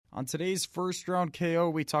On today's first round KO,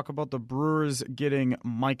 we talk about the Brewers getting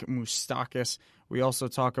Mike Moustakas. We also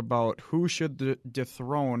talk about who should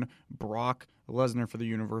dethrone Brock Lesnar for the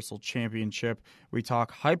Universal Championship. We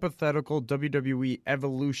talk hypothetical WWE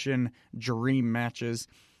Evolution dream matches.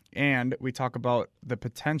 And we talk about the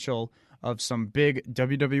potential of some big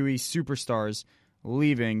WWE superstars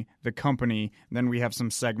leaving the company. Then we have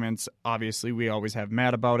some segments. Obviously, we always have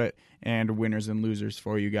Mad About It and winners and losers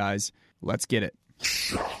for you guys. Let's get it.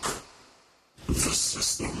 Shock the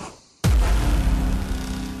system.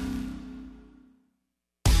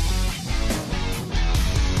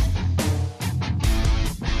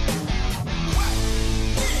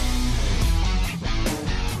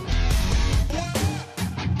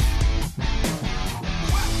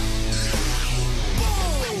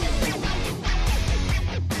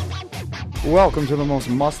 Welcome to the most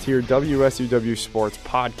must-hear WSUW sports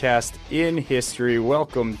podcast in history.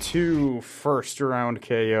 Welcome to First Round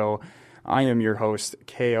KO. I am your host,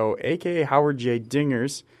 KO, a.k.a. Howard J.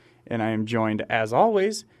 Dingers, and I am joined, as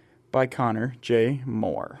always, by Connor J.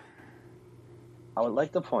 Moore. I would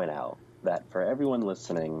like to point out that for everyone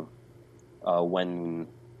listening, when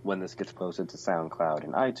this gets posted to SoundCloud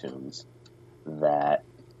and iTunes, that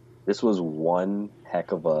this was one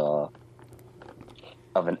heck of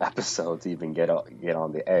an episode to even get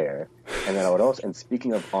on the air. And then I would also, and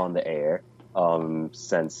speaking of on the air,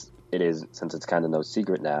 since it's kind of no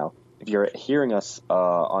secret now, if you're hearing us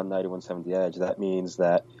on 91.7 The Edge, that means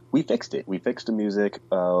that we fixed it. We fixed the music.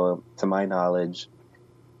 To my knowledge,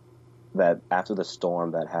 that after the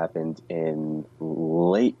storm that happened in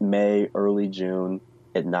late May, early June,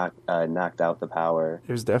 it knocked out the power.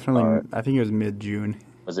 It was definitely, I think it was mid-June.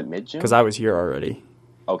 Was it mid-June? Because I was here already.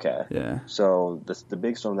 Okay. Yeah. So the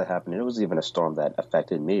big storm that happened, and it was even a storm that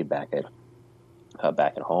affected me back at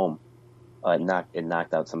home. It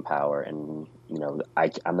knocked out some power, and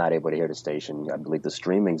I'm not able to hear the station. I believe the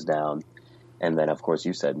streaming's down, and then of course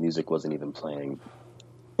you said music wasn't even playing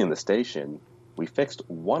in the station. We fixed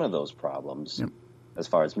one of those problems. Yep. As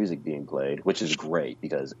far as music being played, which is great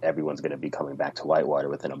because everyone's going to be coming back to Whitewater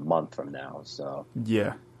within a month from now. So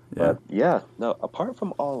Yeah. But no. Apart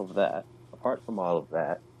from all of that,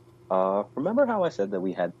 remember how I said that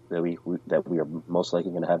we are most likely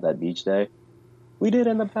going to have that beach day? We did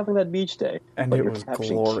end up having that beach day, And but it was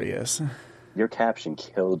glorious. Your caption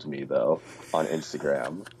killed me though on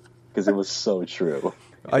Instagram because it was so true.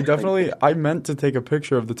 I meant to take a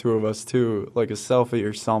picture of the two of us too, like a selfie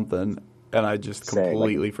or something, and I just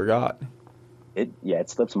completely forgot. It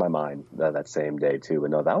slipped my mind that same day too. But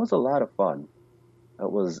no, that was a lot of fun.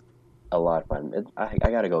 That was a lot of fun. I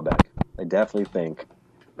got to go back. I definitely think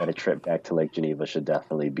that a trip back to Lake Geneva should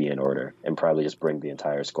definitely be in order, and probably just bring the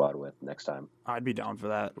entire squad with next time. I'd be down for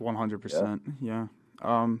that, 100%. Yeah.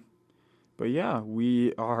 But yeah,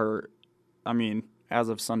 we are, as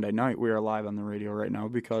of Sunday night, we are live on the radio right now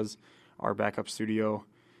because our backup studio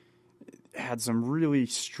had some really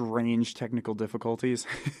strange technical difficulties.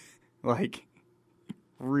 We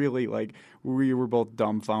were both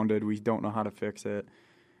dumbfounded. We don't know how to fix it.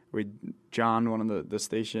 John, one of the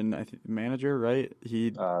station manager, right?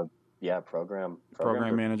 Program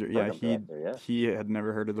manager. Director, He had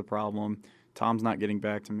never heard of the problem. Tom's not getting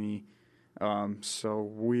back to me. So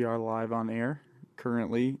we are live on air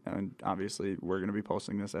currently, and obviously we're going to be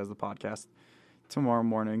posting this as the podcast tomorrow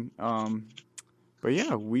morning. But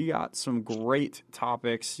yeah, we got some great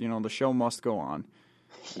topics. The show must go on.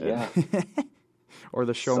 Yeah. Or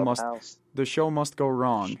the show must go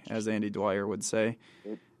wrong, as Andy Dwyer would say.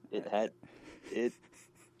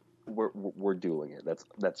 We're doing it.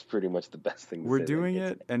 That's pretty much the best thing to say. We're doing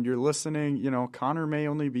it, and you're listening. Connor may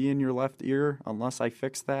only be in your left ear unless I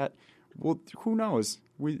fix that. Well, who knows?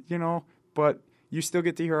 But you still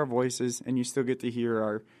get to hear our voices, and you still get to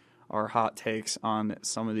hear our hot takes on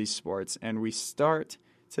some of these sports. And we start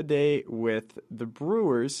today with the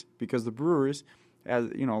Brewers, because the Brewers,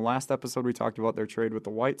 as last episode we talked about their trade with the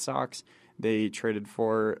White Sox. They traded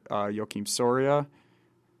for Joakim Soria.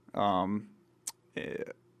 And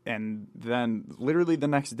then literally the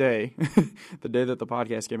next day, the day that the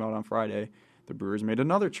podcast came out on Friday, the Brewers made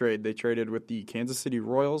another trade. They traded with the Kansas City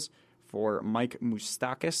Royals for Mike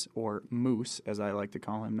Moustakas, or Moose, as I like to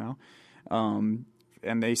call him now. And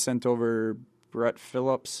they sent over Brett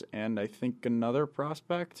Phillips and I think another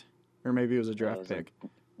prospect, or maybe it was a draft pick.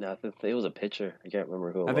 It was a pitcher. I can't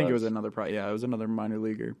remember who it was. I think it was another it was another minor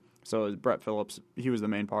leaguer. So it was Brett Phillips. He was the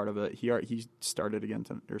main part of it. He started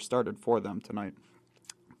started for them tonight.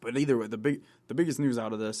 But either way, the biggest news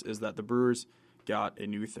out of this is that the Brewers got a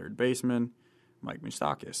new third baseman, Mike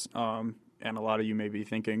Moustakas. And a lot of you may be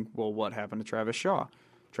thinking, well, what happened to Travis Shaw?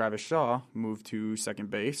 Travis Shaw moved to second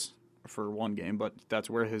base for one game, but that's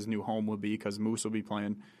where his new home will be because Moose will be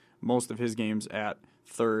playing most of his games at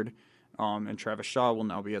third, and Travis Shaw will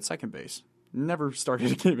now be at second base. Never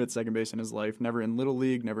started a game at second base in his life, never in Little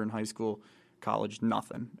League, never in high school, college,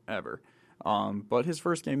 nothing, ever. But his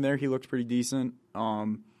first game there, he looked pretty decent.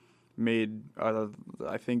 Made,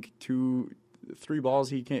 I think, 3 balls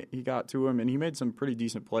he got to him, and he made some pretty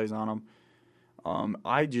decent plays on him.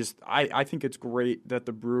 I think it's great that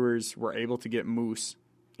the Brewers were able to get Moose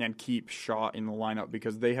and keep Shaw in the lineup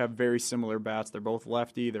because they have very similar bats. They're both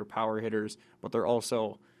lefty, they're power hitters, but they're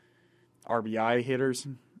also RBI hitters.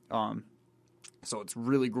 So it's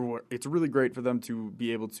really great for them to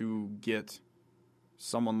be able to get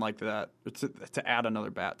someone like that to add another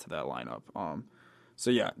bat to that lineup. So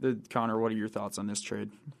yeah, Connor, what are your thoughts on this trade?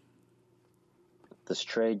 This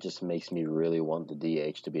trade just makes me really want the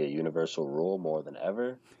DH to be a universal rule more than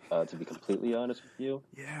ever. To be completely honest with you,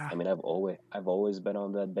 Yeah. I mean, I've always been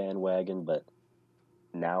on that bandwagon, but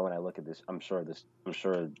now when I look at this, I'm sure the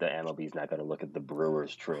MLB is not going to look at the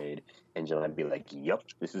Brewers trade and just be like, "Yep,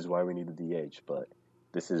 this is why we need the DH." But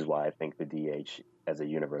this is why I think the DH as a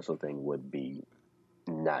universal thing would be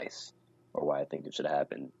nice, or why I think it should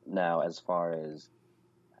happen. Now, as far as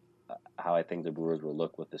how I think the Brewers will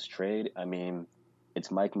look with this trade, I mean,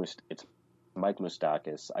 it's Mike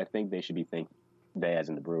Moustakas. I think they should be they, as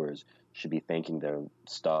in the Brewers, should be thanking their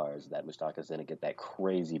stars that Moustakas didn't get that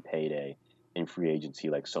crazy payday in free agency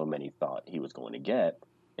like so many thought he was going to get.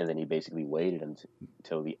 And then he basically waited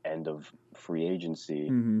until the end of free agency,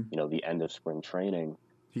 the end of spring training.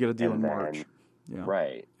 He got a deal in March. Yeah.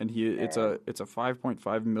 Right. And it's a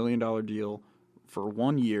 $5.5 million deal for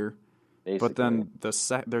 1 year. Basically. But then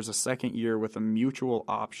there's a second year with a mutual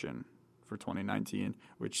option for 2019,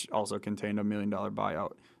 which also contained $1 million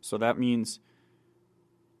buyout. So that means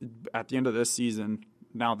at the end of this season,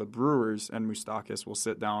 now the Brewers and Moustakas will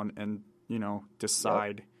sit down and,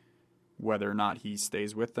 decide whether or not he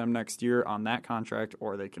stays with them next year on that contract,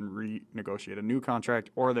 or they can renegotiate a new contract,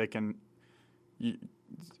 or they can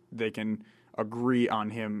agree on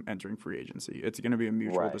him entering free agency. It's going to be a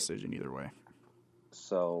mutual decision either way.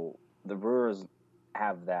 So the Brewers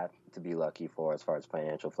have that to be lucky for as far as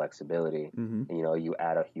financial flexibility. Mm-hmm. And, you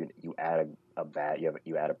add a bat,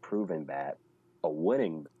 you add a proven bat, a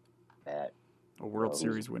winning bat, a World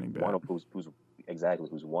Series winning bat,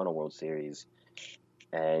 who's won a World Series,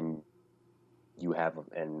 and you have,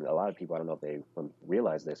 and a lot of people, I don't know if they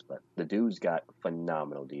realize this, but the dude's got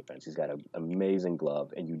phenomenal defense. He's got an amazing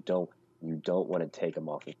glove, and you don't want to take him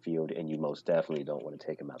off the field, and you most definitely don't want to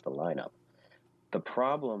take him out the lineup. The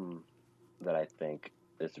problem that I think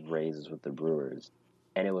this raises with the Brewers,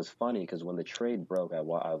 and it was funny because when the trade broke, I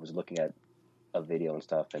was looking at a video and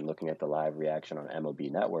stuff and looking at the live reaction on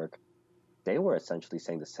MLB Network. They were essentially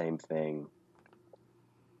saying the same thing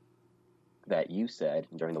that you said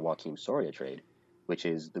during the Joakim Soria trade, which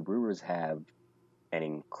is the Brewers have an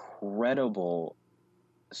incredible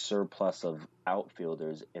surplus of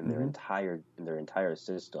outfielders in their entire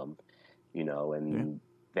system, and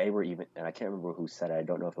they were even, and I can't remember who said it, I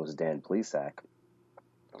don't know if it was Dan Plesac,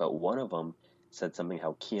 but one of them said something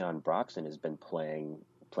how Keon Broxton has been playing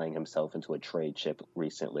himself into a trade chip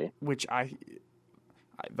recently. Which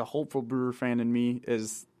the hopeful Brewer fan in me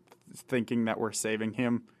is thinking that we're saving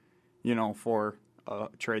him, for a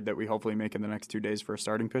trade that we hopefully make in the next 2 days for a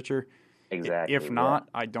starting pitcher. Exactly. If not,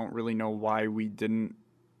 I don't really know why we didn't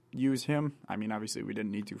use him. I mean, obviously we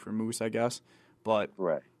didn't need to for Moose, I guess. But,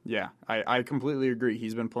 yeah, I completely agree.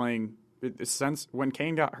 He's been playing since when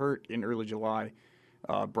Kane got hurt in early July.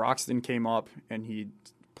 Broxton came up, and he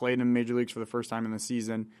played in Major Leagues for the first time in the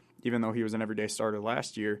season, even though he was an everyday starter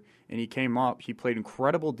last year. And he came up. He played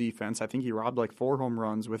incredible defense. I think he robbed 4 home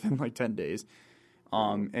runs within 10 days.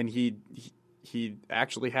 And he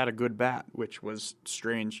actually had a good bat, which was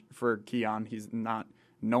strange for Keon. He's not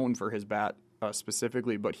known for his bat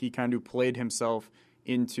specifically, but he kind of played himself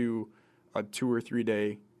into a 2 or 3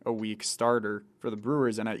 day a week starter for the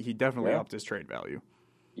Brewers, and he definitely upped his trade value.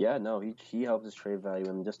 Yeah, no, he helped his trade value,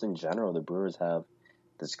 and just in general, the Brewers have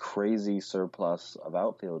this crazy surplus of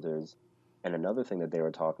outfielders. And another thing that they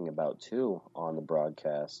were talking about too on the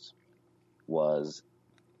broadcast was,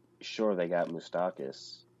 sure, they got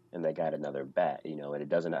Moustakas and they got another bat, and it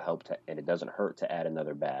doesn't hurt to add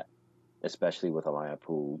another bat, especially with a lineup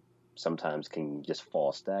who sometimes can just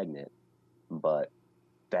fall stagnant. But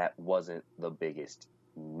that wasn't the biggest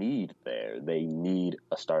need there. They need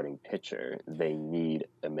a starting pitcher. They need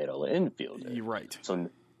a middle infielder. You're right.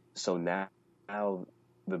 So now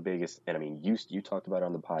the biggest, and I mean, you talked about it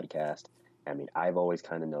on the podcast, I mean, I've always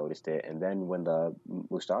kind of noticed it. And then when the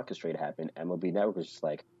Moustakas trade happened, MLB Network was just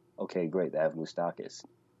like, okay, great, they have Moustakas.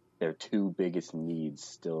 Their two biggest needs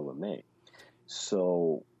still remain.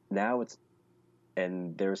 So now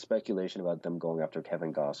and there's speculation about them going after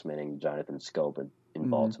Kevin Gossman and Jonathan Scope in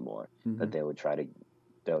Baltimore, that they would try to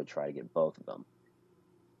get both of them.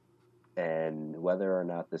 And whether or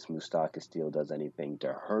not this Moustakas deal does anything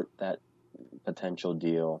to hurt that potential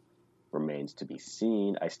deal remains to be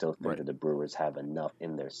seen. I still think that the Brewers have enough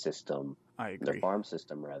in their system, I agree. their farm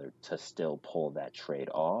system rather, to still pull that trade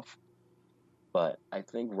off. But I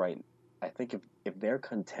think if they're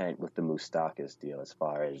content with the Moustakas deal, as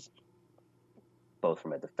far as both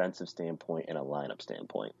from a defensive standpoint and a lineup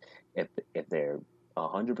standpoint, if they're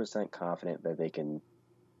 100% confident that they can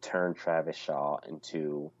turn Travis Shaw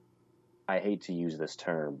into, I hate to use this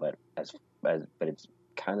term, but but it's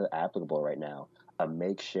kind of applicable right now, a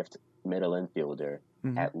makeshift middle infielder,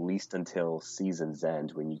 at least until season's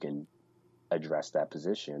end, when you can address that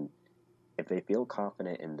position. If they feel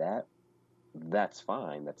confident in that, that's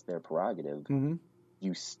fine. That's their prerogative.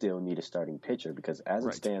 You still need a starting pitcher, because as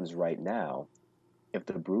it stands right now, if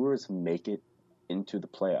the Brewers make it into the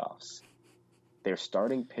playoffs, their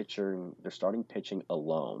starting pitching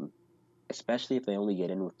alone, especially if they only get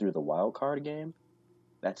in through the wild card game,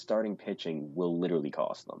 that starting pitching will literally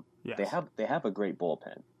cost them. Yes. They have a great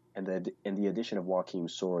bullpen, and the addition of Joakim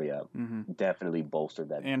Soria definitely bolstered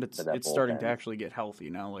that. And it's bullpen. starting to actually get healthy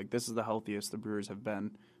now. Like, this is the healthiest the Brewers have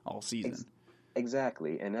been all season.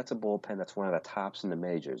 Exactly, and that's a bullpen that's one of the tops in the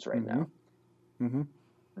majors right now.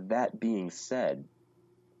 That being said,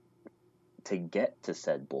 to get to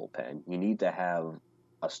said bullpen, you need to have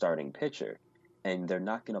a starting pitcher. And they're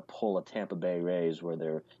not going to pull a Tampa Bay Rays where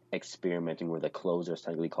they're experimenting, where the closer is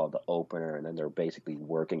technically called the opener, and then they're basically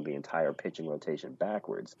working the entire pitching rotation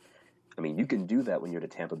backwards. I mean, you can do that when you're the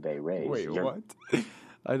Tampa Bay Rays. Wait, what?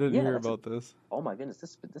 I didn't hear about this. Oh my goodness,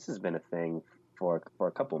 this has been a thing for a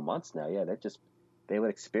couple months now. Yeah, they would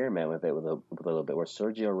experiment with it with a little bit, where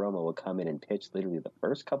Sergio Romo would come in and pitch literally the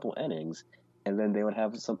first couple innings, and then they would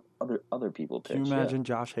have some other people pitch. Can you imagine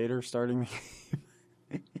Josh Hader starting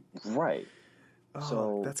the game? Right. Oh,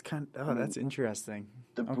 so that's interesting.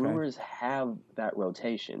 The Brewers have that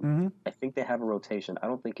rotation. I think they have a rotation. I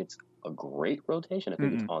don't think it's a great rotation. I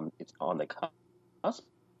think it's on the cusp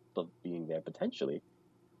of being there potentially.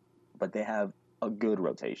 But they have a good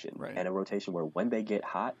rotation, and a rotation where when they get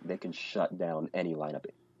hot, they can shut down any lineup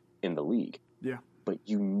in the league. Yeah. But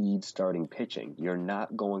you need starting pitching. You're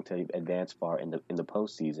not going to advance far in the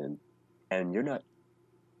postseason, and you're not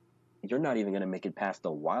even going to make it past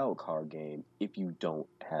the wild card game if you don't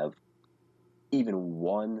have even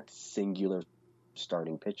one singular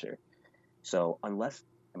starting pitcher. So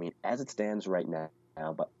as it stands right now,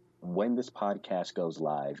 but when this podcast goes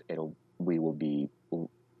live, we will be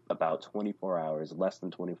about 24 hours, less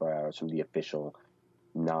than 24 hours from the official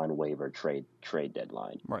non-waiver trade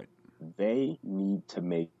deadline. Right. They need to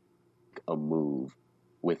make a move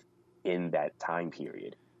within that time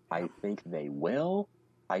period. I think they will.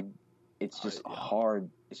 It's just hard.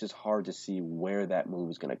 It's just hard to see where that move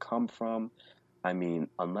is going to come from. I mean,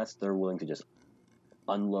 unless they're willing to just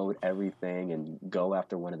unload everything and go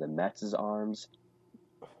after one of the Mets' arms,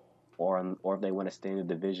 or if they want to stay in the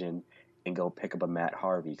division and go pick up a Matt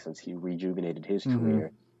Harvey since he rejuvenated his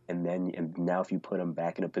career, and now if you put him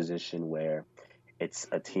back in a position where it's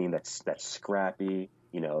a team that's scrappy,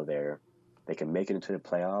 they can make it into the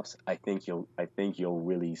playoffs. I think you'll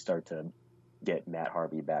really start to get Matt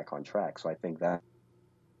Harvey back on track. So I think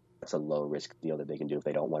that's a low risk deal that they can do if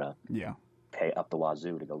they don't want to pay up the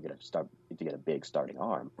wazoo to go get a big starting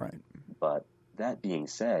arm. Right. But that being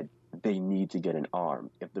said, they need to get an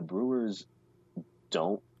arm. If the Brewers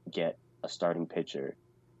don't get a starting pitcher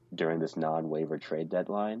during this non-waiver trade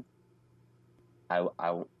deadline,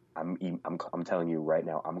 I'm telling you right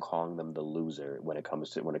now, I'm calling them the loser when it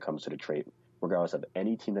comes to the trade. Regardless of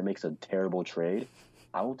any team that makes a terrible trade,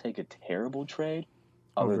 I will take a terrible trade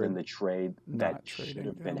other than the trade that should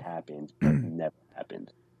have been happened but never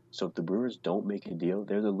happened. So if the Brewers don't make a deal,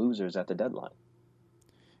 they're the losers at the deadline.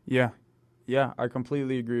 Yeah, I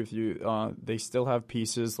completely agree with you. They still have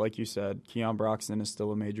pieces, like you said. Keon Broxton is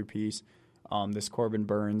still a major piece. This Corbin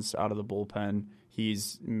Burns out of the bullpen,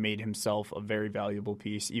 he's made himself a very valuable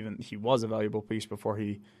piece. Even he was a valuable piece before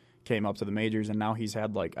he came up to the majors, and now he's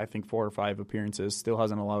had I think 4 or 5 appearances. Still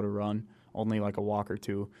hasn't allowed a run, only like a walk or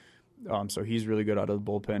two. So he's really good out of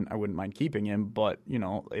the bullpen. I wouldn't mind keeping him, but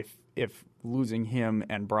if losing him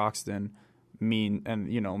and Broxton and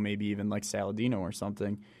maybe even like Saladino or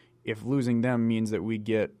something, if losing them means that we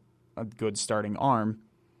get a good starting arm,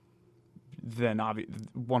 then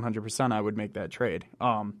 100% I would make that trade.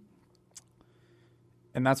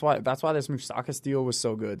 And that's why this Moustakas deal was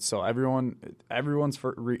so good. So everyone's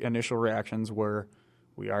initial reactions were,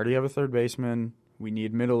 we already have a third baseman. We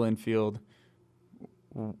need middle infield.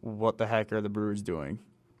 What the heck are the Brewers doing?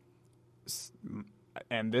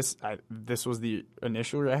 And this was the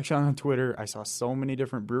initial reaction on Twitter. I saw so many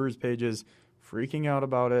different Brewers pages freaking out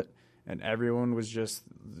about it, and everyone was just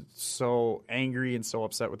so angry and so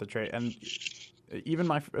upset with the trade. And even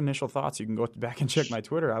my initial thoughts, you can go back and check my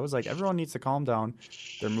Twitter. I was like, everyone needs to calm down.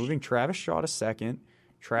 They're moving Travis Shaw to second.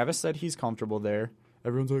 Travis said he's comfortable there.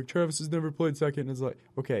 Everyone's like, Travis has never played second. It's like,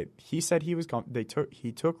 okay, he said he was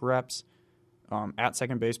he took reps at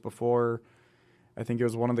second base before. I think it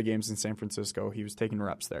was one of the games in San Francisco. He was taking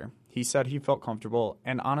reps there. He said he felt comfortable,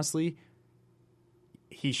 and honestly,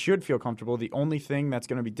 he should feel comfortable. The only thing that's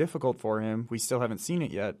going to be difficult for him, we still haven't seen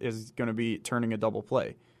it yet, is going to be turning a double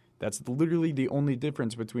play. That's literally the only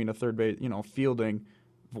difference between a third base, fielding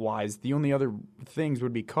wise. The only other things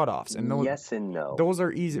would be cutoffs, and those, yes and no. Those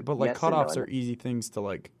are easy, but yes cutoffs are easy things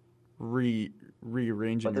to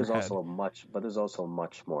rearrange in your head. But there's also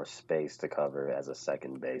much more space to cover as a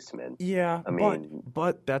second baseman. Yeah,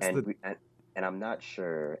 but that's and I'm not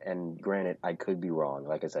sure. And granted, I could be wrong.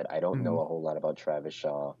 Like I said, I don't know a whole lot about Travis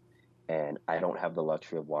Shaw, and I don't have the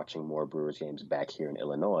luxury of watching more Brewers games back here in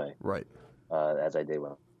Illinois, right? As I did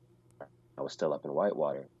when I was still up in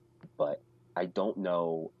Whitewater. But I don't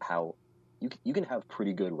know how you can have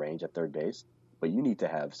pretty good range at third base, but you need to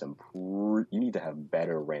have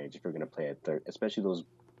better range if you're going to play at third, especially those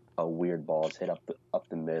weird balls hit up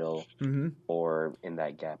the middle or in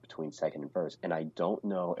that gap between second and first. And I don't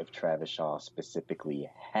know if Travis Shaw specifically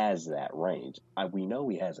has that range. We know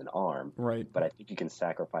he has an arm, right? But I think you can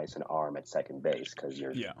sacrifice an arm at second base because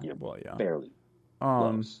you're fairly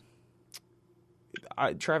close.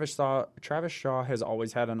 Travis Shaw has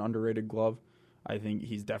always had an underrated glove. I think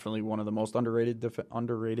he's definitely one of the most underrated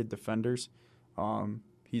defenders.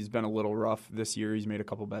 He's been a little rough this year. He's made a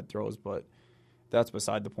couple bad throws, but that's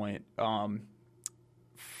beside the point.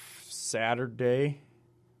 Saturday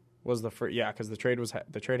was the first, because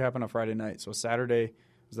the trade happened on Friday night. So Saturday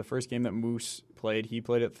was the first game that Moose played. He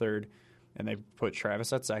played at third, and they put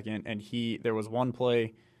Travis at second. And there was one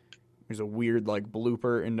play. There's a weird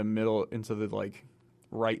blooper in the middle into the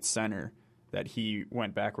right center that he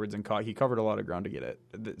went backwards and caught. He covered a lot of ground to get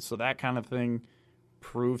it. So that kind of thing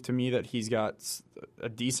proved to me that he's got a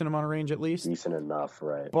decent amount of range at least. Decent enough,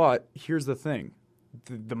 right? But here's the thing.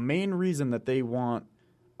 The main reason that they want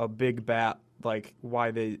a big bat, so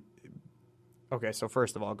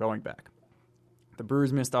first of all, going back, the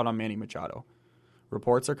Brewers missed out on Manny Machado.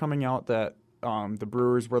 Reports are coming out that the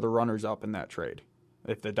Brewers were the runners-up in that trade.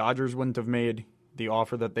 If the Dodgers wouldn't have made the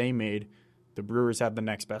offer that they made, the Brewers had the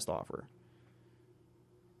next best offer.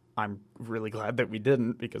 I'm really glad that we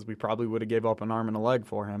didn't, because we probably would have gave up an arm and a leg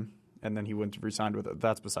for him, and then he wouldn't have re-signed with it.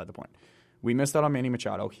 That's beside the point. We missed out on Manny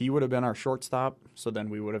Machado. He would have been our shortstop, so then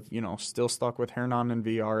we would have, still stuck with Hernan and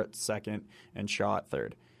VR at second and Shaw at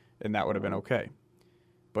third, and that would have been okay.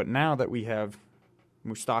 But now that we have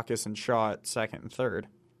Moustakas and Shaw at second and third,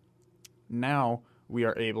 now we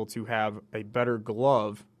are able to have a better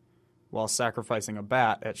glove while sacrificing a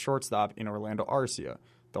bat at shortstop in Orlando Arcia.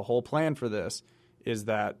 The whole plan for this is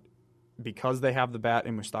that because they have the bat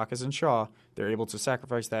in Moustakas and Shaw, they're able to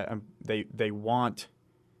sacrifice that, and they want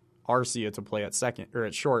Arcia to play at second or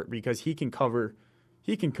at short because he can cover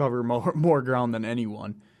more ground than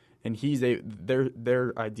anyone, and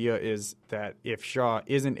their idea is that if Shaw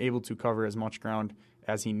isn't able to cover as much ground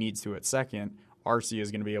as he needs to at second, Arcia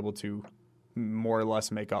is going to be able to more or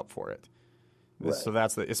less make up for it. Right. So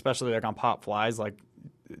that's especially on pop flies,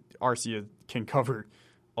 Arcia can cover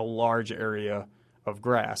a large area of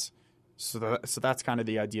grass. So that's kind of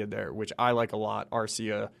the idea there, which I like a lot.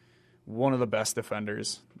 Arcia, one of the best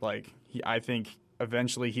defenders. I think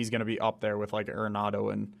eventually he's going to be up there with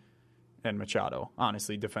Arenado and Machado.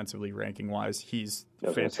 Honestly, defensively, ranking wise, he's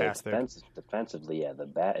fantastic. Defensively, the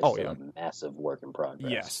bat is a massive work in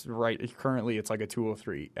progress. Yes, right. Currently, it's a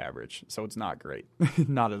 203 average, so it's not great,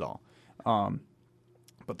 not at all.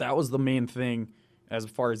 But that was the main thing as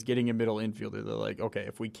far as getting a middle infielder. They're like, okay,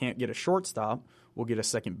 if we can't get a shortstop, we'll get a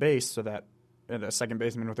second base, so that a second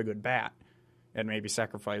baseman with a good bat, and maybe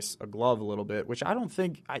sacrifice a glove a little bit, which I don't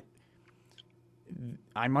think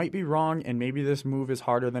I might be wrong, and maybe this move is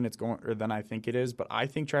harder than I think it is, but I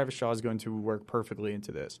think Travis Shaw is going to work perfectly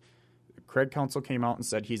into this. Craig Counsell came out and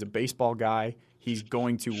said he's a baseball guy. He's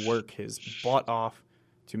going to work his butt off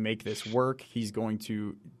to make this work. He's going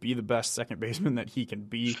to be the best second baseman that he can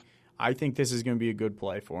be. I think this is going to be a good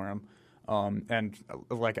play for him. And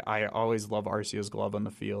like I always love Arcia's glove on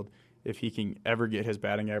the field. If he can ever get his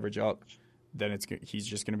batting average up, then he's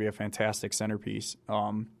just going to be a fantastic centerpiece.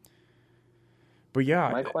 But yeah,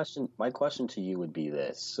 my question to you would be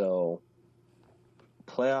this: so,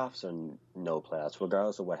 playoffs or no playoffs,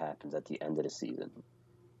 regardless of what happens at the end of the season,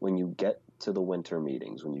 when you get to the winter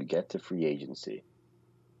meetings, when you get to free agency,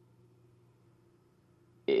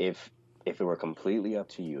 if it were completely up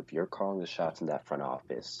to you, if you're calling the shots in that front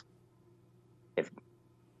office,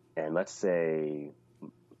 and let's say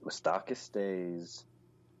Moustakas stays,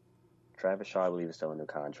 Travis Shaw, I believe, is still under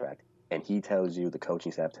contract, and he tells you, the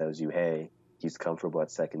coaching staff tells you, hey, he's comfortable at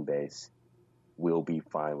second base, we'll be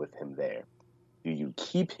fine with him there. Do you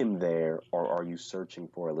keep him there, or are you searching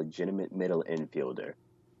for a legitimate middle infielder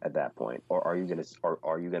at that point, or are you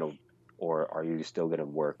still gonna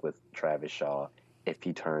work with Travis Shaw if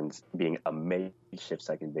he turns being a makeshift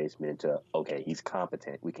second baseman into, okay, he's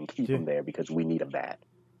competent, we can keep him there because we need a bat?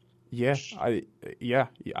 Yeah,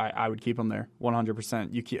 I would keep him there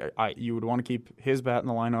 100%. You would want to keep his bat in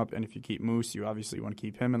the lineup, and if you keep Moose, you obviously want to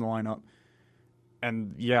keep him in the lineup.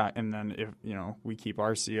 And and then if we keep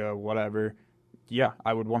Arcia, whatever,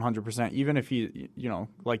 I would 100%. Even if he,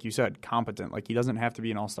 like you said, competent, like he doesn't have to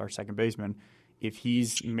be an all-star second baseman. If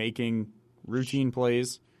he's making routine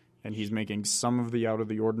plays and he's making some of the out of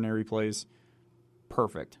the ordinary plays,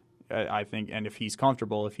 perfect. I think, and if he's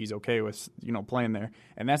comfortable, if he's okay with playing there,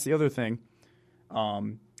 and that's the other thing.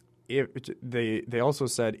 If they also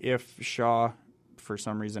said if Shaw, for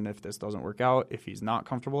some reason, if this doesn't work out, if he's not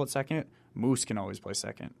comfortable at second, Moose can always play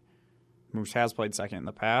second. Moose has played second in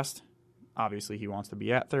the past. Obviously, he wants to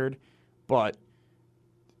be at third, but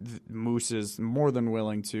Moose is more than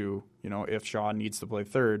willing to, if Shaw needs to play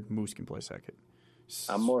third, Moose can play second.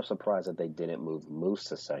 I'm more surprised that they didn't move Moose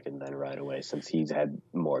to second then right away, since he's had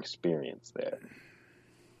more experience there.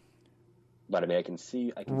 But I mean, I can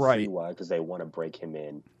see why, because they want to break him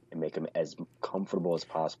in and make him as comfortable as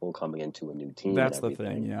possible coming into a new team. That's the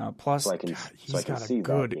thing, yeah. Plus,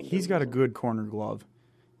 he's got a good corner glove.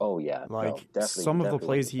 Oh yeah, some of the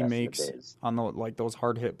plays he makes on those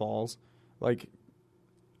hard hit balls,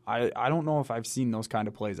 I don't know if I've seen those kind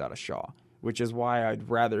of plays out of Shaw, which is why I'd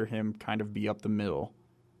rather him kind of be up the middle,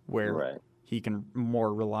 where he can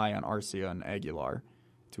more rely on Arcia and Aguilar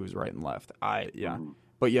to his right and left.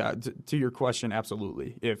 But yeah, to your question,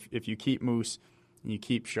 absolutely. If you keep Moose and you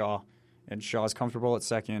keep Shaw, and Shaw's comfortable at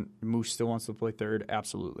second, Moose still wants to play third,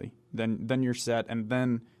 absolutely. Then you're set, and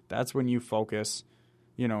then that's when you focus.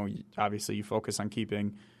 Obviously you focus on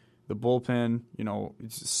keeping the bullpen.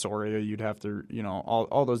 Soria, you'd have to,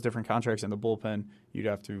 all those different contracts in the bullpen. You'd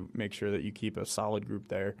have to make sure that you keep a solid group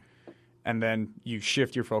there, and then you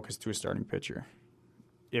shift your focus to a starting pitcher.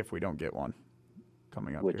 If we don't get one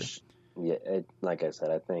coming up here. Yeah, like I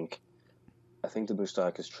said, I think the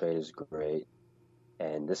Moustakas trade is great,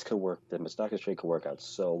 and this could work. The Moustakas trade could work out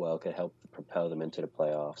so well, could help propel them into the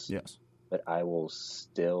playoffs. Yes. But I will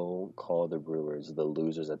still call the Brewers the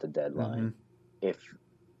losers at the deadline if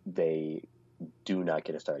they do not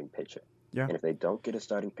get a starting pitcher. Yeah. And if they don't get a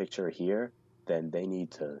starting pitcher here, then they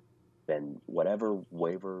need to, whatever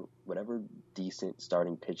decent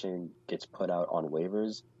starting pitching gets put out on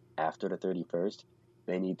waivers after the 31st,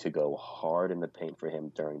 they need to go hard in the paint for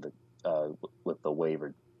him during the with the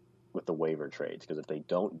waiver trades. Because if they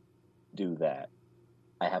don't do that,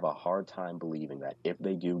 I have a hard time believing that if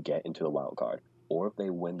they do get into the wild card or if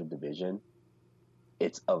they win the division,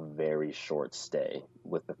 it's a very short stay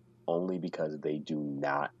only because they do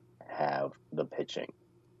not have the pitching.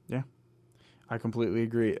 Yeah, I completely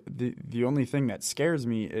agree. The only thing that scares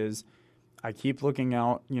me is I keep looking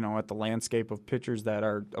out, at the landscape of pitchers that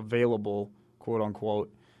are available, quote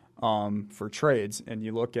unquote, for trades, and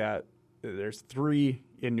you look at there's 3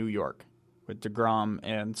 in New York with DeGrom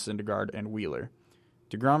and Syndergaard and Wheeler.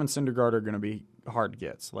 DeGrom and Syndergaard are going to be hard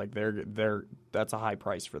gets. That's a high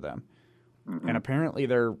price for them. Mm-hmm. And apparently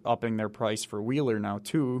they're upping their price for Wheeler now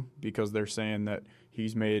too, because they're saying that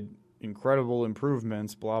he's made incredible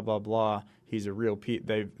improvements, blah blah blah. He's a real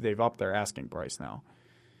they've upped their asking price now,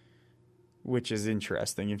 which is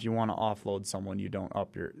interesting. If you want to offload someone, you don't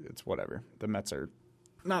up it's whatever. The Mets are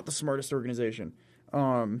not the smartest organization.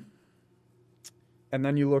 And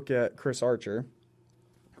then you look at Chris Archer,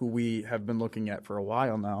 who we have been looking at for a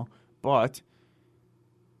while now, but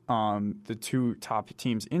the 2 top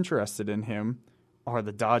teams interested in him are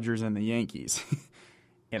the Dodgers and the Yankees.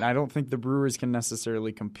 And I don't think the Brewers can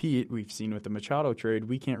necessarily compete. We've seen with the Machado trade,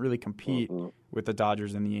 we can't really compete with the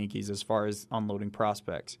Dodgers and the Yankees as far as unloading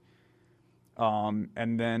prospects. And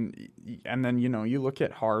then you look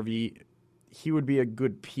at Harvey. he would be a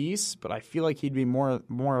good piece, but I feel like he'd be more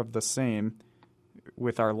of the same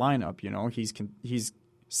with our lineup. You know, he's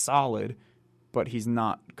solid, but he's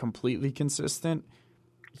not completely consistent.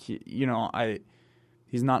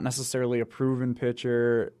 He's not necessarily a proven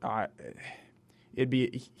pitcher. He'd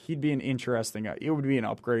be an interesting. It would be an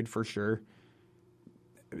upgrade for sure.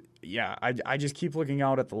 Yeah, I just keep looking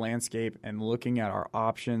out at the landscape and looking at our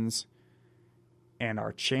options and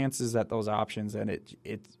our chances at those options, and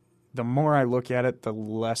it the more I look at it, the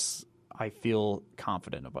less I feel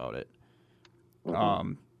confident about it.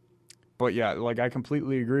 Mm-hmm. But yeah, like I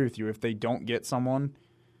completely agree with you. If they don't get someone,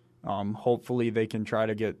 hopefully they can try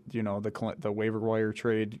to get the waiver wire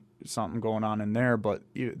trade, something going on in there. But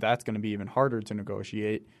that's going to be even harder to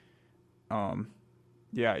negotiate.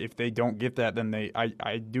 Yeah, if they don't get that, then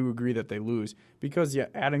I do agree that they lose because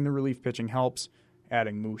adding the relief pitching helps,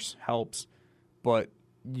 adding Moose helps, but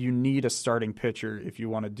you need a starting pitcher if you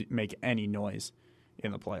want to make any noise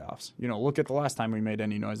in the playoffs. You know, look at the last time we made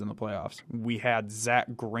any noise in the playoffs. We had Zach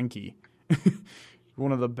Greinke,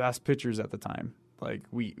 one of the best pitchers at the time. Like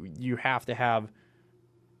you have to have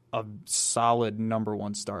a solid number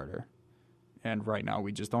one starter, and right now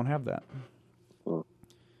we just don't have that.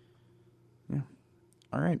 Yeah.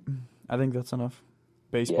 All right, I think that's enough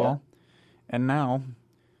baseball, and now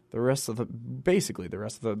the rest of the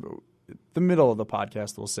middle of the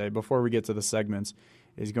podcast, we'll say, before we get to the segments,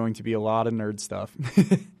 is going to be a lot of nerd stuff.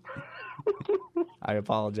 I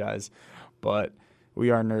apologize, but we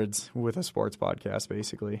are nerds with a sports podcast,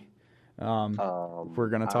 basically. We're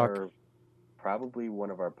going to talk. Probably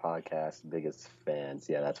one of our podcast's biggest fans.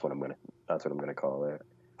 Yeah, that's what I'm gonna call her.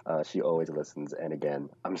 She always listens, and again,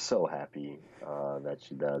 I'm so happy that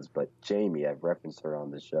she does. But Jamie, I've referenced her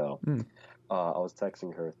on the show. I was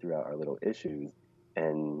texting her throughout our little issues,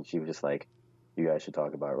 and she was just like, "You guys should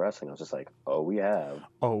talk about wrestling." I was just like, "Oh, we have."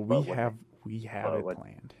 Oh, we have it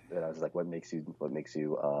planned. And I was like, "What makes you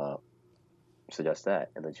suggest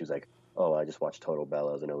that?" And then she was like, "Oh, I just watched Total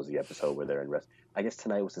Bellas, and it was the episode where they're in rest. I guess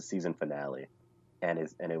tonight was the season finale, and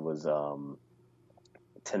it was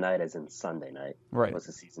tonight, as in Sunday night, right? Was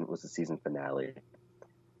the season finale,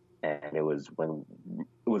 and it was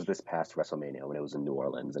this past WrestleMania when it was in New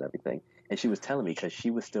Orleans and everything. And she was telling me because she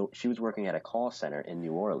was working at a call center in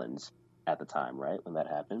New Orleans at the time, right, when that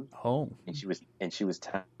happened. Oh, and she was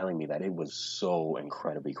telling me that it was so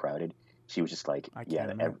incredibly crowded. She was just like,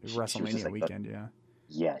 WrestleMania weekend, yeah.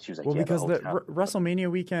 Yeah, she was like, well, because the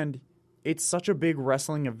WrestleMania weekend, it's such a big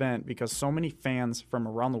wrestling event because so many fans from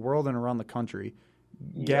around the world and around the country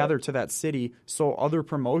gather to that city. So other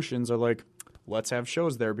promotions are like, let's have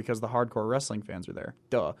shows there because the hardcore wrestling fans are there.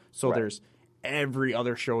 Duh. So there's every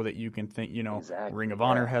other show that you can think, exactly. Ring of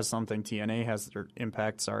Honor has something, TNA has, or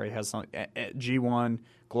Impact, has something, G1,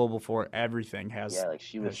 Global 4, everything has. Yeah, like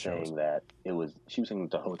she was saying that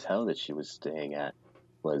the hotel that she was staying at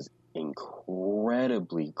was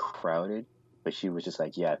incredibly crowded, but she was just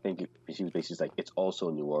like, she was basically like, it's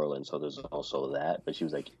also New Orleans, so there's also that. But she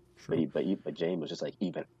was like, but Jane was just like,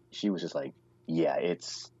 she was just like, yeah, it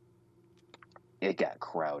got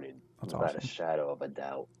crowded. That's without awesome. A shadow of a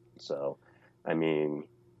doubt. So, I mean,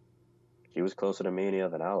 she was closer to Mania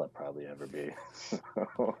than I'll probably ever be.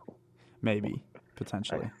 Maybe,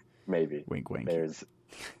 potentially. Maybe. Wink, wink. There's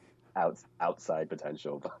outside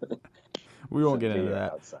potential, but we won't get into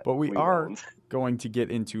that. Outside. But we are going to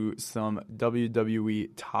get into some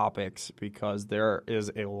WWE topics because there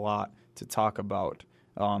is a lot to talk about.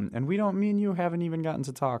 And me and you haven't even gotten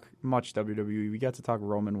to talk much WWE. We got to talk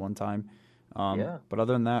Roman one time. But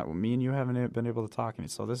other than that, me and you haven't been able to talk any.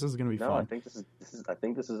 So this is going to be fun. I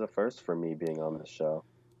think this is a first for me being on the show.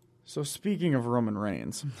 So speaking of Roman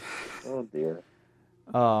Reigns, oh dear.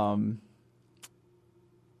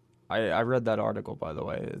 I read that article, by the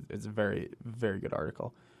way. It's a very, very good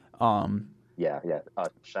article. Yeah.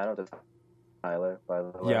 Shout out to Tyler, by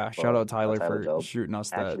the way. Yeah, shout out Tyler for Dope. shooting us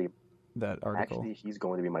that article. Actually, he's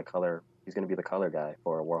going to be my color. He's going to be the color guy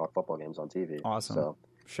for Warhawk football games on TV. Awesome. So,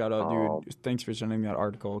 shout out, dude. Thanks for sending that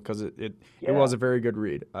article because it was a very good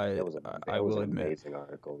read. It was an amazing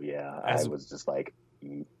article. Yeah, I was just like,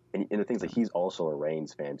 and the things that he's also a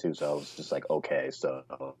Reigns fan too. So I was just like, okay,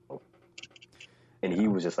 so. And he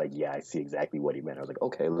was just like, yeah, I see exactly what he meant. I was like,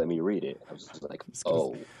 okay, let me read it. I was just like,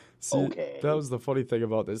 okay. That was the funny thing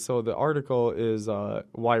about this. So the article is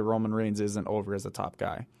why Roman Reigns isn't over as a top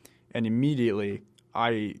guy. And immediately,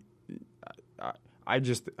 I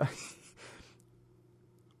just...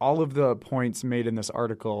 all of the points made in this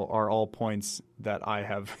article are all points that I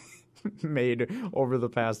have made over the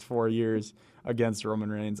past 4 years against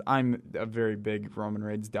Roman Reigns. I'm a very big Roman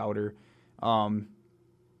Reigns doubter.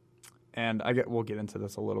 and we'll get into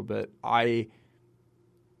this a little bit. I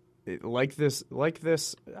have this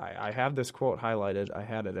quote highlighted. I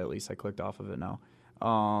had it, at least I clicked off of it now.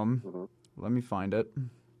 Let me find it.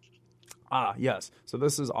 Yes. So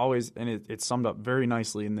this is always, and it's summed up very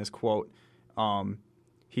nicely in this quote.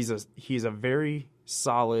 He's a very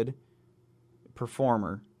solid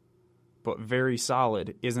performer, but very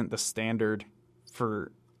solid isn't the standard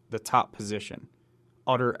for the top position.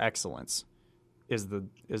 Utter excellence is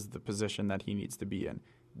the position that he needs to be in.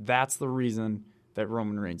 That's the reason that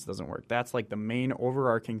Roman Reigns doesn't work. That's like the main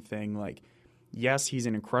overarching thing. Like, yes, he's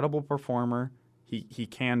an incredible performer. He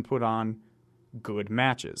can put on good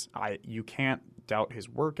matches. You can't doubt his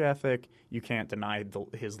work ethic. You can't deny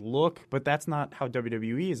his look, but that's not how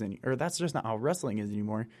WWE is or that's just not how wrestling is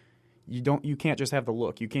anymore. You can't just have the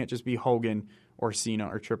look. You can't just be Hogan or Cena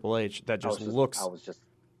or Triple H that just looks. I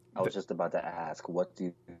was just about to ask, what do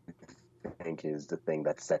you think is the thing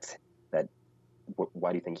that sets that?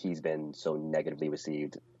 Why do you think he's been so negatively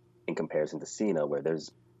received in comparison to Cena? Where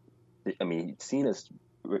Cena's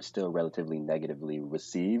still relatively negatively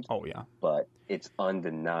received. Oh yeah, but it's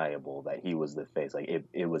undeniable that he was the face. Like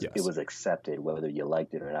it was accepted whether you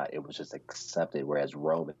liked it or not. It was just accepted. Whereas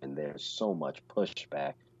Roman, there's so much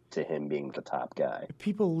pushback to him being the top guy.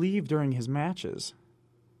 People leave during his matches.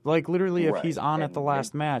 Like literally, if he's on at the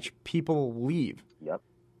last match, people leave. Yep.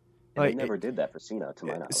 And they never did that for Cena, to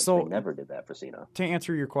my knowledge. They never did that for Cena. To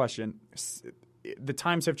answer your question, the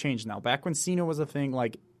times have changed now. Back when Cena was a thing,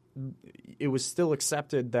 like, it was still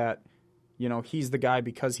accepted that, he's the guy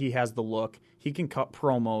because he has the look. He can cut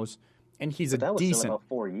promos, and he's that was still about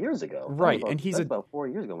 4 years ago. Right, and he's about 4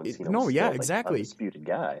 years ago when Cena was still, exactly. A undisputed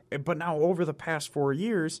guy. But now, over the past 4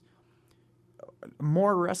 years,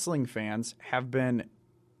 more wrestling fans have been,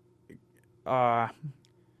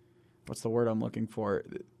 what's the word I'm looking for?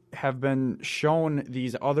 Have been shown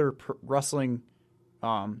these other wrestling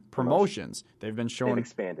promotions. They've been shown.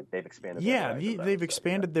 They've expanded. Yeah, they've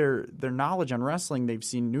expanded their knowledge on wrestling. They've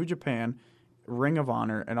seen New Japan, Ring of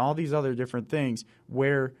Honor, and all these other different things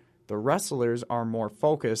where the wrestlers are more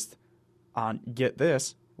focused on, get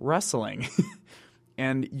this, wrestling.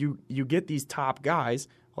 And you get these top guys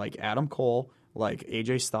like Adam Cole, like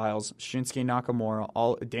AJ Styles, Shinsuke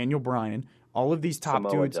Nakamura, Daniel Bryan, all of these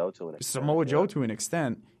top dudes. Samoa Joe to an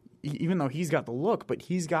extent, even though he's got the look, but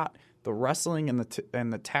he's got the wrestling and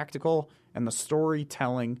the tactical and the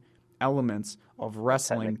storytelling elements of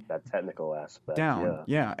wrestling. That technical aspect. Down.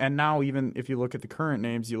 Yeah. And now even if you look at the current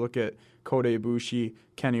names, you look at Kota Ibushi,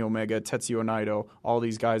 Kenny Omega, Tetsuya Naito, all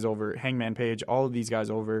these guys over, Hangman Page, all of these guys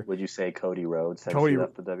over. Would you say Cody Rhodes since he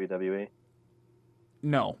left the WWE?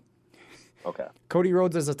 No. Okay. Cody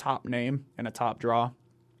Rhodes is a top name and a top draw.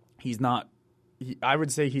 He's not. I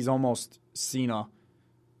would say he's almost Cena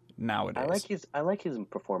nowadays. I like his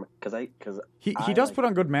performance because he does put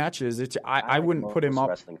on good matches. I wouldn't put him up.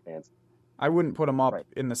 Wrestling fans. I wouldn't put him up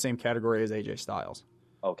in the same category as AJ Styles.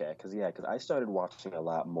 Okay, because I started watching a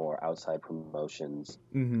lot more outside promotions.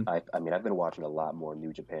 Mm-hmm. I've been watching a lot more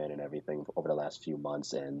New Japan and everything over the last few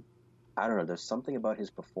months, and I don't know. There's something about his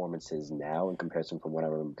performances now in comparison from when I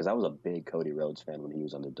remember, because I was a big Cody Rhodes fan when he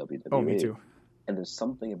was on the WWE. Oh, me too. And there's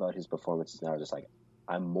something about his performances now, just like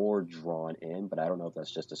I'm more drawn in, but I don't know if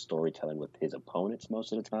that's just the storytelling with his opponents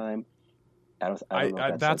most of the time. I don't know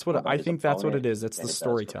if that's what I think. That's what it is. It's the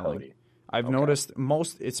storytelling. I've noticed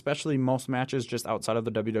especially most matches just outside of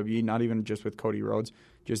the WWE, not even just with Cody Rhodes,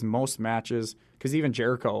 just most matches, because even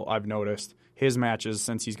Jericho, I've noticed his matches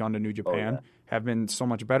since he's gone to New Japan have been so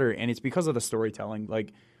much better, and it's because of the storytelling.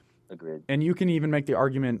 Like, agreed. And you can even make the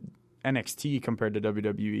argument NXT compared to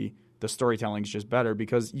WWE, the storytelling's just better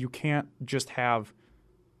because you can't just have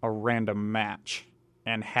a random match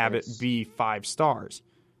and have it be 5 stars,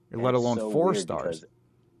 let alone so 4 stars.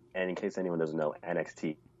 And in case anyone doesn't know,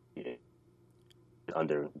 NXT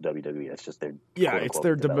under WWE, that's just their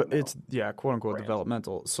quote unquote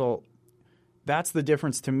developmental. So that's the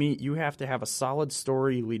difference to me. You have to have a solid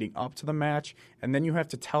story leading up to the match, and then you have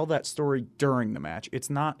to tell that story during the match.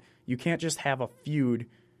 You can't just have a feud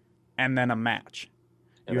and then a match.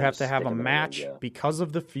 You have to have a match because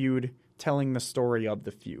of the feud, telling the story of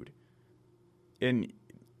the feud. And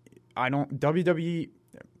WWE,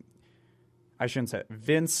 I shouldn't say it,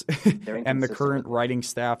 Vince and the current writing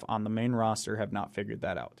staff on the main roster have not figured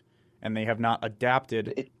that out. And they have not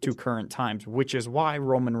adapted to current times, which is why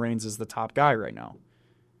Roman Reigns is the top guy right now.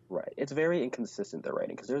 Right. It's very inconsistent, their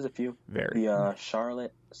writing, because there's a few. The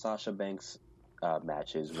Charlotte, Sasha Banks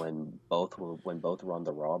matches when both were on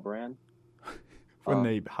the Raw brand. When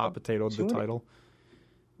they hot potatoed the title.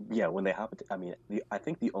 Yeah, when they I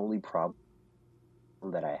think the only problem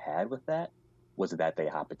that I had with that was that they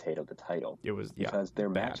hot potatoed the title. It was because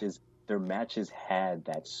bad. their matches had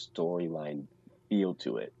that storyline feel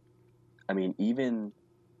to it. I mean, even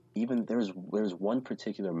there's one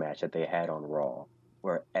particular match that they had on Raw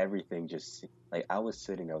where everything just like I was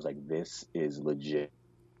sitting there, I was like, this is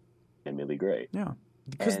legitimately great. Yeah,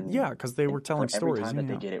 because they were telling stories. Every time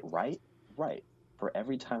that they get it right. For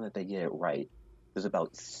every time that they get it right, there's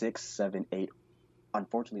about 6, 7, 8,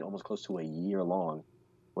 unfortunately, almost close to a year long,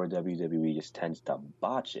 where WWE just tends to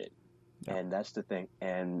botch it. Yeah. And that's the thing.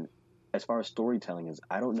 And as far as storytelling is,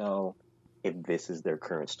 I don't know if this is their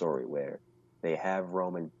current story where they have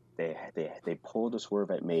Roman. They pulled a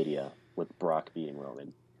swerve at Mania with Brock beating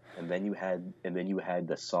Roman, and then you had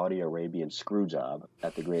the Saudi Arabian screw job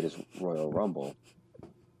at the Greatest Royal Rumble.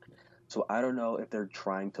 So I don't know if they're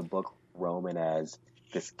trying to book Roman as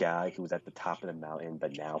this guy who was at the top of the mountain,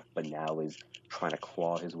 but now is trying to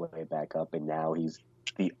claw his way back up, and now he's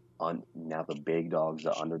now the big dog's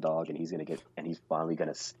the underdog, and he's finally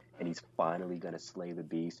gonna slay the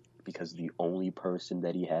beast because the only person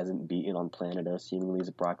that he hasn't beaten on planet Earth seemingly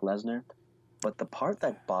is Brock Lesnar. But the part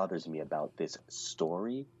that bothers me about this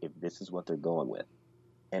story, if this is what they're going with,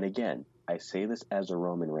 and again, I say this as a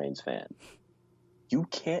Roman Reigns fan, you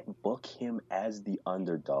can't book him as the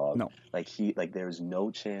underdog. No. There's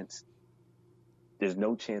no chance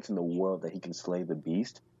in the world that he can slay the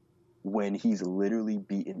beast when he's literally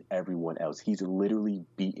beaten everyone else. He's literally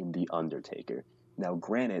beaten The Undertaker. Now,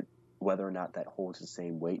 granted, whether or not that holds the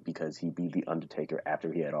same weight because he beat The Undertaker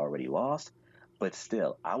after he had already lost, but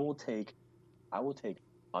still, I will take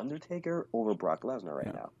Undertaker over Brock Lesnar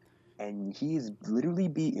right now. And he's literally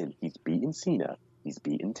he's beaten Cena, he's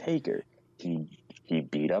beaten Taker, he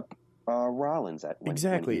beat up Rollins when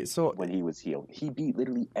he was healed. He beat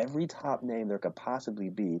literally every top name there could possibly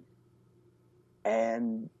be,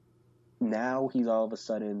 and now he's all of a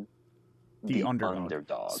sudden the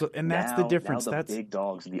underdog. So, and that's the difference. Now the big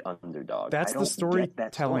dog's the underdog. That's the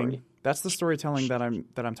storytelling. That's the storytelling that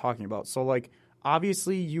I'm talking about. So, like,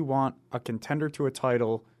 obviously, you want a contender to a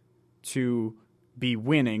title to be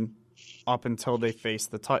winning up until they face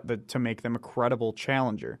to make them a credible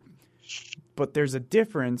challenger. But there's a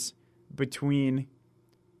difference between,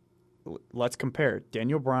 let's compare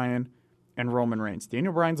Daniel Bryan and Roman Reigns.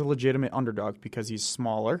 Daniel Bryan's a legitimate underdog because he's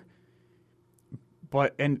smaller,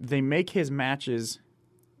 and they make his matches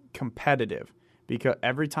competitive because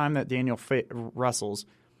every time that Daniel wrestles,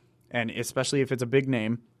 and especially if it's a big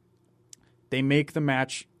name, they make the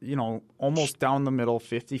match, almost down the middle,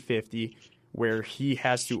 50-50, where he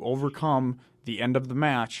has to overcome the end of the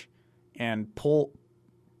match and pull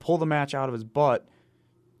the match out of his butt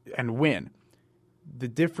and win. The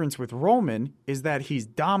difference with Roman is that he's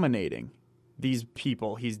dominating these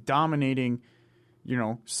people. He's dominating,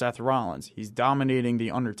 Seth Rollins. He's dominating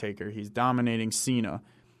The Undertaker. He's dominating Cena.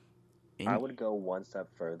 I would go one step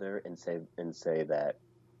further and say that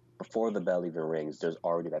before the bell even rings, there's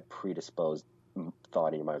already that predisposed thought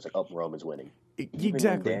in your mind. It's like, oh, Roman's winning. Even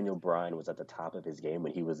when Daniel Bryan was at the top of his game,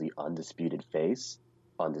 when he was the undisputed face,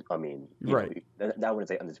 I wouldn't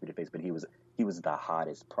say undisputed face, but he was the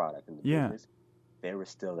hottest product in the business. There was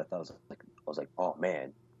still that thought. I was like, oh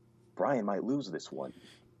man, Bryan might lose this one.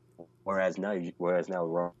 Whereas now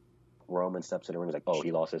Roman steps in the ring and is like, oh,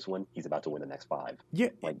 he lost this one, he's about to win the next 5. Yeah,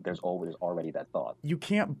 there's already that thought. You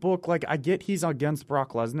can't book I get he's against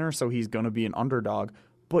Brock Lesnar, so he's going to be an underdog,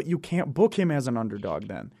 but you can't book him as an underdog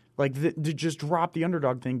then. To just drop the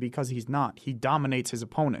underdog thing because he's not. He dominates his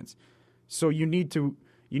opponents. So you need to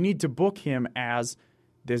book him as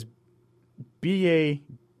this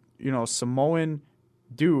Samoan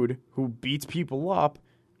dude who beats people up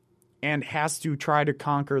and has to try to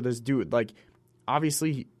conquer this dude.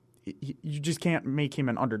 Obviously, you just can't make him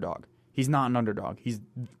an underdog. He's not an underdog. He's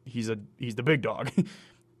the big dog.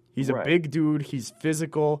 He's a big dude. He's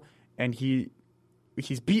physical, and he's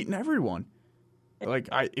beaten everyone.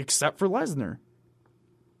 Except for Lesnar.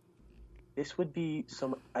 This would be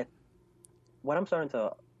what I'm starting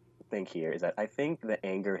to think here is that I think the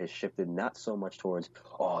anger has shifted not so much towards,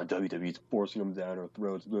 oh, WWE's forcing them down our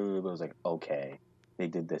throats. Blah, blah, blah. I was like, okay, they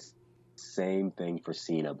did this same thing for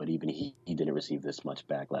Cena, but even he didn't receive this much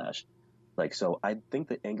backlash. So I think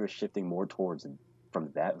the anger is shifting more towards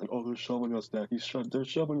from that, oh, they're shoving us down. They're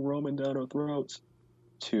shoving Roman down our throats.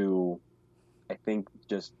 To, I think,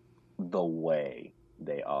 just the way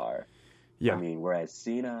they are. Yeah. I mean, whereas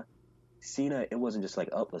Cena, it wasn't just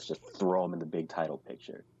let's just throw him in the big title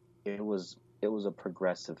picture. It was a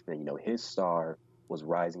progressive thing. His star was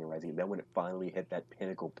rising and rising. And then when it finally hit that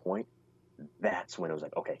pinnacle point, that's when it was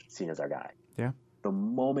like, okay, Cena's our guy. Yeah. The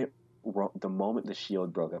moment the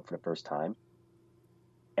Shield broke up for the first time,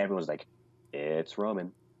 everyone was like, It's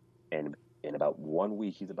Roman. And in about 1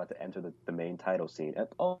 week, he's about to enter the main title scene. And,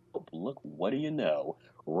 oh, look, what do you know?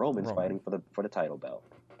 Roman's fighting for the title belt.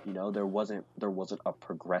 You know, there wasn't a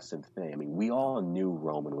progressive thing. I mean, we all knew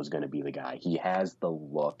Roman was going to be the guy. He has the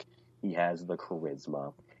look. He has the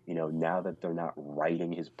charisma. You know, now that they're not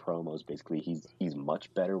writing his promos, basically, he's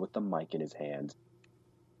much better with the mic in his hands.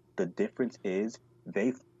 The difference is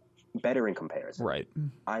they better in comparison. Right.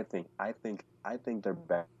 I think they're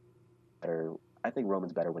better. I think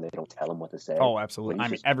Roman's better when they don't tell him what to say. Oh, absolutely. I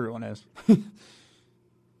mean, everyone is.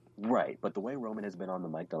 Right, but the way Roman has been on the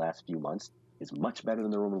mic the last few months is much better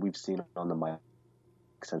than the Roman we've seen on the mic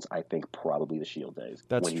since I think probably the Shield days.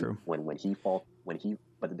 That's true.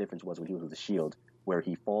 But the difference was when he was with the Shield, where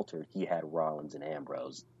he faltered, he had Rollins and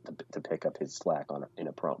Ambrose to pick up his slack in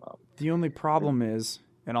a promo. The only problem is,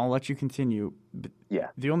 and I'll let you continue. Yeah.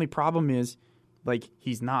 The only problem is, like,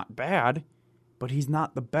 he's not bad, but he's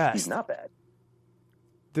not the best. He's not bad.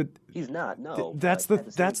 He's not. No. That's the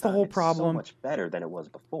whole problem. It's so much better than it was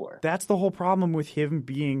before. That's the whole problem with him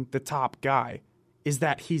being the top guy, is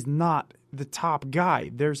that he's not the top guy.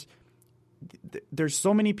 There's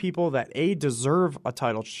so many people that deserve a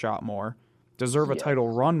title shot more, deserve a title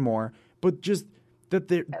run more, but just that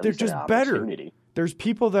they're just better. There's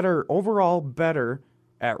people that are overall better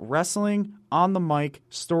at wrestling, on the mic,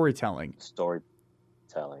 storytelling.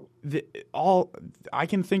 I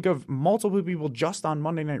can think of multiple people just on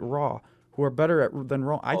Monday Night Raw who are better than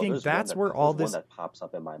Raw. I think that's where all this... one that pops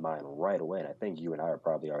up in my mind right away, and I think you and I are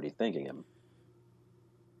probably already thinking him.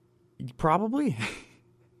 Probably.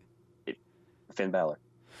 Finn Balor.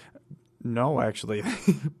 No, actually.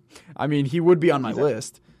 I mean, he would be on my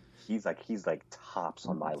list. He's like tops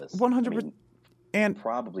on my list. 100%. And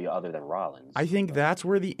probably other than Rollins. I think that's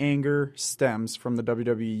where the anger stems from the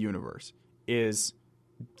WWE Universe, is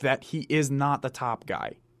that he is not the top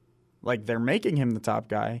guy. Like, they're making him the top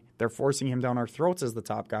guy. They're forcing him down our throats as the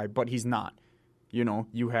top guy, but he's not. You know,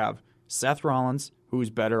 you have Seth Rollins, who's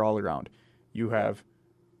better all around. You have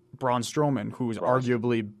Braun Strowman, who's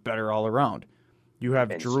arguably better all around. You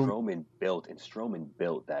have Drew. Strowman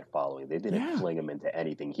built that following. They didn't fling him into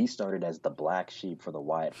anything. He started as the black sheep for the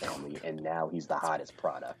Wyatt family, and now he's the hottest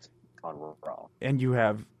product on Raw. And you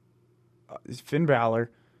have Finn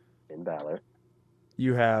Balor.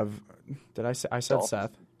 You have, I said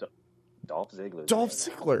Seth. Dolph Ziggler. Dolph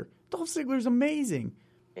Ziggler's amazing.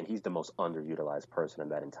 And he's the most underutilized person in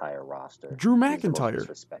that entire roster. Drew McIntyre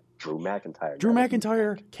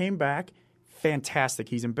came back. Fantastic.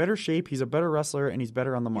 He's in better shape. He's a better wrestler, and he's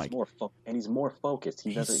better on the mic. He's more focused.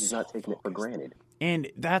 He's not taking it for granted. And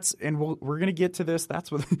we're gonna get to this.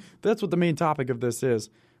 That's what the main topic of this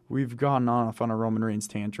is. We've gone off on a Roman Reigns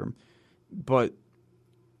tantrum, but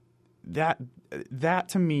that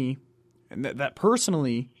to me, and that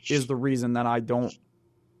personally is the reason that I don't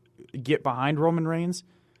get behind Roman Reigns,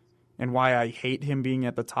 and why I hate him being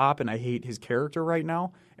at the top, and I hate his character right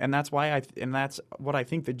now. And that's what I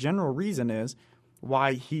think the general reason is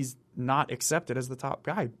why he's not accepted as the top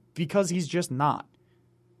guy, because he's just not.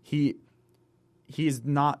 He's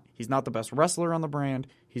not the best wrestler on the brand.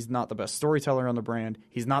 He's not the best storyteller on the brand.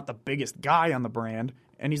 He's not the biggest guy on the brand,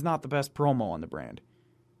 and he's not the best promo on the brand.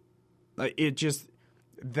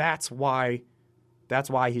 That's why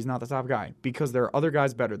he's not the top guy, because there are other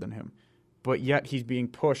guys better than him. But yet he's being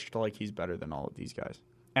pushed like he's better than all of these guys.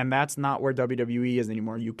 And that's not where WWE is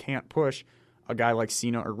anymore. You can't push a guy like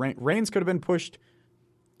Cena or Reigns. Reigns could have been pushed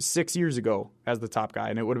 6 years ago as the top guy,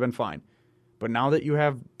 and it would have been fine. But now that you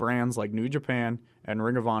have brands like New Japan and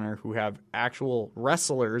Ring of Honor who have actual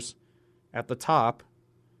wrestlers at the top,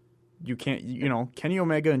 you can't, Kenny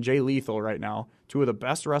Omega and Jay Lethal right now, two of the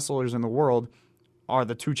best wrestlers in the world, are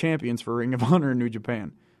the two champions for Ring of Honor and New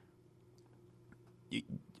Japan.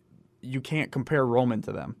 You can't compare Roman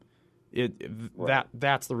to them.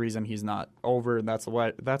 That's the reason he's not over, and that's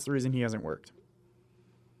the reason he hasn't worked.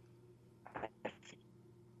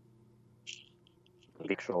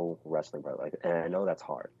 Actual wrestling part, and I know that's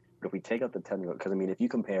hard, but if we take out the technical, because if you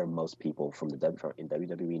compare most people in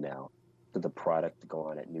WWE now to the product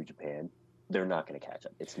going on at New Japan, they're not going to catch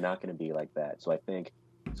up. It's not going to be like that. So I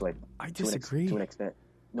disagree to an extent.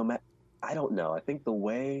 No matter, I don't know. I think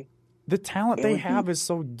the talent they have is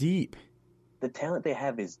so deep. The talent they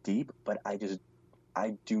have is deep, but I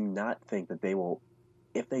do not think that they will,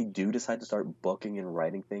 if they do decide to start booking and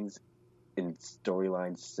writing things in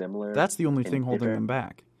storylines similar. That's the only thing holding them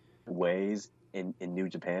back. Ways in New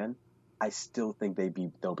Japan, I still think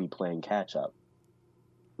they'll be playing catch up.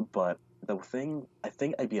 But the thing, I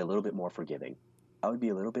think I'd be a little bit more forgiving. I would be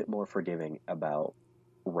a little bit more forgiving about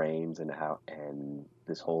Reigns and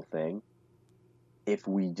this whole thing if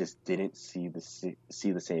we just didn't see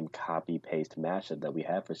the same copy paste matchup that we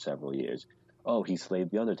had for several years. Oh, he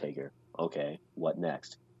slayed the Undertaker. Okay, what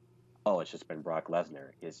next? Oh, it's just been Brock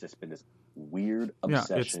Lesnar. It's just been this weird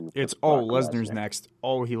obsession. It's with Brock Lesnar's Lesnar. next.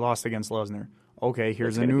 Oh, he lost against Lesnar. Okay,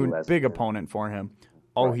 here's a gonna new be Lesnar. big opponent for him.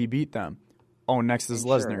 Oh, Right. he beat them. Oh, next is And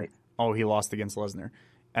sure, Lesnar. Oh, he lost against Lesnar.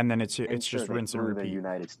 And then it's And just sure, they rinse and threw the repeat.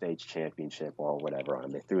 United States Championship or whatever on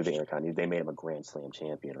him. They threw the Intercontinental. They made him a Grand Slam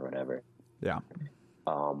champion or whatever. Yeah.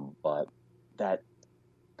 But that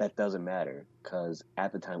doesn't matter because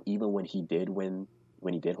at the time, even when he did win,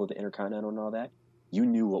 when he did hold the Intercontinental and all that, you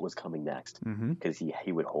knew what was coming next Mm-hmm. because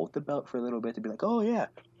he would hold the belt for a little bit to be like, oh yeah,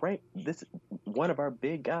 right, this one of our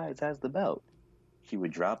big guys has the belt. He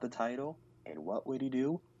would drop the title, and what would he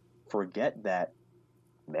do? Forget that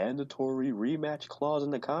mandatory rematch clause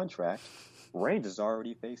in the contract. Reigns is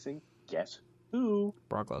already facing, guess who?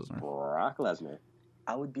 Brock Lesnar. Brock Lesnar.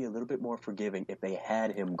 I would be a little bit more forgiving if they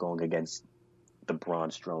had him going against the Braun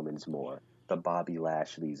Strowmans more, the Bobby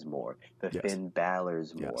Lashley's more, the Yes. Finn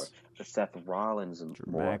Balor's more, Yes. the Seth Rollins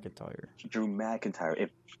Drew more, McIntyre. Drew McIntyre. If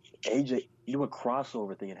AJ, you do a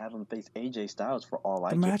crossover thing and have him face AJ Styles for all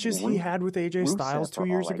I The care. matches he had with AJ Rusev Styles for 2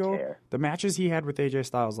 years all I ago, care. the matches he had with AJ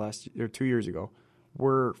Styles 2 years ago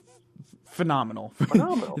were phenomenal.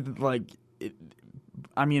 Phenomenal.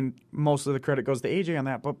 I mean, most of the credit goes to AJ on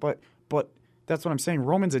that, but that's what I'm saying.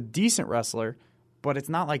 Roman's a decent wrestler, but it's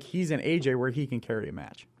not like he's an AJ where he can carry a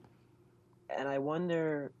match. And I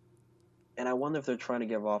wonder if they're trying to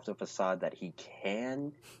give off the facade that he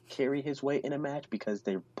can carry his weight in a match because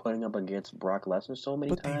they're putting up against Brock Lesnar so many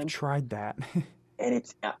But they've times. tried that. And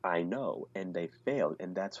it's, I know, and they failed,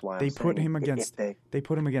 and that's why They I'm put saying him if against. they, They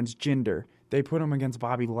put him against Jinder. They put him against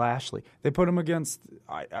Bobby Lashley. They put him against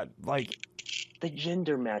like the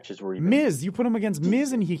gender matches were even Miz. You put him against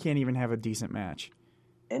Miz, and he can't even have a decent match.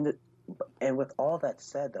 and with all that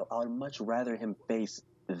said, though, I would much rather him face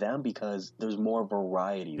them because there's more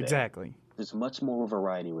variety there. Exactly. There's much more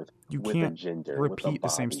variety with You with can't a Jinder, repeat with a the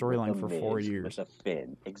same Bobby, storyline with a for 4 Miz, years. with a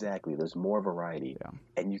Finn. Exactly. There's more variety. Yeah.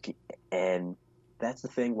 And you can, and that's the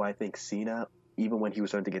thing why I think Cena, even when he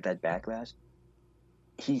was starting to get that backlash,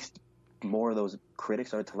 he's more of those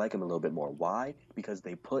critics started to like him a little bit more. Why? Because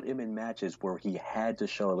they put him in matches where he had to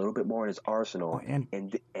show a little bit more in his arsenal, and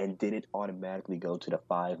didn't automatically go to the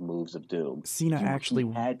 5 moves of doom. Cena He actually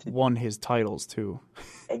had to, won his titles too.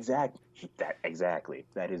 exactly.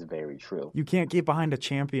 That is very true. You can't get behind a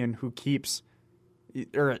champion who keeps,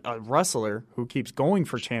 or a wrestler who keeps going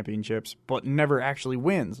for championships but never actually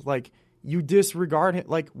wins. Like, you disregard him.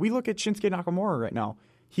 Like, we look at Shinsuke Nakamura right now.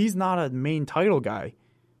 He's not a main title guy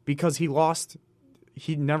because he lost.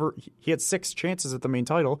 He had 6 chances at the main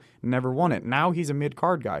title, never won it. Now he's a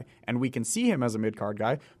mid-card guy, and we can see him as a mid-card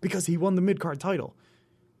guy because he won the mid-card title.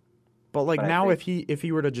 But like, But I now, think- if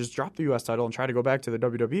he were to just drop the U.S. title and try to go back to the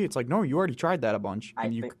WWE, it's like, no, you already tried that a bunch,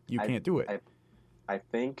 and you can't do it. I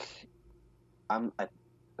think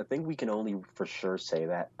we can only for sure say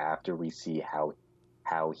that after we see how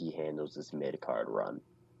he handles this mid card run,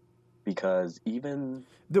 because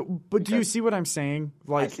But do you see what I'm saying?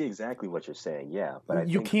 I Like, see exactly what you're saying. Yeah, but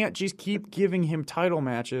you can't just keep giving him title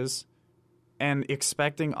matches and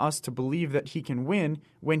expecting us to believe that he can win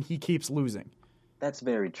when he keeps losing. That's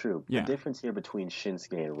very true. Yeah. The difference here between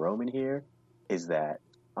Shinsuke and Roman here is that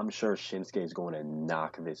I'm sure Shinsuke is going to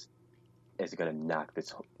knock this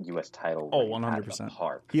U.S. title Oh, reign out of the 100%.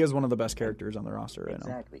 park. He is one of the best characters on the roster right now.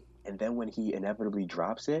 Exactly. And then when he inevitably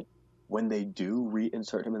drops it, when they do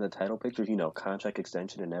reinsert him in the title picture, contract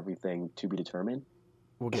extension and everything to be determined,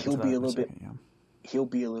 We'll get He'll to that be a in little bit- second, yeah. he'll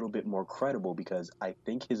be a little bit more credible because I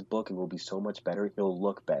think his booking will be so much better. He'll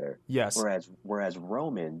look better. Yes. Whereas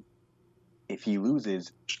Roman, if he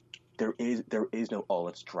loses, there is no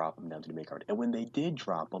let's drop him down to the mid card. And when they did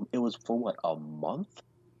drop him, it was for a month,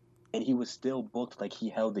 and he was still booked like he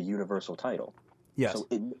held the Universal title. Yes.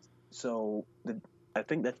 I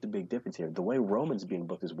think that's the big difference here. The way Roman's being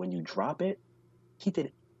booked is when you drop it,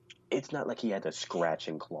 it's not like he had to scratch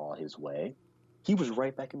and claw his way. He was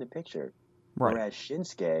right back in the picture. Right. Whereas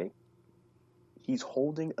Shinsuke, he's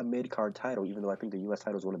holding a mid-card title, even though I think the U.S.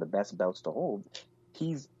 title is one of the best belts to hold.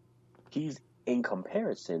 He's in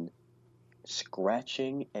comparison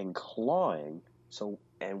scratching and clawing. So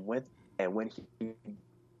when he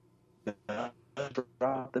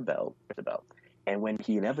dropped the belt, and when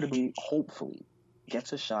he inevitably, hopefully,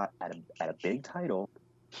 gets a shot at a big title,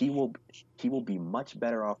 he will be much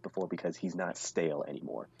better off because he's not stale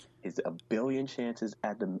anymore. His a billion chances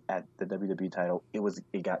at the WWE title,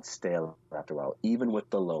 it got stale after a while, even with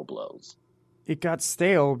the low blows. It got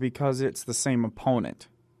stale because it's the same opponent.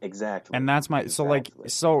 Exactly. And that's my Exactly.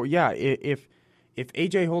 so yeah, if If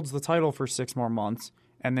AJ holds the title for 6 more months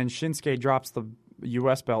and then Shinsuke drops the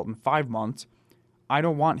U.S. belt in 5 months, I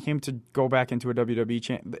don't want him to go back into a WWE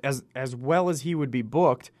champ as well as he would be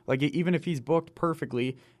booked. Like, even if he's booked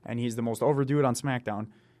perfectly and he's the most over dude on SmackDown,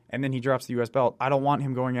 and then he drops the U.S. belt, I don't want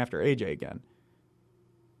him going after AJ again.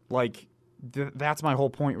 Like, that's my whole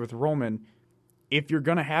point with Roman. If you're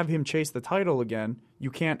gonna have him chase the title again,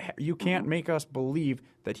 you can't make us believe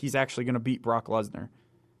that he's actually gonna beat Brock Lesnar,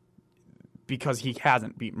 because he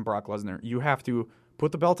hasn't beaten Brock Lesnar. You have to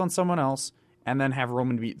put the belt on someone else and then have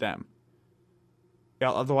Roman beat them.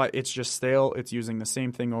 Yeah, otherwise, it's just stale. It's using the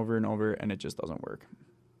same thing over and over, and it just doesn't work.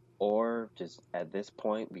 Or just at this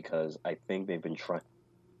point, because I think they've been trying,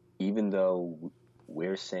 even though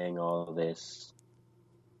we're saying all this,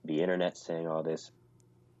 the internet's saying all this,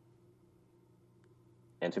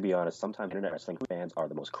 and to be honest, sometimes internet wrestling fans are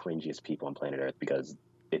the most cringiest people on planet Earth because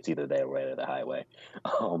it's either their way or the highway.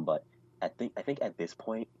 But I think at this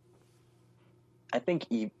point, I think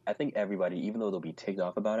everybody, even though they'll be ticked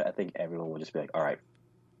off about it, I think everyone will just be like, all right,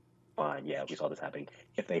 fine, yeah, we saw this happening.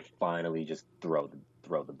 If they finally just throw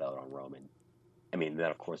the belt on Roman, I mean,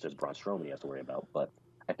 then of course there's Braun Strowman he has to worry about. But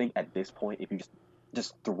I think at this point, if you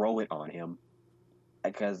just throw it on him,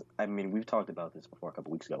 because I mean, we've talked about this before a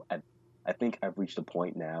couple weeks ago. I think I've reached a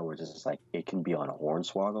point now where it's just like it can be on a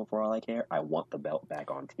Hornswoggle for all I care. I want the belt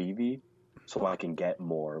back on TV, so I can get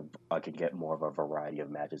more of a variety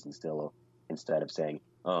of matches instead of saying,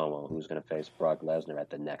 oh well, who's going to face Brock Lesnar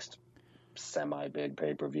at the next semi-big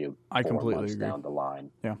pay-per-view? I completely agree. Down the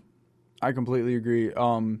line. Yeah, I completely agree.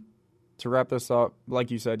 To wrap this up,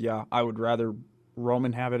 like you said, yeah, I would rather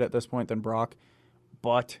Roman have it at this point than Brock,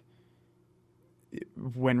 but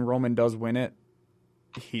when Roman does win it,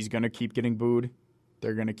 he's going to keep getting booed.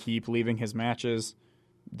 They're going to keep leaving his matches.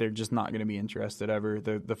 They're just not going to be interested ever.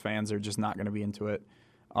 The fans are just not going to be into it.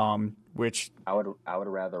 Which I would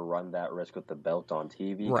rather run that risk with the belt on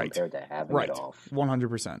TV compared to having it off.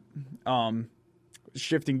 100%.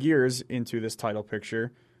 Shifting gears into this title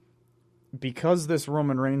picture, because this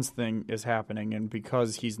Roman Reigns thing is happening and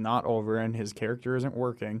because he's not over and his character isn't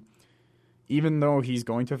working, even though he's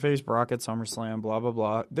going to face Brock at SummerSlam, blah, blah,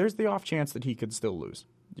 blah, there's the off chance that he could still lose.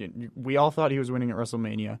 We all thought he was winning at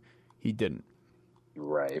WrestleMania. He didn't.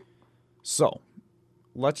 Right. So,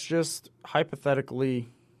 let's just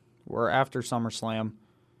hypothetically, we're after SummerSlam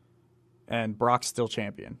and Brock's still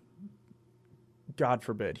champion. God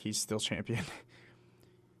forbid he's still champion.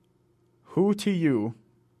 Who to you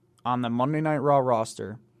on the Monday Night Raw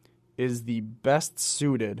roster is the best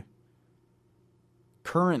suited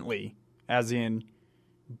currently, as in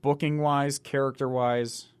booking-wise,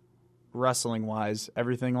 character-wise, wrestling-wise,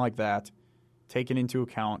 everything like that, taken into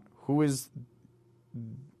account, who is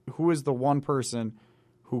the one person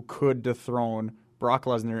who could dethrone Brock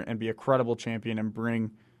Lesnar and be a credible champion and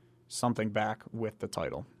bring something back with the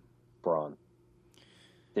title? Braun.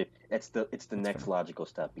 It's the next logical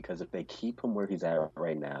step, because if they keep him where he's at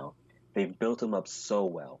right now, they've built him up so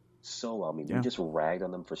well. I mean, we just ragged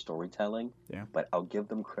on them for storytelling, but I'll give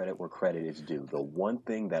them credit where credit is due. The one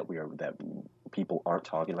thing that people aren't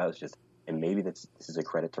talking about is just, and maybe this is a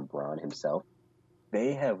credit to Braun himself,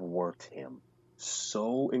 they have worked him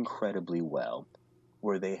so incredibly well,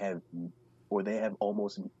 where they have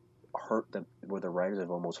almost hurt them, where the writers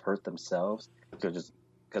have almost hurt themselves, because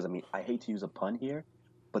I mean, I hate to use a pun here,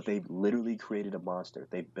 but they've literally created a monster.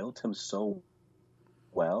 They've built him so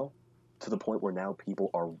well to the point where now people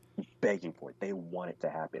are begging for it. They want it to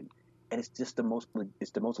happen, and it's just the most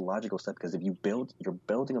logical step, because if you're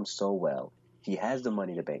building him so well, he has the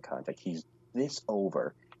Money to Bank contract. He's this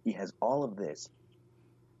over. He has all of this.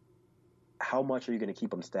 How much are you going to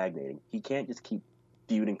keep him stagnating? He can't just keep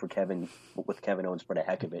feuding with Kevin Owens for the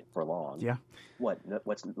heck of it for long. Yeah. What?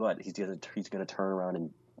 He's going to turn around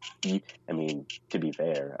and. I mean, to be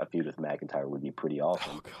fair, a feud with McIntyre would be pretty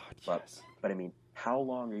awesome. Oh God, yes. But I mean, how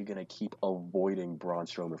long are you going to keep avoiding Braun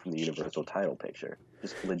Strowman from the Universal title picture?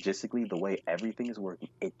 Just logistically, the way everything is working,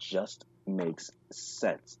 it just makes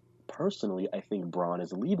sense. Personally, I think Braun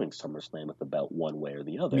is leaving SummerSlam with the belt one way or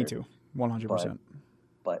the other. Me too, 100%.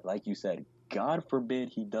 But like you said, God forbid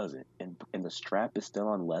he doesn't, and the strap is still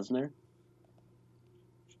on Lesnar.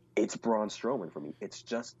 It's Braun Strowman for me. It's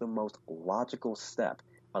just the most logical step.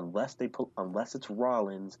 Unless it's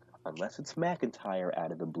Rollins, unless it's McIntyre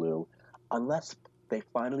out of the blue, unless they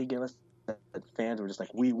finally give us, the fans were just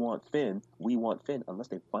like, we want Finn, unless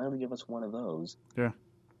they finally give us one of those. Yeah.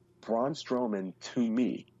 Braun Strowman, to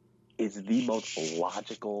me, is the most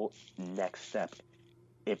logical next step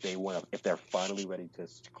if they're finally ready to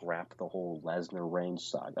scrap the whole Lesnar Reigns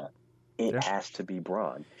saga. It has to be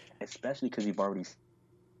Braun, especially because you've already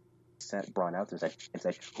sent Braun out there and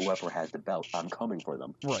said, whoever has the belt, I'm coming for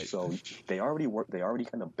them. Right. So they already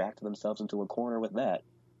kind of backed themselves into a corner with that.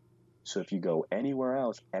 So if you go anywhere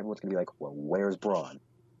else, everyone's going to be like, well, where's Braun?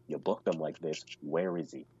 You booked him like this. Where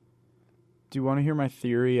is he? Do you want to hear my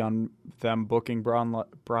theory on them booking Braun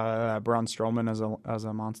Strowman as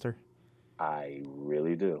a monster? I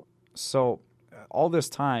really do. So all this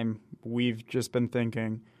time, we've just been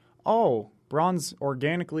thinking, oh, Braun's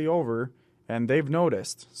organically over, and they've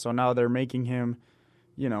noticed. So now they're making him,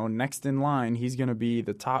 next in line. He's going to be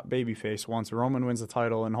the top babyface once Roman wins the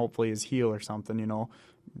title and hopefully is heel or something,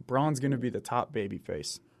 Braun's going to be the top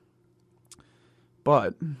babyface.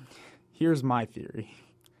 But here's my theory.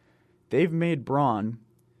 They've made Braun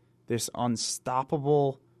this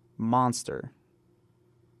unstoppable monster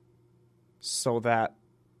so that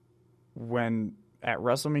when at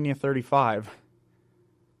WrestleMania 35,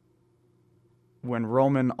 when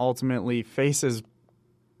Roman ultimately faces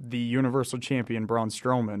the Universal Champion Braun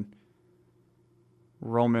Strowman,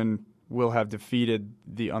 Roman will have defeated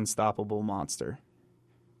the unstoppable monster.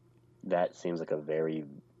 That seems like a very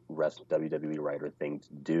WWE writer thing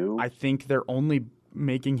to do. I think they're only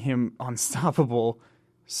making him unstoppable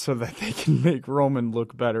so that they can make Roman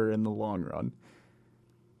look better in the long run.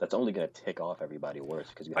 That's only going to tick off everybody worse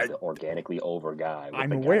because you have the organically over guy. With I'm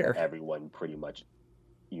the guy aware. that everyone pretty much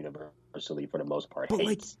universally, for the most part, But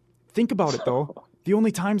hates. Think about it though. The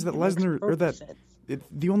only times that Lesnar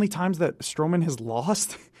the only times that Strowman has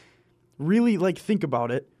lost, really, think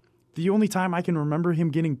about it. The only time I can remember him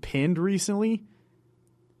getting pinned recently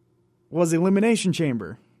was Elimination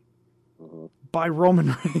Chamber by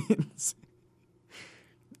Roman Reigns.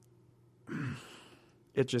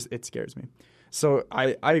 It scares me. So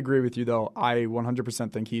I agree with you, though. I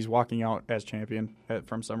 100% think he's walking out as champion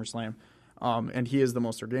from SummerSlam. And he is the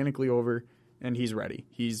most organically over, and he's ready.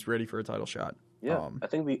 He's ready for a title shot. Yeah, I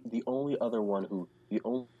think the only other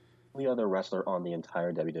wrestler on the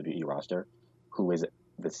entire WWE roster who is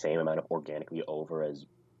the same amount of organically over as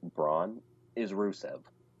Braun is Rusev.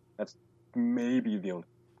 That's maybe the only.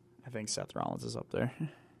 I think Seth Rollins is up there.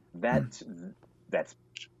 That's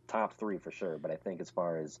top 3 for sure. But I think as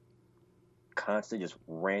far as constant, just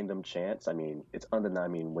random chants, I mean, it's undeniable. I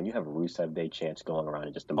mean, when you have Rusev Day chants going around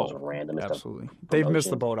and just the most random stuff. Absolutely. They've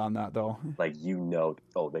missed the boat on that, though. They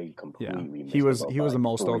completely missed he was the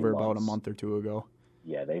most over months. about a month or two ago.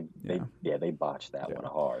 Yeah, they botched that one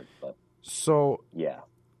hard. But so yeah.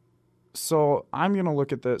 So I'm going to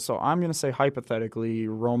look at this. So I'm going to say hypothetically,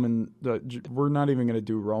 Roman. We're not even going to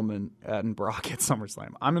do Roman and Brock at SummerSlam.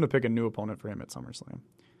 I'm going to pick a new opponent for him at SummerSlam.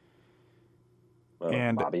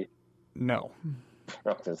 And Bobby? No. I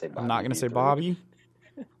was gonna say Bobby. I'm not going to say Bobby.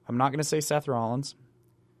 I'm not going to say Seth Rollins.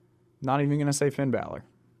 Not even going to say Finn Balor.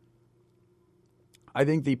 I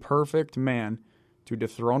think the perfect man to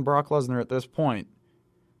dethrone Brock Lesnar at this point,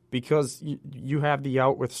 because you have the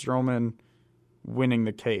out with Strowman winning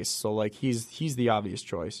the case, so he's the obvious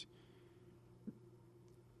choice.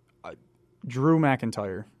 Drew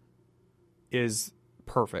McIntyre is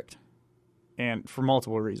perfect, and for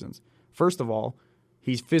multiple reasons. First of all,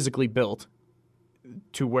 he's physically built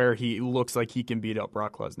to where he looks like he can beat up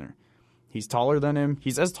Brock Lesnar. He's taller than him.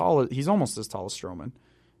 He's almost as tall as Strowman.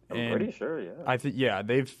 I'm pretty sure, yeah.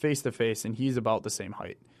 They've face to face, and he's about the same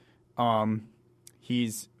height.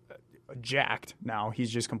 He's jacked now. He's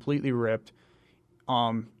just completely ripped.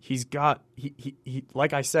 He's got he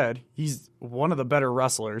like I said, he's one of the better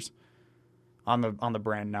wrestlers on the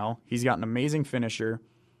brand now. He's got an amazing finisher,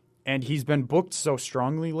 and he's been booked so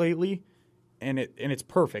strongly lately, and it's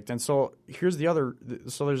perfect. And so here's the other.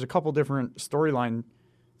 So there's a couple different storyline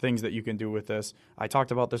things that you can do with this. I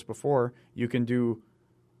talked about this before. You can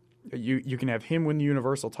have him win the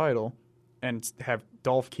Universal title, and have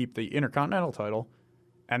Dolph keep the Intercontinental title,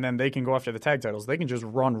 and then they can go after the tag titles. They can just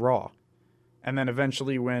run Raw. And then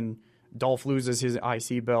eventually when Dolph loses his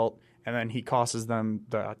IC belt and then he costs them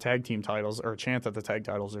the tag team titles or a chance at the tag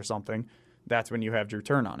titles or something, that's when you have Drew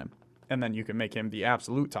turn on him. And then you can make him the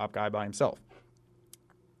absolute top guy by himself.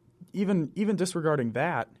 Even disregarding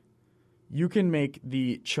that, you can make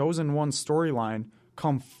the Chosen One storyline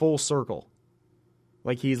come full circle.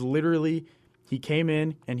 He came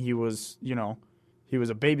in and he was a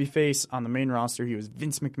babyface on the main roster. He was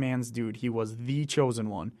Vince McMahon's dude. He was the Chosen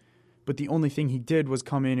One. But the only thing he did was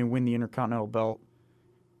come in and win the Intercontinental belt,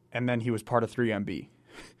 and then he was part of 3MB.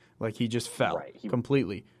 He just fell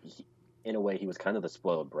completely. In a way, he was kind of the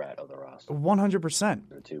spoiled brat of the roster.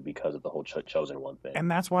 100%. Too, because of the whole Chosen One thing. And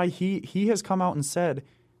that's why he has come out and said,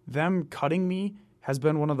 them cutting me has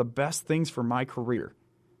been one of the best things for my career.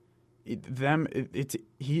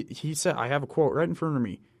 He said, I have a quote right in front of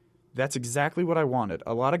me. That's exactly what I wanted.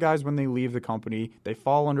 A lot of guys, when they leave the company, they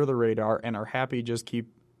fall under the radar and are happy just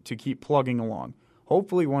keep plugging along.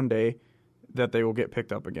 Hopefully one day that they will get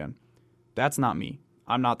picked up again. That's not me.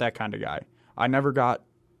 I'm not that kind of guy. I never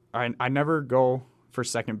go for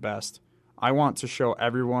second best. I want to show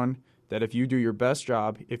everyone that if you do your best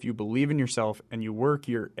job, if you believe in yourself and you work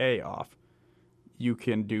your A off, you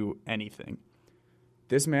can do anything.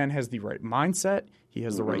 This man has the right mindset. He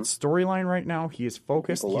has the right storyline right now. He is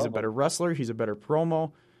focused. He's a better wrestler. He's a better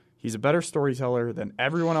promo. He's a better storyteller than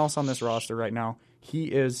everyone else on this roster right now. He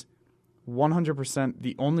is 100%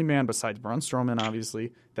 the only man besides Braun Strowman,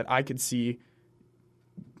 obviously, that I could see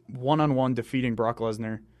one-on-one defeating Brock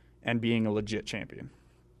Lesnar and being a legit champion.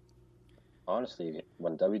 Honestly,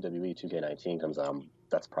 when WWE 2K19 comes out,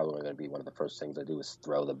 that's probably going to be one of the first things I do is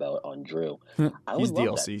throw the belt on Drew. He's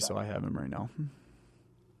DLC, so I have him right now.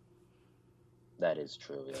 That is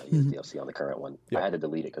true. Yeah, he is DLC on the current one. Yeah. I had to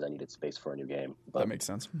delete it because I needed space for a new game. But, that makes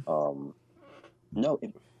sense.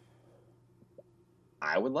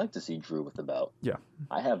 I would like to see Drew with the belt. Yeah.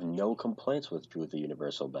 I have no complaints with Drew with the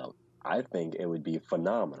Universal belt. I think it would be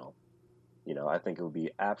phenomenal. I think it would be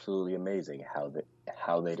absolutely amazing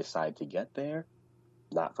how they decide to get there.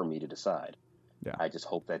 Not for me to decide. Yeah. I just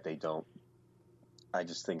hope that they don't. I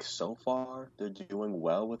just think so far they're doing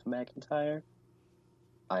well with McIntyre.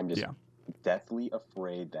 I'm just deathly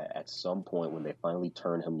afraid that at some point when they finally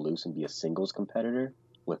turn him loose and be a singles competitor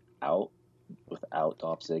without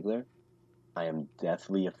Dolph Ziggler, I am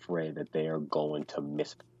deathly afraid that they are going to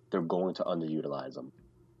they're going to underutilize him.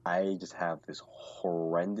 I just have this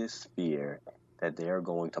horrendous fear that they are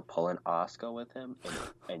going to pull an Asuka with him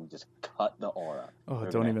and just cut the aura. Oh,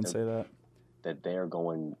 don't even say that. That they're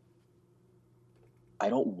going... I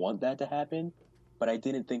don't want that to happen, but I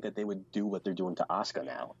didn't think that they would do what they're doing to Asuka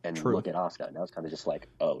now. And look at Asuka. Now it's kind of just like,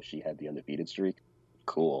 oh, she had the undefeated streak.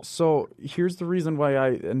 Cool. So here's the reason why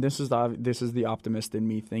and this is the optimist in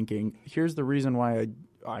me thinking, here's the reason why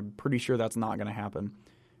I'm pretty sure that's not going to happen.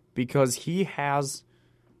 Because he has...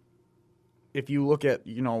 If you look at,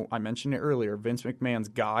 I mentioned it earlier, Vince McMahon's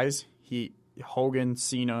guys, Hogan,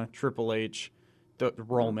 Cena, Triple H,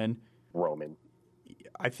 Roman.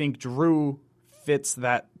 I think Drew fits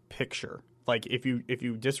that picture. Like if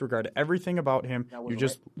you disregard everything about him, you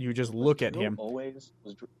just look at him.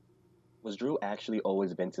 Was Drew actually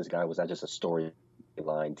always Vince's guy? Was that just a storyline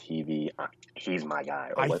TV? He's my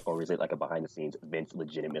guy, or is it like a behind the scenes? Vince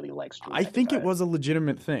legitimately likes Drew. I think it was a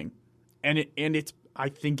legitimate thing, and it's. I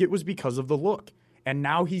think it was because of the look, and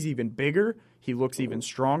now he's even bigger. He looks even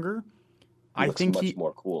stronger. He looks much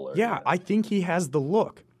more cooler. Yeah, I think he has the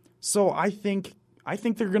look. So I think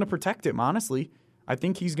they're going to protect him. Honestly, I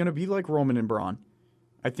think he's going to be like Roman and Braun.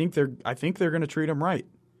 I think they're going to treat him right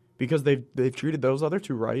because they've treated those other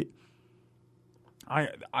two right.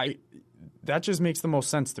 That just makes the most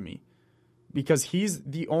sense to me because he's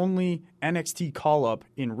the only NXT call up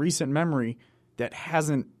in recent memory that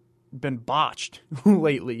hasn't been botched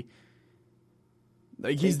lately.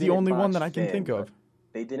 Like he's the only one that I can think of.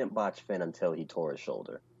 They didn't botch Finn until he tore his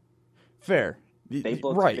shoulder. Fair. They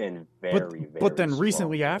booked Finn very but then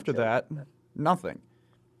recently after that, nothing.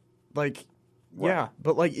 Like, right.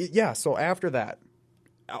 So after that,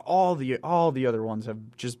 all the other ones have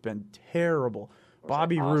just been terrible.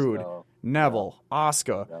 Bobby Roode, Neville,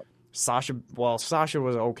 Asuka. Yep. Sasha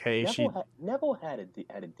was okay. Neville had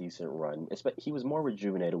a decent run. He was more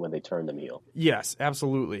rejuvenated when they turned him heel. Yes,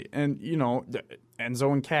 absolutely. And,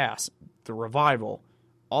 Enzo and Cass, the Revival,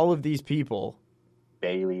 all of these people.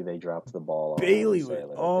 Bayley, they dropped the ball on. Bayley,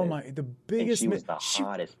 the biggest. And she was the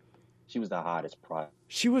hottest. She was the hottest product.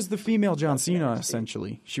 She was the female John Cena,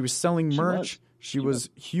 essentially. She was selling merch. She was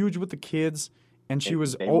huge with the kids, and she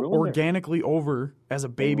was organically over as a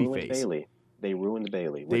babyface. They ruined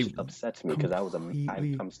Bayley, which upsets me because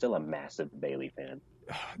I'm still a massive Bayley fan.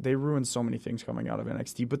 They ruined so many things coming out of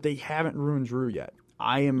NXT, but they haven't ruined Drew yet.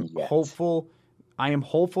 I am hopeful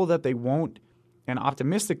that they won't, and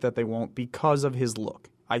optimistic that they won't because of his look.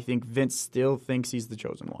 I think Vince still thinks he's the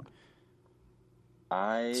chosen one.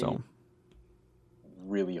 I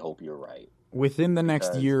really hope you're right. Within the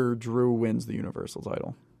next year, Drew wins the Universal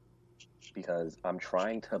title. Because I'm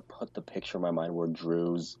trying to put the picture in my mind where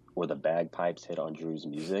the bagpipes hit on Drew's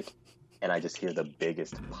music, and I just hear the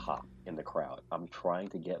biggest pop in the crowd. I'm trying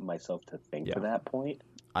to get myself to think to that point.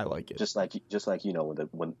 I like it. Just like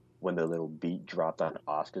when the little beat dropped on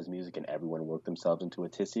Asuka's music and everyone worked themselves into a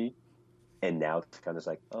tizzy, and now it's kind of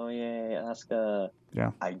like, oh yeah, Asuka.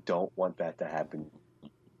 Yeah. I don't want that to happen.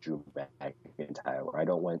 Drew McIntyre. I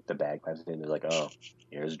don't want the bagpipes in. They're like, oh,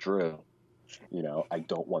 here's Drew. I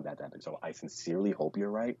don't want that to happen. So I sincerely hope you're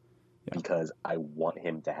right. because I want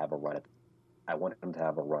him to have a run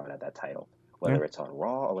at that title, Yeah. whether it's on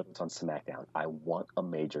Raw or whether it's on SmackDown. I want a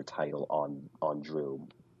major title on Drew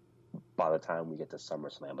by the time we get to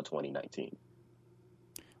SummerSlam of 2019.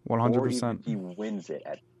 100%. Or even if he wins it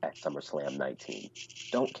at SummerSlam 19.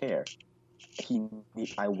 Don't care.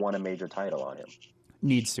 I want a major title on him.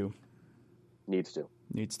 Needs to.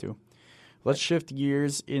 Let's shift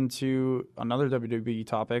gears into another WWE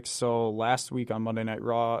topic. So last week on Monday Night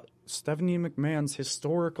Raw, Stephanie McMahon's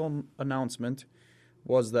historical announcement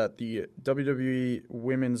was that the WWE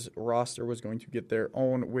women's roster was going to get their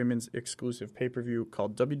own women's exclusive pay-per-view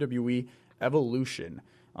called WWE Evolution.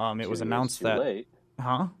 It was announced too that... late.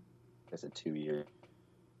 Huh? I said 2 years.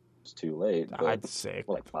 It's too late. I'd say...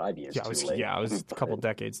 Well, like 5 years too late. Yeah, it was a couple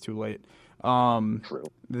decades too late. True.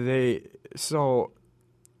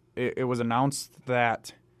 It was announced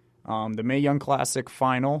that the Mae Young Classic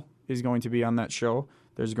final is going to be on that show.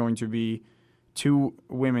 There's going to be 2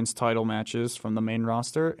 women's title matches from the main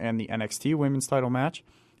roster and the NXT women's title match,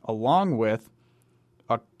 along with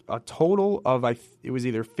a total of, it was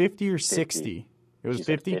either 50 or 60. It was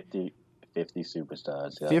 50? 50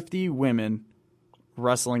 superstars. Yeah. 50 women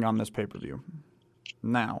wrestling on this pay-per-view.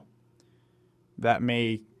 Now, that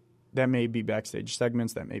may be backstage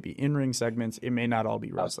segments, that may be in-ring segments. It may not all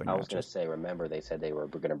be wrestling I was going to say, remember, they said they were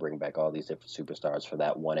going to bring back all these different superstars for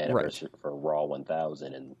that one anniversary for Raw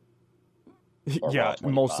 1000. And yeah,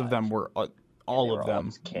 most of them were, all of them.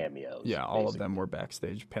 All cameos. Yeah, all basically. of them were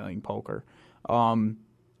backstage playing poker.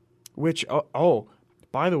 Which,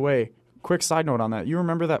 by the way, quick side note on that. You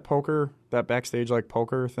remember that backstage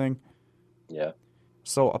poker thing? Yeah.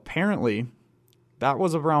 So apparently, that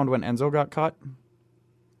was around when Enzo got cut,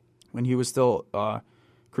 when he was still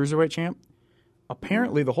Cruiserweight champ.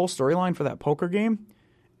 Apparently, the whole storyline for that poker game,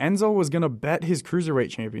 Enzo was going to bet his Cruiserweight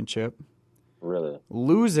championship. Really?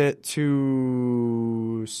 Lose it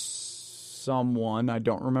to someone, I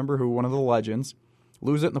don't remember who, one of the legends.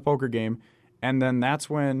 Lose it in the poker game. And then that's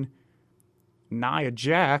when Nia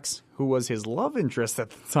Jax, who was his love interest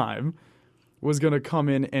at the time, was going to come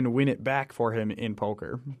in and win it back for him in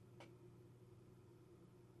poker.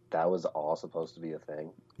 That was all supposed to be a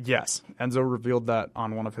thing? Yes. Enzo revealed that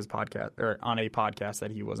on one of his podcasts, or on a podcast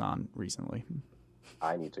that he was on recently.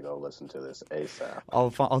 I need to go listen to this ASAP.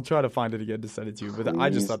 I'll try to find it again to send it to you, but I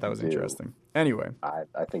just thought that was interesting. Anyway. I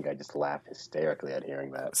think I just laughed hysterically at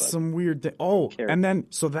hearing that. Some weird thing. And then,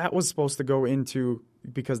 so that was supposed to go into,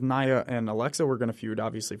 because Nia and Alexa were going to feud,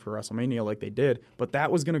 obviously, for WrestleMania like they did, but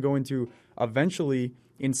that was going to go into, eventually,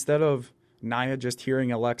 instead of Nia just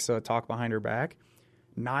hearing Alexa talk behind her back,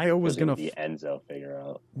 Nia was going to... the Enzo figure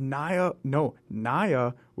out. Nia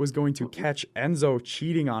was going to catch Enzo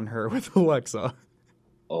cheating on her with Alexa.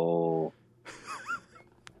 Oh.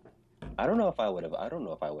 I don't know if I would have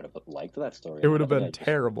liked that story. It would have been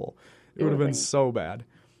terrible. It would have been so bad.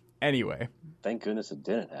 Anyway. Thank goodness it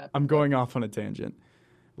didn't happen. I'm going off on a tangent.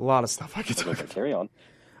 A lot of stuff I could talk about. Carry on.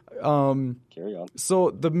 Carry on.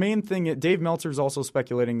 So the main thing, Dave Meltzer's also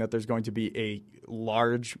speculating that there's going to be a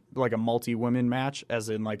large, a multi-women match, as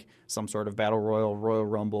in some sort of Battle Royal, Royal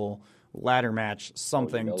Rumble, ladder match,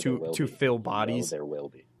 something to fill bodies. There will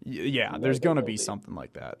be. Yeah, there's going to be something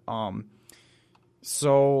like that.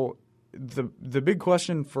 So the big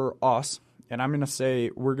question for us, and I'm going to say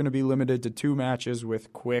we're going to be limited to 2 matches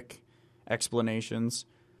with quick explanations.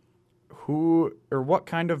 Who or what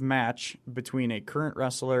kind of match between a current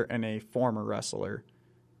wrestler and a former wrestler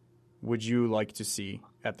would you like to see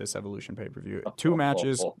at this Evolution pay-per-view? 2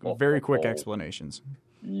 matches, very quick explanations.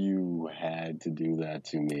 You had to do that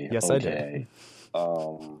to me. Yes, okay. I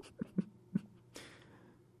did.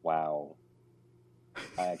 Wow.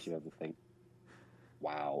 I actually have to think.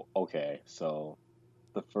 Wow. Okay, so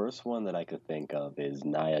the first one that I could think of is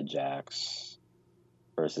Nia Jax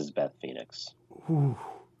versus Beth Phoenix.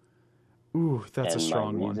 Ooh, that's a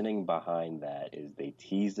strong one. My reasoning behind that is they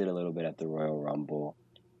teased it a little bit at the Royal Rumble,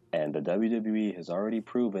 and the WWE has already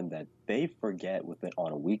proven that they forget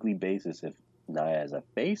on a weekly basis if Nia is a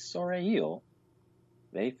face or a heel.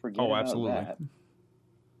 They forget about absolutely. that.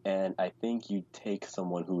 And I think you take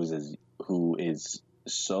someone who is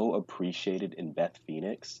so appreciated in Beth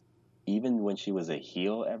Phoenix, even when she was a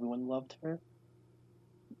heel, everyone loved her.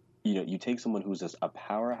 You take someone who's just a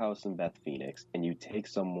powerhouse in Beth Phoenix, and you take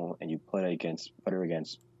someone and you put her against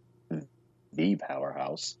the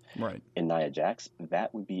powerhouse, right, in Nia Jax.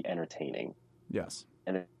 That would be entertaining. Yes.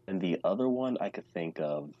 And the other one I could think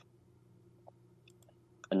of,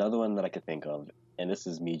 another one that I could think of, and this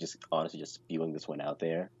is me just honestly just spewing this one out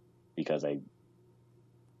there, because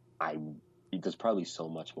there's probably so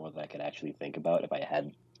much more that I could actually think about if I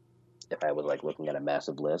had if I was like looking at a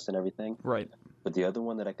massive list and everything. Right. But the other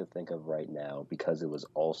one that I could think of right now, because it was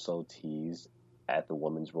also teased at the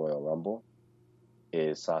Women's Royal Rumble,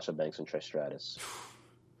 is Sasha Banks and Trish Stratus.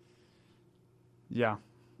 Yeah.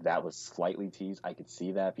 That was slightly teased. I could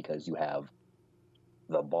see that because you have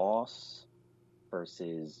the Boss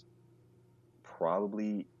versus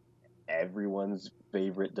probably everyone's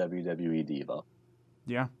favorite WWE diva.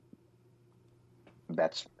 Yeah.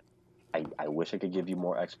 That's. I wish I could give you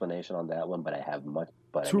more explanation on that one, but I have much.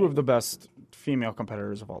 But Two of the best female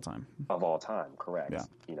competitors of all time. Of all time, correct. Yeah.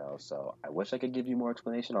 You know, so I wish I could give you more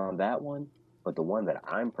explanation on that one, but the one that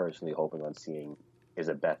I'm personally hoping on seeing is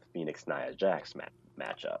a Beth Phoenix Nia Jax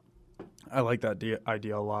matchup. I like that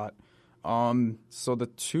idea a lot. So the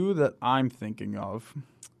two that I'm thinking of,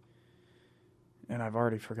 and I've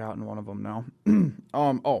already forgotten one of them now.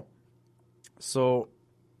 So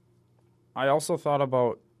I also thought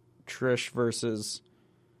about Trish versus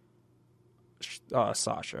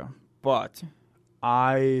Sasha, but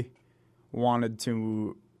I wanted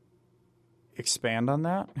to expand on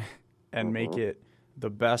that and make it the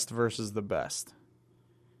best versus the best,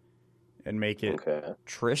 and make it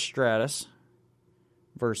Trish Stratus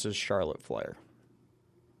versus Charlotte Flair.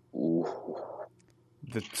 Ooh.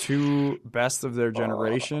 The two best of their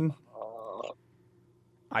generation.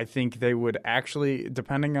 I think they would actually,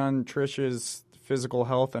 depending on Trish's physical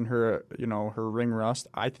health and her, her ring rust,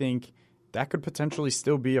 I think that could potentially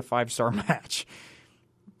still be a 5-star match.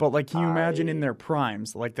 But like, can you imagine in their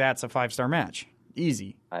primes? Like, that's a 5-star match.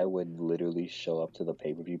 Easy. I would literally show up to the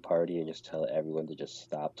pay-per-view party and just tell everyone to just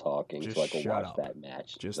stop talking so I could watch that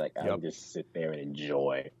match. I would just sit there and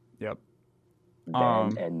enjoy. Yep.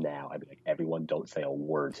 Then and now, I'd be like, everyone don't say a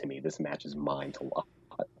word to me. This match is mine to watch.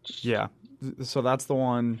 Yeah. So that's the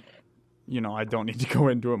one, I don't need to go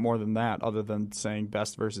into it more than that, other than saying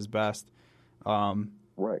best versus best.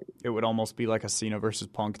 Right. It would almost be like a Cena versus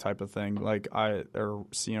Punk type of thing, or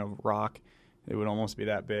Cena Rock. It would almost be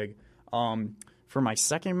that big. For my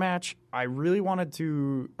second match, I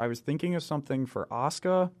was thinking of something for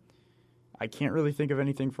Asuka. I can't really think of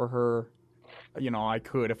anything for her. I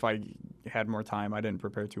could if I had more time. I didn't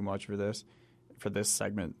prepare too much for this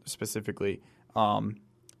segment specifically.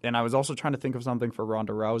 And I was also trying to think of something for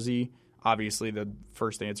Ronda Rousey. Obviously, the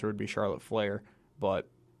first answer would be Charlotte Flair, but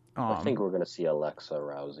I think we're going to see Alexa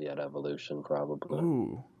Rousey at Evolution, probably.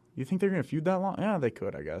 Ooh, you think they're going to feud that long? Yeah, they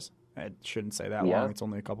could, I guess. I shouldn't say that long. It's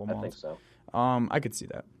only a couple months. I think so. I could see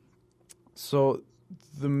that. So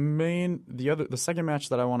the second match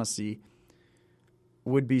that I want to see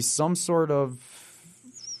would be some sort of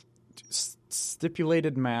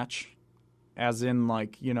stipulated match, as in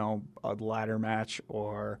a ladder match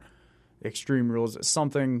or Extreme Rules,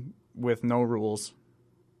 something with no rules,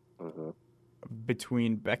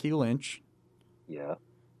 between Becky Lynch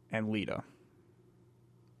and Lita.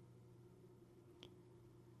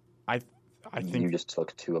 I think you just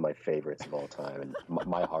took two of my favorites of all time, and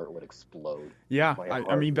my heart would explode. Yeah,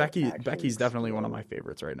 I mean Becky's definitely one of my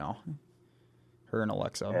favorites right now. Her and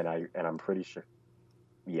Alexa, and I'm pretty sure.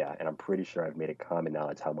 Yeah, and I'm pretty sure I've made a comment now.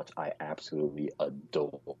 That's how much I absolutely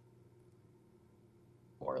adore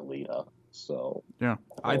Lita. So yeah,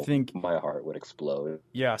 I think my heart would explode.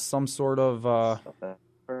 Yeah, some sort of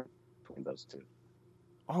between those two.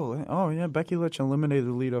 Oh yeah, Becky Lynch eliminated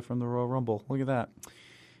Lita from the Royal Rumble. Look at that.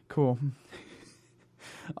 Cool.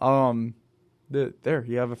 There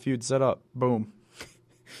you have a feud set up. Boom.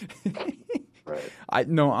 Right.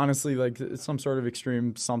 Honestly, like some sort of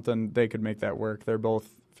extreme something, they could make that work. They're both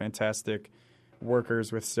fantastic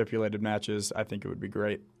workers with stipulated matches. I think it would be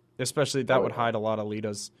great. Especially that would hide a lot of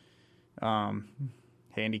Lita's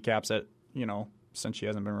handicaps since she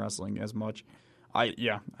hasn't been wrestling as much. I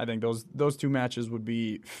think those two matches would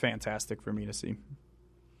be fantastic for me to see.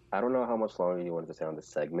 I don't know how much longer you wanted to stay on this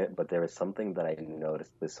segment, but there is something that I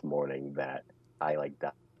noticed this morning that I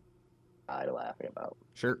died laughing about.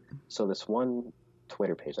 Sure. So this one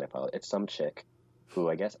Twitter page that I follow, it's some chick who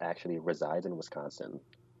I guess actually resides in Wisconsin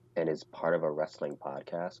and is part of a wrestling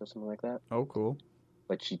podcast or something like that. Oh, cool.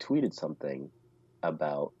 But she tweeted something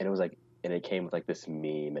about, and it came with like this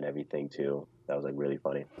meme and everything too. That was like really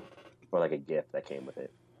funny, or like a GIF that came with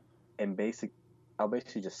it. And I'll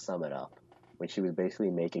basically just sum it up. When she was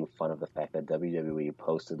basically making fun of the fact that WWE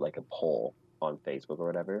posted like a poll on Facebook or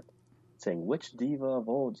whatever, saying which diva of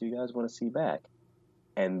old do you guys want to see back,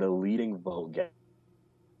 and the leading vote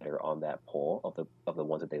getter on that poll of the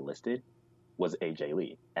ones that they listed was AJ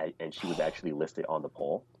Lee, and she was actually listed on the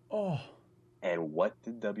poll. Oh. And what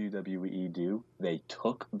did WWE do? They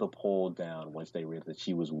took the poll down once they realized that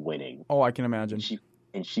she was winning. Oh, I can imagine.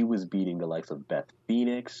 She was beating the likes of Beth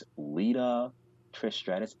Phoenix, Lita, Trish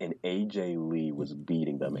Stratus and AJ Lee was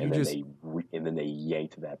beating them, and then they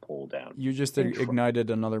yanked that pole down. You just ignited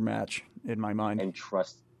another match in my mind. And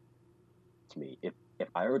trust me, if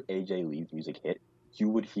I heard AJ Lee's music hit, you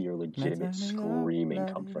would hear legitimate screaming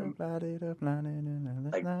come from.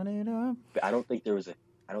 Like, I don't think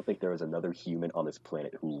there was another human on this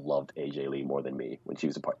planet who loved AJ Lee more than me when she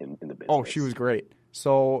was a part in the business. Oh, she was great.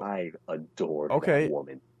 So I adored that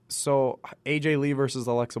woman. So AJ Lee versus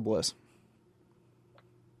Alexa Bliss.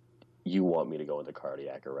 You want me to go into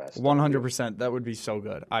cardiac arrest? 100%. That would be so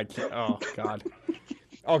good. I can't. Oh God.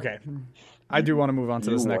 Okay. I do want to move on to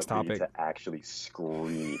this next topic. To actually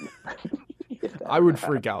scream. I would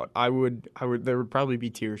freak out. I would. There would probably be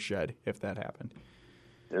tears shed if that happened.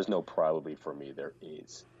 There's no probably for me. There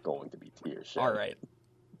is going to be tears shed. All right.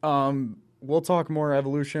 We'll talk more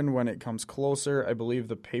Evolution when it comes closer. I believe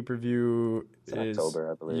the pay-per-view is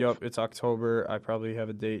October, I believe. Yep, it's October. I probably have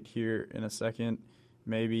a date here in a second.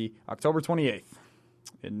 Maybe October 28th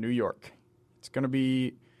in New York. It's going to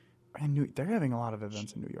be they're having a lot of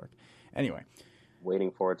events in New York. Anyway, waiting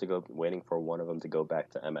for one of them to go back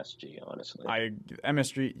to MSG, honestly.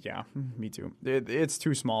 MSG, yeah, me too. It's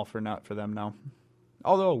too small for them now.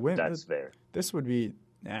 Although that's fair. This would be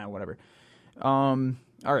whatever.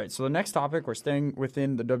 All right, so the next topic, we're staying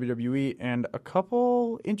within the WWE, and a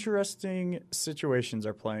couple interesting situations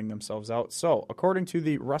are playing themselves out. So, according to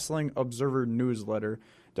the Wrestling Observer newsletter,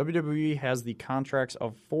 WWE has the contracts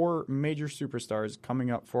of 4 major superstars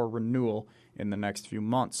coming up for renewal in the next few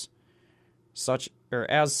months.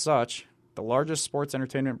 As such, the largest sports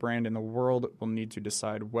entertainment brand in the world will need to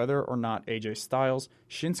decide whether or not AJ Styles,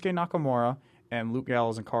 Shinsuke Nakamura, and Luke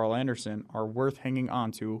Gallows and Carl Anderson are worth hanging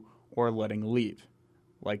on to or letting leave.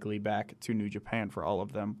 Likely back to New Japan for all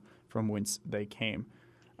of them from whence they came.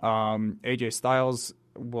 AJ Styles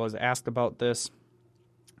was asked about this,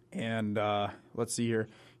 and let's see here.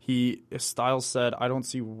 Styles said, "I don't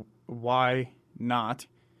see why not.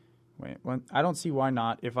 I don't see why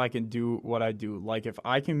not if I can do what I do. Like if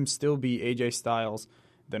I can still be AJ Styles,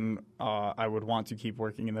 then I would want to keep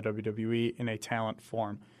working in the WWE in a talent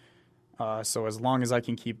form. So as long as I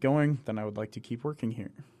can keep going, then I would like to keep working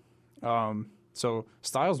here." So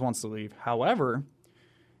Styles wants to leave. However,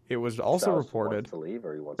 it was also reported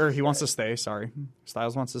he wants to stay. Sorry,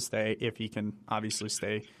 Styles wants to stay if he can obviously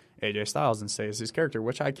stay AJ Styles and stay as his character,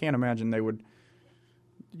 which I can't imagine they would.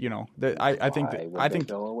 I think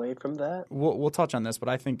go away from that. We'll touch on this, but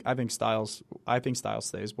I think Styles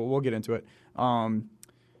stays, but we'll get into it.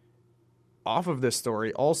 Off of this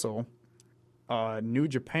story, also, New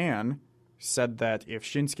Japan said that if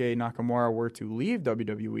Shinsuke Nakamura were to leave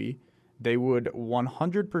WWE, they would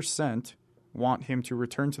 100% want him to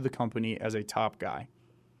return to the company as a top guy.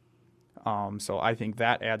 So I think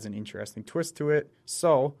that adds an interesting twist to it.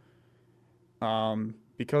 So,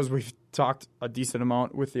 because we've talked a decent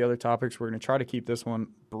amount with the other topics, we're going to try to keep this one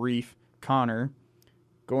brief. Connor,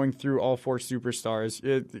 going through all 4 superstars,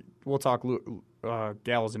 we'll talk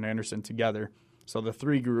Gallows and Anderson together. So the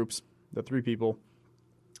 3 groups, the 3 people,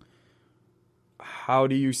 how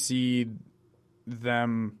do you see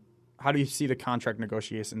them? How do you see the contract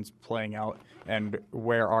negotiations playing out, and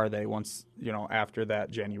where are they once, after that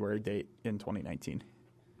January date in 2019?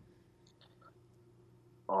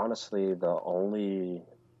 Honestly, the only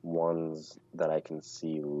ones that I can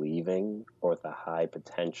see leaving or the high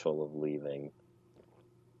potential of leaving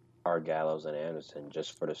are Gallows and Anderson,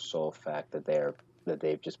 just for the sole fact that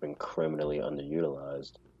they've just been criminally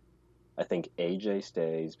underutilized. I think AJ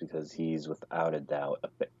stays because he's without a doubt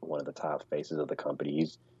one of the top faces of the company.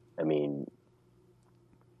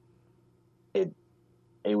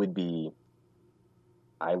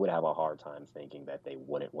 I would have a hard time thinking that they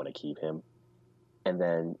wouldn't want to keep him. And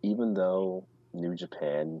then even though New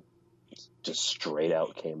Japan just straight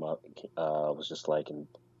out came out and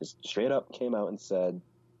said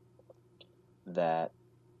that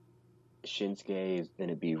Shinsuke is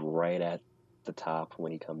going to be right at the top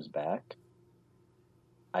when he comes back,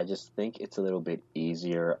 I just think it's a little bit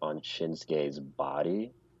easier on Shinsuke's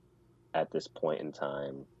body at this point in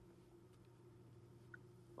time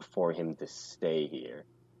for him to stay here.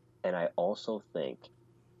 And I also think,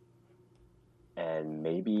 and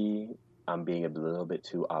maybe I'm being a little bit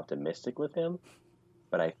too optimistic with him,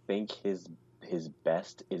 but I think his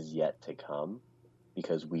best is yet to come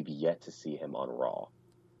because we've yet to see him on Raw.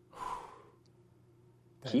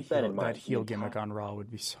 Keep that in mind. That heel gimmick on Raw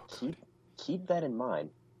would be so good. Keep that in mind.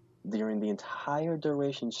 During the entire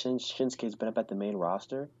duration Shinsuke's been up at the main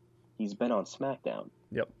roster, he's been on SmackDown.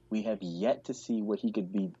 Yep. We have yet to see what he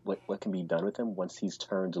could be, what can be done with him once he's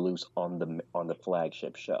turned loose on the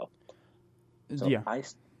flagship show. So yeah.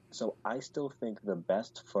 So I still think the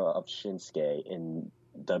best of Shinsuke in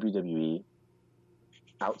WWE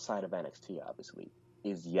outside of NXT, obviously,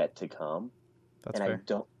 is yet to come. That's And I fair.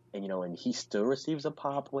 don't, and and he still receives a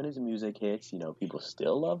pop when his music hits. People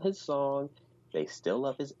still love his song, they still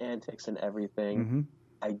love his antics and everything. Mm-hmm.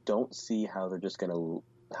 I don't see how they're just gonna,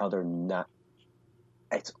 how they're not.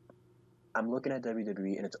 It's, I'm looking at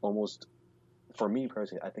WWE, and it's almost, for me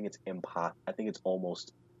personally, I think it's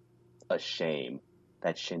almost a shame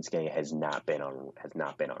that Shinsuke has not been on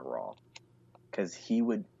Raw, because he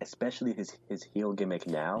would, especially his heel gimmick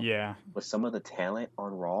now, Yeah. with some of the talent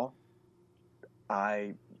on Raw.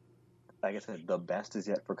 I Like I said, the best is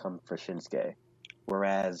yet for come for Shinsuke.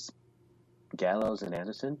 Whereas Gallows and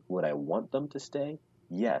Anderson, would I want them to stay?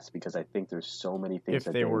 Yes, because I think there's so many things If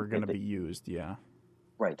that they were going to be used, yeah.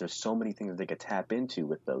 right. There's so many things that they could tap into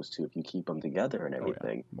with those two if you keep them together and Oh, yeah.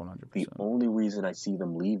 everything. 100%. The only reason I see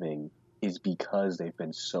them leaving is because they've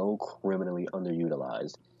been so criminally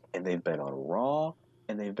underutilized, and they've been on Raw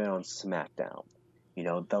and they've been on SmackDown.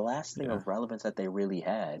 The last thing Yeah. of relevance that they really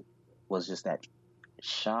had was just that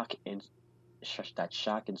shock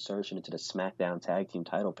insertion into the SmackDown Tag Team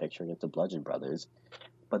title picture against the Bludgeon Brothers.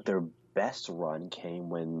 But their best run came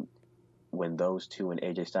when those two and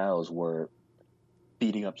AJ Styles were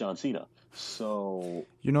beating up John Cena. So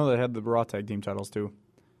They had the Raw Tag Team titles, too.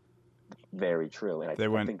 very true, and They I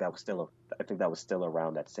went... think that was still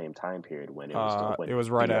around that same time period when it was still, when it was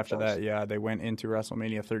right beating up after John that, Cena. yeah. They went into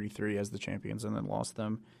WrestleMania 33 as the champions and then lost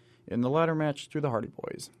them in the ladder match to the Hardy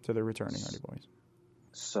Boys, to the returning Hardy Boys.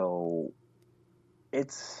 So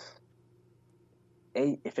if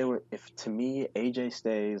to me AJ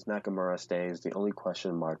stays, Nakamura stays, the only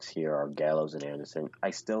question marks here are Gallows and Anderson.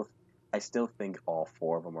 I still think all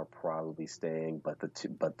four of them are probably staying, but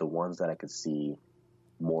the ones that I could see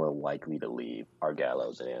more likely to leave are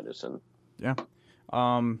Gallows and Anderson. Yeah.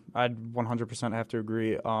 I'd 100% have to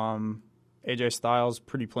agree. AJ Styles,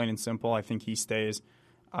 pretty plain and simple. I think he stays.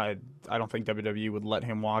 I don't think WWE would let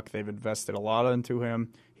him walk. They've invested a lot into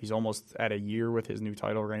him. He's almost at a year with his new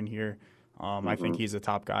title reign here. I think he's a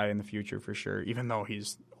top guy in the future for sure. Even though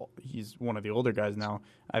he's one of the older guys now,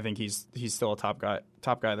 I think he's still a top guy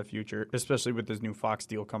of the future, especially with this new Fox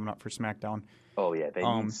deal coming up for SmackDown. Oh yeah, they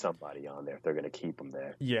need somebody on there if they're going to keep him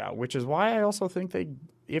there. Yeah, which is why I also think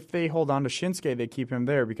if they hold on to Shinsuke, they keep him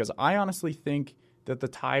there, because I honestly think that the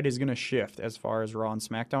tide is going to shift as far as Raw and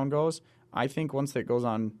SmackDown goes. I think once it goes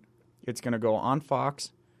on, it's going to go on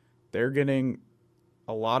Fox. They're getting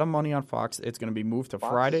a lot of money on Fox. It's going to be moved to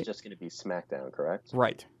Fox Friday. is just going to be SmackDown, correct?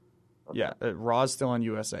 Right. Okay. Yeah, Raw is still on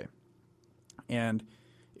USA. And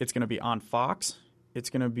it's going to be on Fox. It's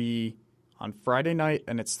going to be on Friday night,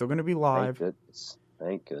 and it's still going to be live.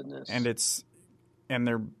 Thank goodness. And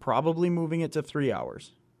they're probably moving it to 3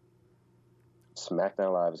 hours.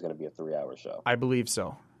 SmackDown Live is going to be a 3-hour show. I believe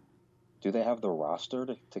so. Do they have the roster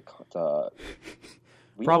to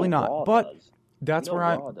Probably not, Raw but does. That's where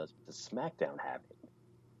Raw does, but does SmackDown have it?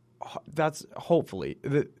 That's hopefully.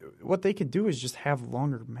 What they could do is just have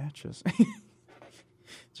longer matches.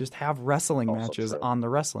 Just have wrestling Also matches true. on the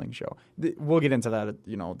wrestling show. We'll get into that.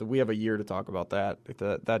 We have a year to talk about that.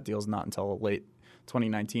 That deal's not until late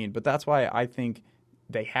 2019. But that's why I think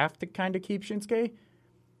they have to kind of keep Shinsuke.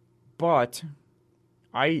 But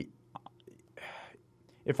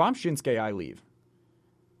if I'm Shinsuke, I leave.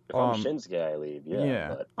 If I'm Shinsuke, I leave.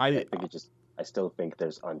 Yeah, but I still think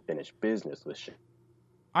there's unfinished business with Shinsuke.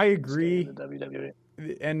 I agree. In the WWE.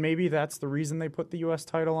 And maybe that's the reason they put the U.S.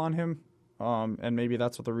 title on him. And maybe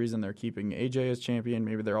that's the reason they're keeping AJ as champion.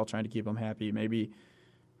 Maybe they're all trying to keep him happy. Maybe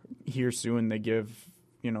here soon they give,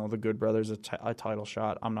 the Good Brothers a title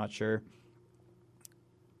shot. I'm not sure.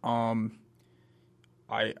 If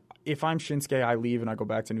I'm Shinsuke, I leave and I go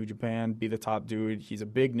back to New Japan, be the top dude. He's a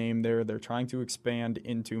big name there. They're trying to expand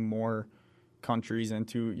into more countries,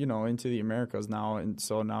 into the Americas now, and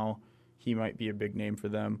so now he might be a big name for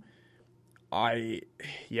them.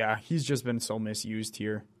 He's just been so misused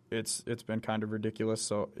here. It's been kind of ridiculous.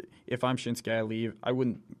 So if I'm Shinsuke, I leave. I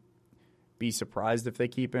wouldn't be surprised if they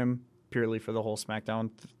keep him purely for the whole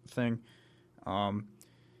SmackDown thing.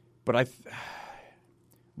 But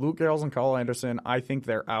Luke Gallows and Carl Anderson, I think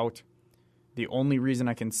they're out. The only reason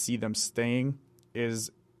I can see them staying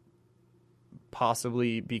is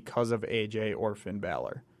possibly because of AJ or Finn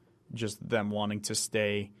Balor. Just them wanting to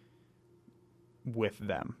stay with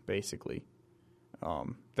them, basically.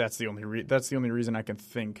 That's the only reason I can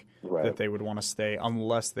think that they would want to stay,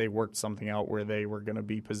 unless they worked something out where they were going to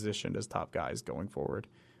be positioned as top guys going forward.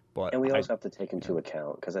 And we also have to take into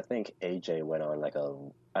account, because I think AJ went on I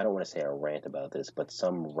don't want to say a rant about this, but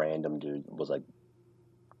some random dude was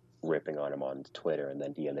ripping on him on Twitter, and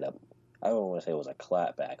then he ended up. I don't want to say it was a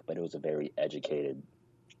clapback, but it was a very educated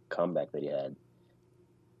comeback that he had.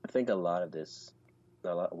 I think a lot of this,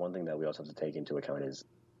 one thing that we also have to take into account is,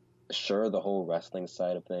 sure, the whole wrestling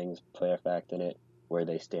side of things play a factor in it, where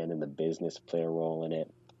they stand in the business play a role in it,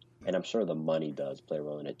 and I'm sure the money does play a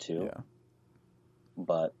role in it too. Yeah.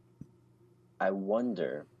 But I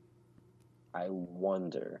wonder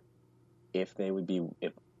if they would be.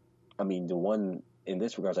 The one in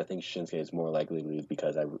this regards, I think Shinsuke is more likely to leave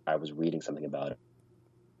because I was reading something about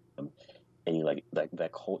him, and you like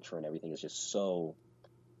that culture and everything is just so.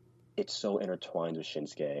 It's so intertwined with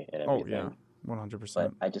Shinsuke and everything. Oh yeah, 100%.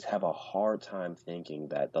 But I just have a hard time thinking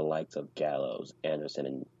that the likes of Gallows, Anderson,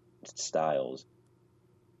 and Styles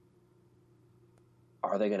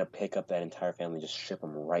are they going to pick up that entire family and just ship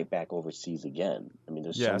them right back overseas again? I mean,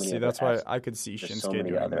 there's so many. That's why I could see there's Shinsuke so many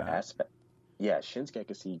doing other that. aspects. Yeah, Shinsuke I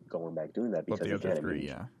could see going back doing that because But the other again,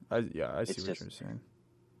 three, I see what you're saying.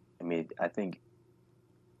 I mean,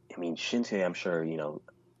 Shinsuke, I'm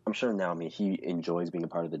sure now, he enjoys being a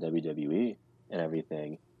part of the WWE and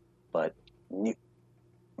everything, but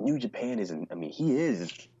New Japan isn't, he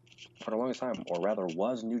is, for the longest time, or rather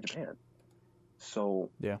was New Japan. So,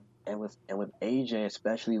 yeah. And with AJ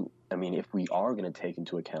especially, if we are going to take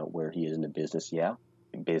into account where he is in the business,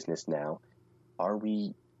 business now,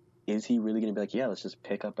 is he really going to be like, let's just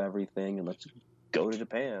pick up everything and let's go to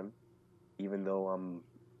Japan,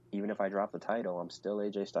 even if I drop the title, I'm still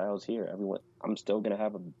AJ Styles here. I'm still going to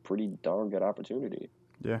have a pretty darn good opportunity.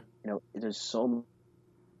 Yeah. There's so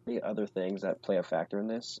many other things that play a factor in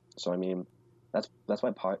this. So, that's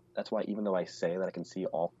why even though I say that I can see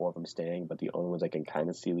all four of them staying, but the only ones I can kind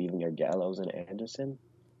of see leaving are Gallows and Anderson,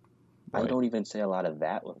 right. I don't even say a lot of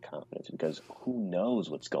that with confidence because who knows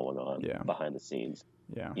what's going on behind the scenes.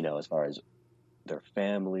 Yeah. As far as their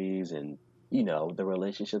families and the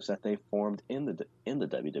relationships that they formed in the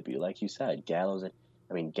WWE. Like you said, Gallows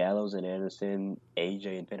and Anderson,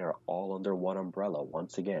 AJ and Finn are all under one umbrella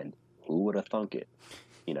once again. Who would have thunk it?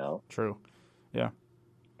 True. Yeah.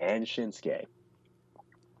 And Shinsuke.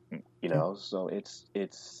 So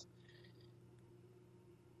it's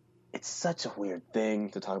such a weird thing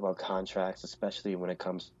to talk about contracts, especially when it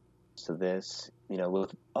comes to this.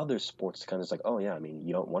 With other sports, kind of it's like, oh yeah,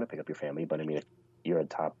 you don't want to pick up your family, but if you're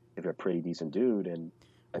a pretty decent dude and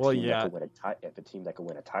if a team that could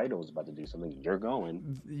win a title is about to do something, you're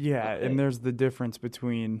going. Yeah, and there's the difference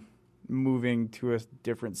between moving to a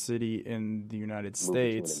different city in the United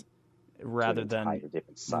States rather than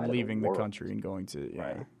leaving the country and going to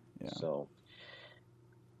right. Yeah. So,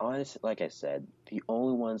 honestly, like I said, the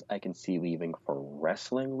only ones I can see leaving for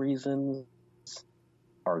wrestling reasons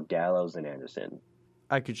are Gallows and Anderson.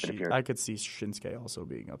 I could see Shinsuke also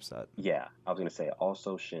being upset. Yeah, I was gonna say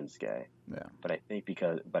also Shinsuke. Yeah. But I think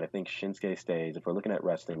Shinsuke stays. If we're looking at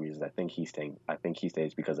wrestling reasons, I think he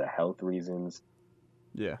stays because of health reasons.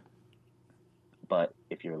 Yeah. But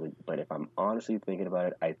if I'm honestly thinking about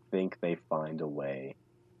it, I think they find a way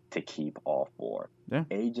to keep all four. Yeah.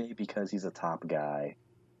 AJ because he's a top guy.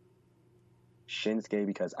 Shinsuke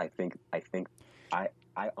because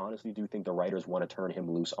I honestly do think the writers want to turn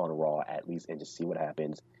him loose on Raw at least and just see what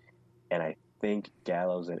happens. And I think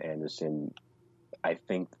Gallows and Anderson, I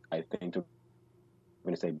think I'm going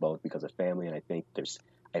to say both because of family, and I think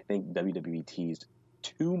WWE teased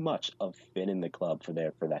too much of Finn in the club for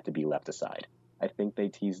that to be left aside. I think they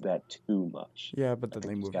teased that too much. Yeah, but then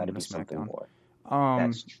they moved him to SmackDown. More.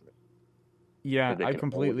 That's true. Yeah, I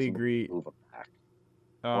completely agree. Move him back.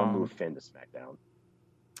 Or move Finn to SmackDown.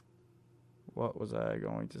 What was I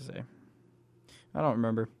going to say? I don't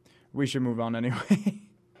remember. We should move on anyway.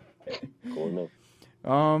 Cool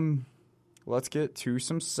enough. Let's get to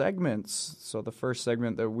some segments. So the first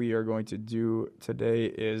segment that we are going to do today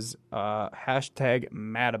is hashtag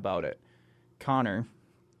mad about it. Connor,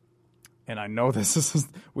 and I know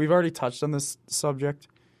we've already touched on this subject.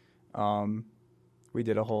 We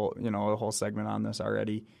did a whole segment on this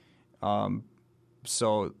already.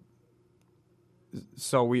 So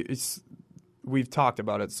we've talked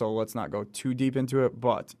about it, so let's not go too deep into it,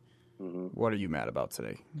 but what are you mad about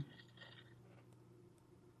today?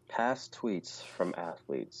 Past tweets from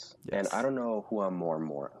athletes. Yes. And I don't know who I'm more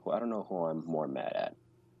mad at.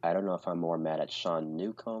 I don't know if I'm more mad at Sean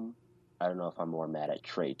Newcomb. I don't know if I'm more mad at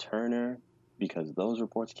Trey Turner because those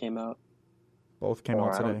reports came out. Both came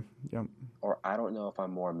out today. Yep. Or I don't know if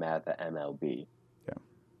I'm more mad at the MLB. Yeah.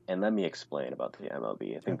 And let me explain about the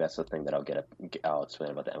MLB. I think that's the thing that I'll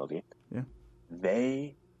explain about the MLB. Yeah.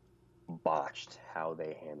 They botched how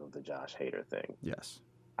they handled the Josh Hader thing. Yes.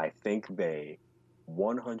 I think they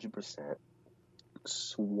 100%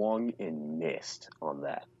 swung and missed on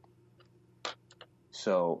that.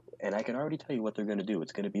 So, and I can already tell you what they're going to do.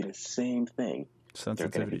 It's going to be the same thing.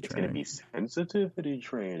 Sensitivity It's going to training. be sensitivity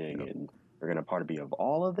training, Yep. and they're going to part be of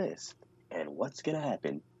all of this. And what's going to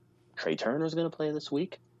happen? Trey Turner's going to play this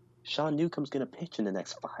week. Sean Newcomb's going to pitch in the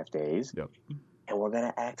next 5 days. Yep. And we're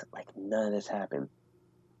going to act like none of this happened.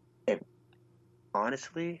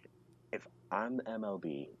 Honestly, if I'm the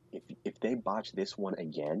MLB, if they botch this one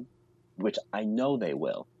again, which I know they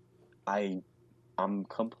will, I'm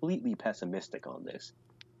completely pessimistic on this.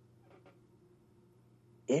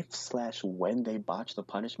 If/when they botch the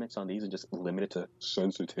punishments on these and just limit it to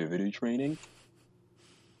sensitivity training,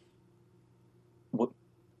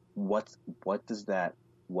 what does that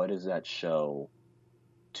show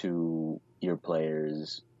to your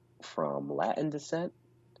players from Latin descent,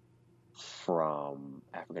 from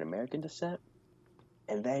African American descent?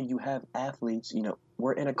 And then you have athletes,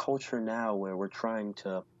 we're in a culture now where we're trying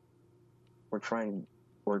to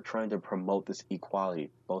promote this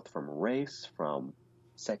equality, both from race, from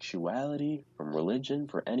sexuality, from religion,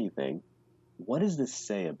 for anything. What does this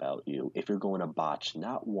say about you if you're going to botch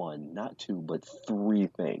not 1, not 2, but 3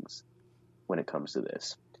 things when it comes to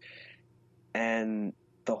this? And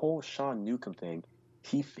the whole Sean Newcomb thing,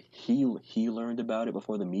 he learned about it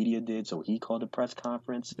before the media did, so he called a press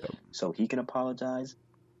conference so he can apologize.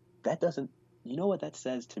 That doesn't, you know what that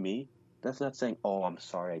says to me? That's not saying, oh, I'm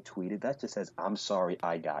sorry I tweeted. That just says, I'm sorry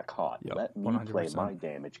I got caught. Let me 100%. play my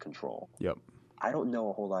damage control. Yep. I don't know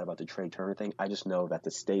a whole lot about the Trey Turner thing. I just know that the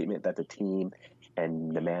statement that the team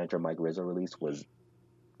and the manager Mike Rizzo released was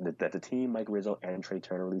that the team, Mike Rizzo and Trey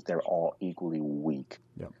Turner released, they're all equally weak.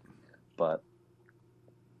 Yep. But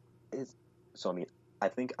I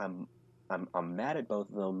think I'm mad at both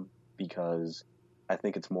of them because I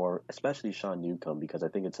think it's more, especially Sean Newcomb, because I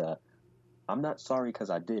think it's I'm not sorry because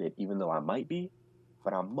I did it, even though I might be,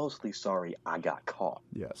 but I'm mostly sorry I got caught.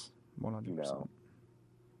 Yes, 100%.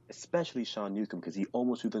 Especially Sean Newcomb, because he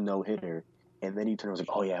almost threw the no-hitter, and then he turned and was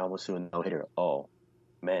like, oh yeah, I almost threw a no-hitter. Oh,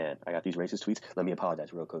 man, I got these racist tweets. Let me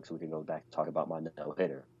apologize real quick so we can go back and talk about my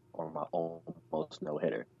no-hitter or my almost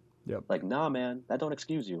no-hitter. Yep. Like, nah, man, that don't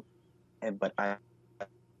excuse you. But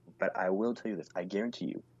I will tell you this. I guarantee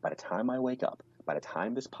you, by the time I wake up, by the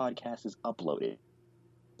time this podcast is uploaded,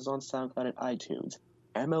 it's on SoundCloud and iTunes,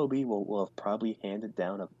 MLB will have probably handed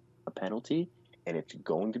down a penalty, and it's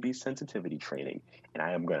going to be sensitivity training. And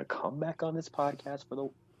I am going to come back on this podcast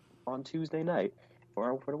on Tuesday night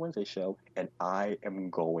for the Wednesday show, and I am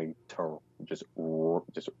going to just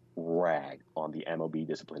rag on the MLB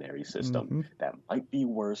disciplinary system. That might be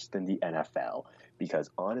worse than the NFL, because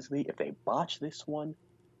honestly, if they botch this one,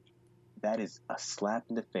 that is a slap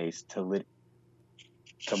in the face to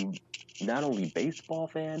not only baseball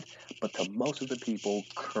fans, but to most of the people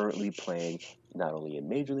currently playing not only in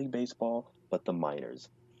Major League Baseball, but the minors.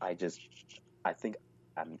 I think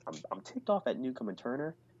I'm ticked off at Newcomb and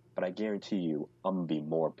Turner, but I guarantee you I'm going to be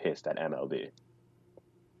more pissed at MLB.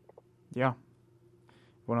 Yeah.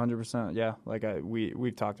 100%. Yeah. Like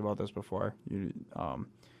we've talked about this before.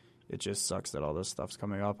 It just sucks that all this stuff's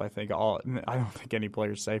coming up. I don't think any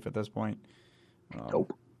player's safe at this point.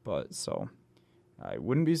 Nope. But so I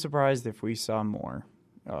wouldn't be surprised if we saw more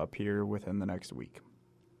appear within the next week.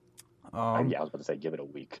 I was about to say, give it a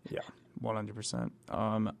week. Yeah, 100%.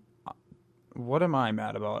 What am I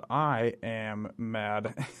mad about? I am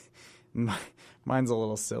mad. Mine's a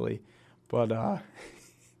little silly, but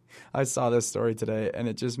I saw this story today, and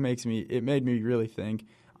it made me really think.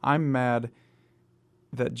 I'm mad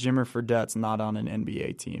that Jimmer Fredette's not on an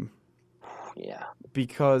NBA team. Yeah.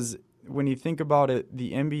 Because when you think about it,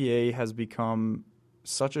 the NBA has become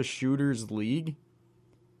such a shooter's league,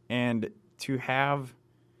 and to have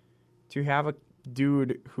a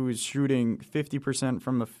dude who's shooting 50%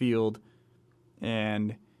 from the field,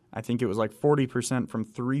 and I think it was like 40% from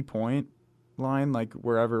 3-point line, like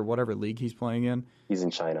whatever league he's playing in. He's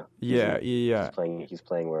in China. Yeah. He's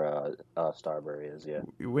playing where Starbury is. Yeah.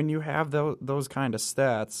 When you have those kind of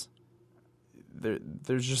stats,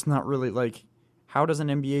 there's just not really like, how does an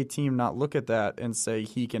NBA team not look at that and say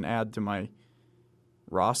he can add to my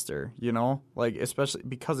roster? Like, especially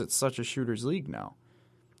because it's such a shooter's league now.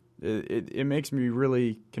 It makes me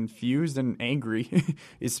really confused and angry,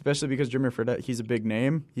 especially because Jimmer Fredette, he's a big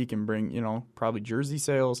name. He can bring, probably jersey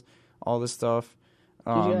sales, all this stuff.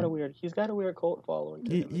 He's got a weird cult following.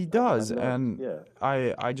 He does, and yeah.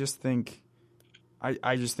 I just think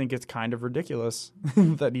it's kind of ridiculous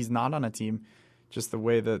that he's not on a team, just the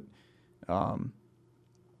way that the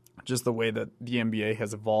NBA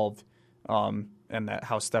has evolved, and that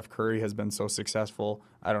how Steph Curry has been so successful.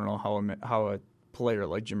 I don't know how a player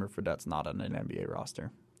like Jimmer Fredette's not on an NBA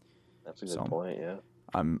roster. That's a good point, yeah.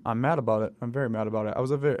 I'm mad about it. I'm very mad about it. I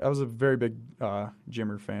was a very big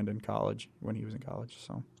Jimmer fan in college when he was in college.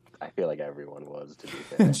 So I feel like everyone was, to be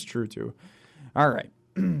fair. it's true too. All right,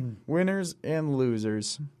 winners and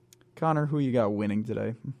losers. Connor, who you got winning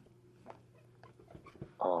today?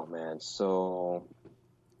 Oh man, so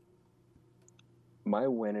my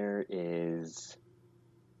winner is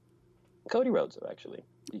Cody Rhodes, actually,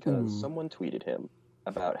 because Ooh. someone tweeted him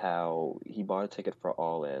about how he bought a ticket for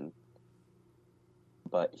All In,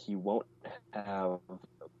 but he won't have.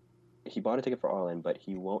 He bought a ticket for All In, but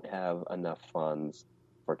he won't have enough funds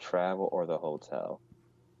for travel or the hotel.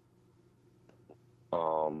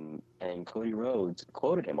 And Cody Rhodes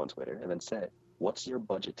quoted him on Twitter and then said, "What's your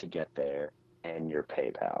budget to get there and your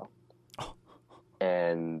PayPal?"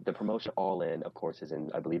 And the promotion All In, of course, is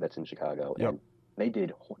in, I believe that's in Chicago. Yep. And they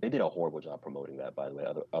did a horrible job promoting that, by the way.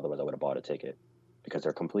 Otherwise, I would have bought a ticket because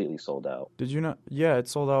they're completely sold out. Did you not? Yeah, it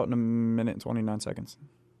sold out in a minute and 29 seconds.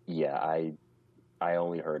 Yeah, I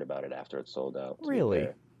only heard about it after it sold out. to be Really?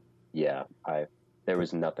 fair. Yeah, there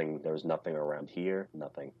was nothing around here,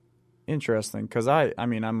 nothing. Interesting, because I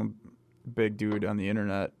mean, I'm a big dude on the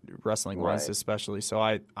internet, wrestling wise, Right. especially. So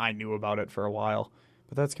I knew about it for a while,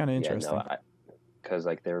 but that's kind of interesting. Yeah, no, because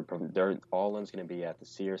like they're All In's going to be at the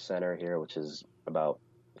Sears Center here, which is about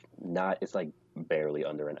it's like barely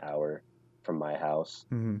under an hour from my house,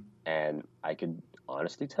 hmm and I could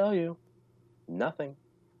honestly tell you, nothing,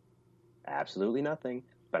 absolutely nothing.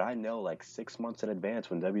 But I know like 6 months in advance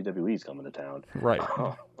when WWE's coming to town. Right.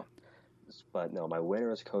 But no, my winner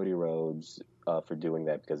is Cody Rhodes for doing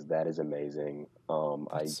that because that is amazing.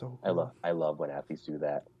 That's so I cool. love when athletes do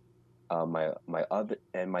that. My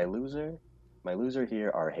loser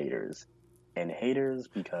here are haters, and haters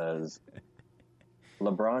because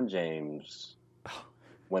LeBron James,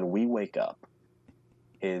 when we wake up,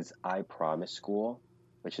 his I Promise school,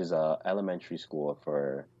 which is a elementary school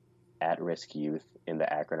for at-risk youth in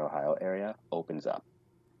the Akron, Ohio area, opens up.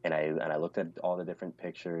 And I looked at all the different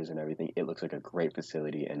pictures and everything. It looks like a great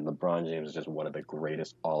facility, and LeBron James is just one of the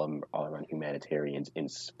greatest all-around humanitarians in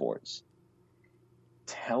sports.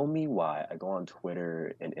 Tell me why I go on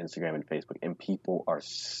Twitter and Instagram and Facebook, and people are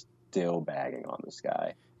still bagging on this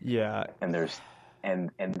guy. Yeah. And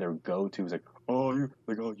their go-to is like, oh,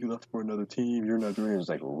 you left for another team. You're not doing it. It's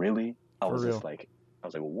like, really? I For was real. just like,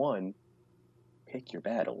 one, pick your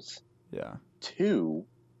battles. Yeah. Two,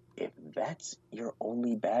 if that's your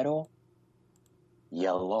only battle,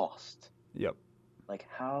 you lost. Yep. Like,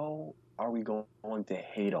 how are we going to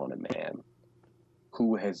hate on a man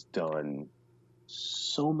who has done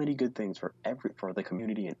so many good things for the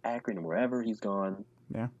community in Akron and wherever he's gone?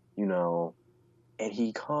 Yeah. You know, and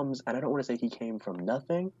he comes, and I don't want to say he came from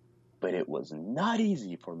nothing, but it was not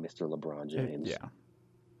easy for Mr. LeBron James. Yeah.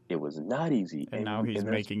 It was not easy. And now he's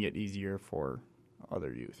making it easier for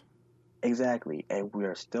other youth. Exactly. And we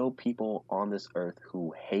are still people on this earth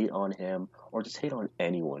who hate on him or just hate on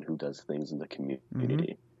anyone who does things in the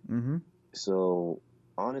community. Mm-hmm. So,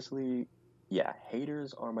 honestly, yeah,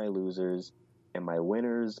 haters are my losers, and my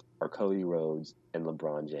winners are Cody Rhodes and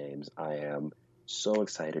LeBron James. I am so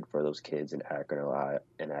excited for those kids in Akron,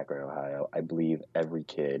 Ohio. I believe every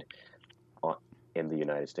kid in the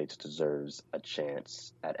United States deserves a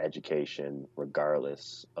chance at education,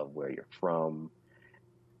 regardless of where you're from.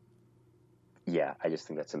 Yeah, I just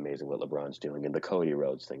think that's amazing what LeBron's doing, and the Cody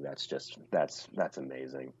Rhodes thing. That's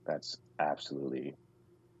amazing. That's absolutely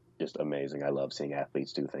just amazing. I love seeing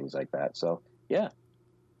athletes do things like that. So yeah,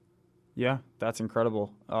 that's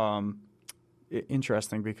incredible.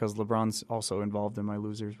 Interesting because LeBron's also involved in my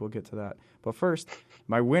losers. We'll get to that. But first,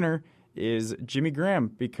 my winner is Jimmy Graham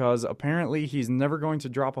because apparently he's never going to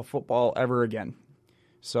drop a football ever again.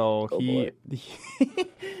 So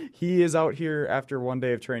he is out here after one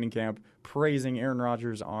day of training camp praising Aaron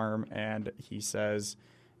Rodgers' arm, and he says,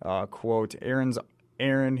 quote,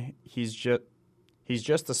 Aaron, he's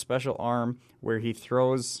just a special arm where he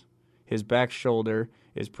throws his back shoulder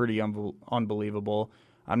is pretty unbelievable.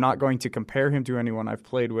 I'm not going to compare him to anyone I've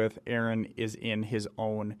played with. Aaron is in his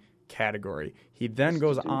own category. He then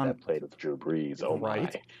goes on. That played with Drew Brees. Oh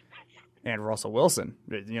right. My. And Russell Wilson.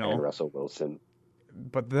 And Russell Wilson.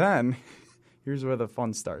 But then, here's where the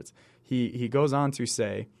fun starts. He goes on to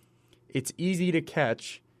say, it's easy to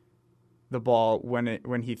catch the ball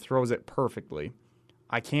when he throws it perfectly.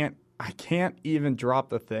 I can't even drop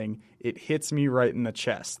the thing. It hits me right in the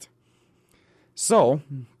chest. So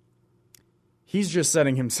he's just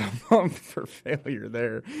setting himself up for failure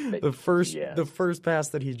there. The first pass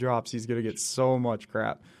that he drops, he's gonna get so much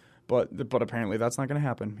crap. But apparently that's not gonna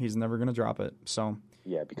happen. He's never gonna drop it. So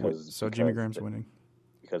yeah, because Jimmy Graham's winning.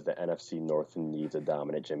 Because the NFC North needs a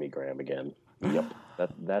dominant Jimmy Graham again. Yep.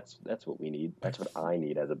 That's what we need. That's what I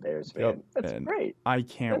need as a Bears fan. Yep, That's and great. I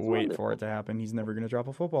can't That's wait for wonderful. it to happen. He's never going to drop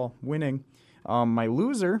a football. Winning. My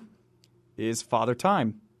loser is Father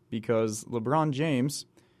Time because LeBron James,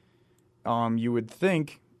 you would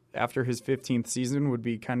think after his 15th season would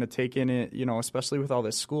be kind of taking it, especially with all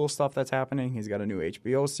this school stuff that's happening. He's got a new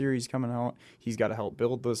HBO series coming out. He's got to help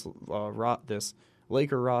build this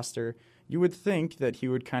Laker roster. You would think that he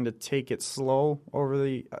would kind of take it slow over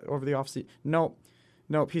the offseason.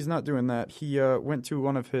 Nope, he's not doing that. He went to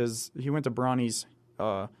Bronny's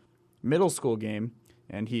middle school game,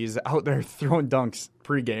 and he's out there throwing dunks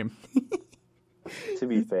pregame. To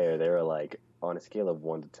be fair, they were like on a scale of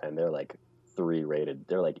 1 to 10, they're like 3 rated.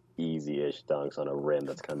 They're like easy-ish dunks on a rim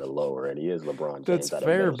that's kind of lower, and he is LeBron James. That's at a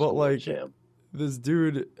fair, middle but school like gym. this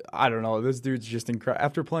dude, I don't know. This dude's just incredible.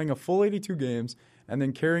 After playing a full 82 games and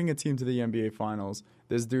then carrying a team to the NBA Finals,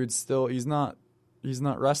 this dude's still he's not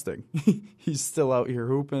resting. He's still out here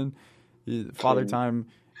hooping. Father Time.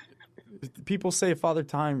 People say Father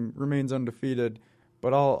Time remains undefeated,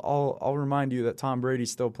 but I'll remind you that Tom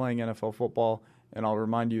Brady's still playing NFL football, and I'll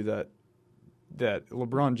remind you that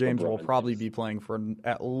LeBron James will probably be playing for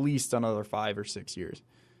at least another 5 or 6 years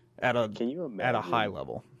at a high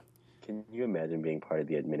level. Can you imagine being part of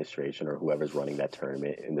the administration or whoever's running that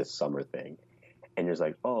tournament in this summer thing, and you're just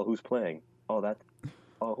like, oh, who's playing?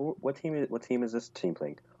 What team is this team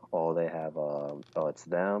playing? Oh, they have it's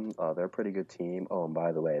them. They're a pretty good team. Oh, and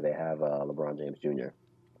by the way, they have LeBron James Jr.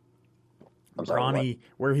 Bronny,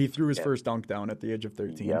 where he threw his first dunk down at the age of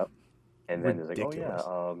 13. Yep. And then Ridiculous. it's like,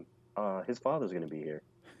 oh yeah, his father's gonna be here,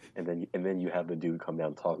 and then you have the dude come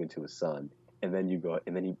down talking to his son, and then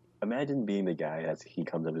you imagine being the guy as he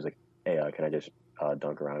comes up, he's like, hey, can I just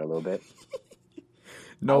dunk around a little bit?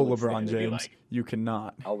 No, LeBron James, you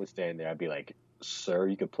cannot. I would stand there. I'd be like, sir,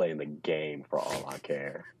 you could play in the game for all I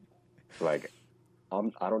care. Like,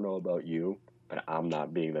 I don't know about you, but I'm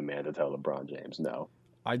not being the man to tell LeBron James no.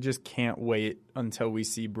 I just can't wait until we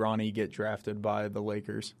see Bronny get drafted by the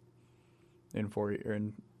Lakers in 4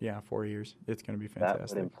 years. It's going to be fantastic.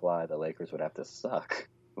 That would imply the Lakers would have to suck.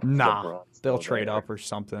 Nah, they'll trade up or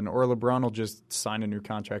something, or LeBron will just sign a new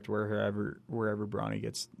contract wherever Bronny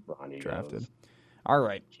gets drafted. Goes. All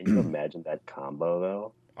right. Can you imagine that combo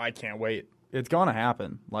though? I can't wait. It's going to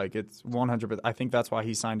happen. Like, it's 100%. I think that's why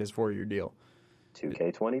he signed his 4-year deal.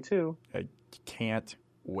 2K22. I can't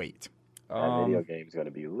wait. That video game is going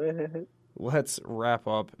to be lit. Let's wrap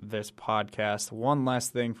up this podcast. One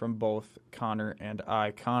last thing from both Connor and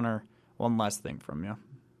I. Connor, one last thing from you.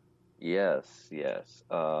 Yes.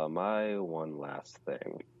 My one last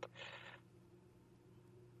thing.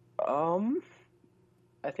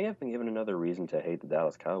 I think I've been given another reason to hate the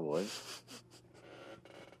Dallas Cowboys.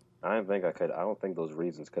 I don't think those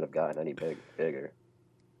reasons could have gotten any bigger.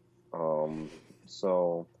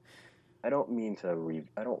 So I don't mean to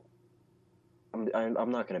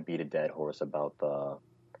I'm not going to beat a dead horse about the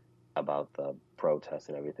protests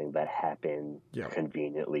and everything that happened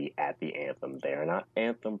conveniently at the anthem. They are not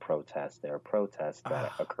anthem protests. They are protests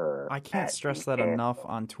that occur. I can't stress that enough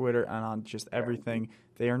on Twitter and on just everything.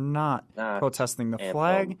 They are not protesting the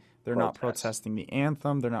flag. They're not protesting the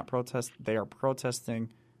anthem. They are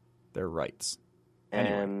protesting their rights.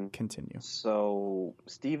 Anyway, continue. So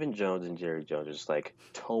Stephen Jones and Jerry Jones are just like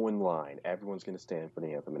toeing line. Everyone's going to stand for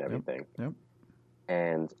the anthem and everything. Yep.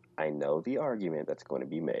 And I know the argument that's going to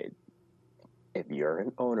be made. If you're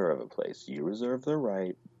an owner of a place, you reserve the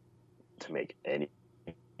right to make any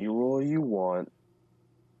rule you want,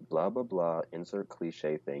 blah, blah, blah, insert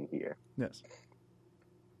cliche thing here. Yes.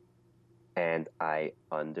 And I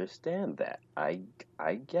understand that. I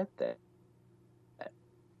get that.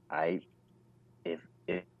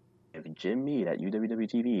 If Jim Meade at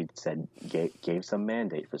UWW-TV gave some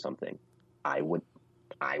mandate for something, I would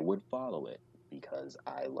follow it because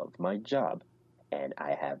I love my job and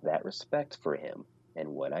I have that respect for him and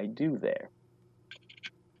what I do there.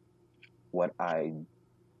 What I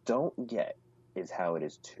don't get is how it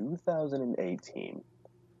is 2018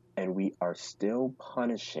 and we are still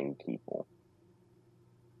punishing people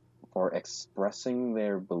for expressing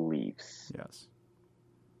their beliefs. Yes.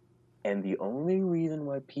 And the only reason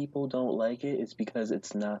why people don't like it is because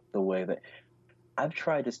it's not the way that... I've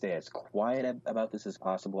tried to stay as quiet about this as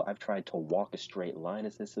possible. I've tried to walk a straight line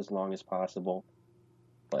as long as possible.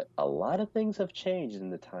 But a lot of things have changed in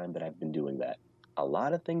the time that I've been doing that. A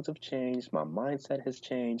lot of things have changed. My mindset has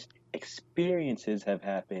changed. Experiences have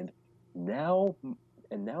happened. Now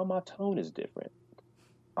my tone is different,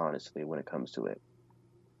 honestly, when it comes to it.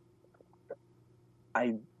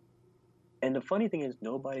 And the funny thing is,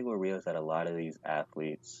 nobody will realize that a lot of these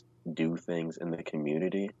athletes do things in the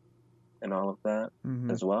community and all of that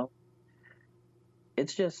Mm-hmm. as well.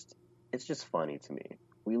 It's just funny to me.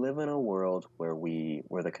 We live in a world where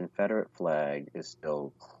the Confederate flag is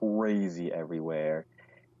still crazy everywhere,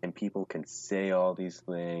 and people can say all these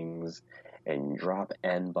things and drop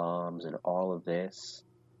N bombs and all of this,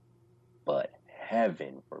 but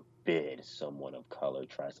heaven forbid someone of color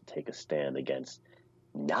tries to take a stand against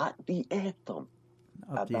not the anthem,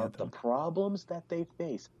 Not the about the anthem. problems that they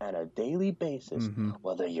face on a daily basis, Mm-hmm.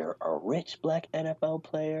 whether you're a rich black NFL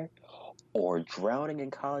player or drowning in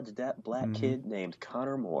college debt black Mm-hmm. kid named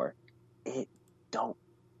Connor Moore. It don't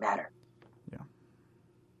matter. Yeah.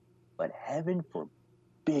 But heaven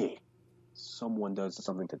forbid someone does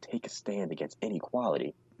something to take a stand against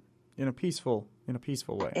inequality In a peaceful way. in a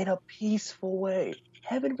peaceful way.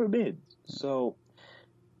 Heaven forbid. So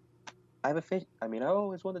I have a fish. I mean, I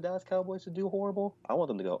always want the Dallas Cowboys to do horrible. I want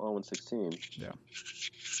them to go 0-16. Yeah.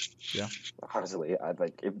 Yeah. Honestly, I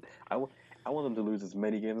like if I want them to lose as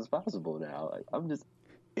many games as possible now. Like, I'm just,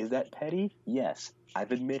 is that petty? Yes,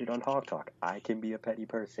 I've admitted on Hawk Talk I can be a petty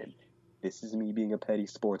person. This is me being a petty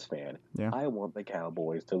sports fan. Yeah. I want the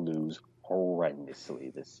Cowboys to lose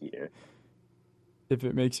horrendously this year. If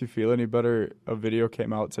it makes you feel any better, a video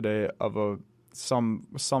came out today of some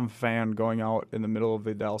fan going out in the middle of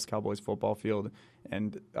the Dallas Cowboys football field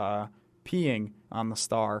and peeing on the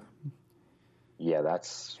star. Yeah, that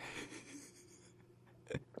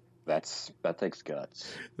takes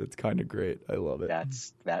guts. It's kind of great. I love it.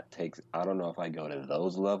 That takes. I don't know if I go to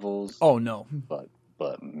those levels. Oh no.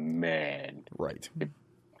 But man, Right.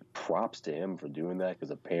 props to him for doing that, because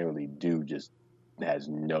apparently dude just has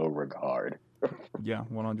no regard. Yeah,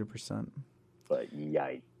 100%. But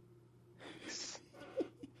yikes.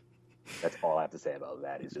 That's all I have to say about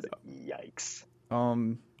that is just yikes.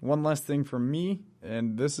 One last thing from me,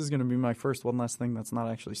 and this is going to be my first one last thing that's not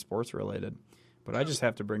actually sports related, but I just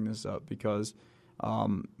have to bring this up because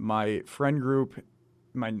my friend group,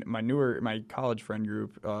 my college friend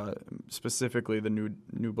group, specifically the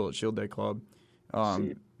New Bullet Shield Day Club,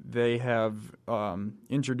 they have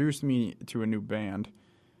introduced me to a new band,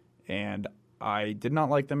 and I did not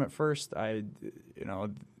like them at first. They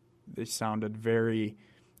sounded very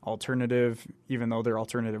alternative, even though they're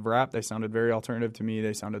alternative rap. They sounded very alternative to me.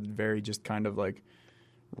 They sounded very just kind of like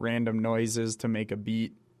random noises to make a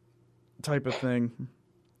beat type of thing.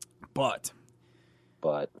 But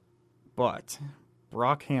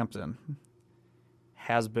Brockhampton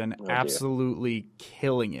has been absolutely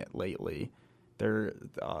killing it lately. Their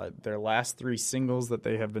last three singles that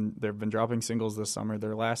they've been dropping singles this summer.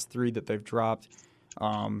 Their last three that they've dropped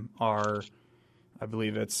are, I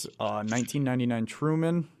believe it's 1999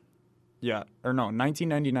 Truman,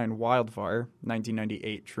 1999 Wildfire,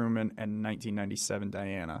 1998 Truman, and 1997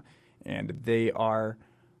 Diana, and they are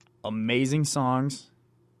amazing songs.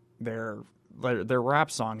 They're rap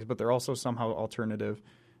songs, but they're also somehow alternative.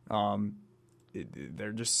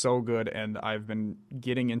 They're just so good, and I've been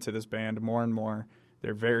getting into this band more and more.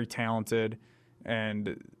 They're very talented,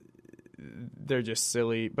 and they're just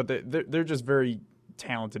silly, but they're just very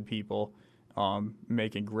talented people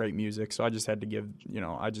making great music. So I just had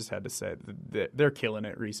to say that they're killing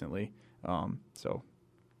it recently. So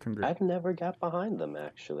congrats. I've never got behind them,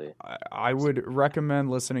 actually. I would recommend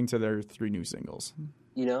listening to their 3 new singles.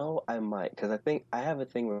 I might, because I think I have a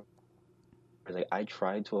thing where I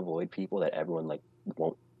try to avoid people that everyone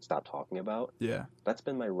won't stop talking about. Yeah. That's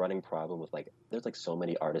been my running problem with there's so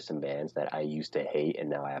many artists and bands that I used to hate and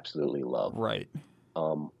now I absolutely love. Right.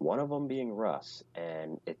 One of them being Russ,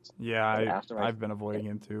 and it's I've been avoiding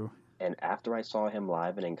him too. And after I saw him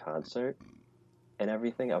live and in concert and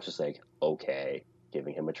everything, I was just like, okay,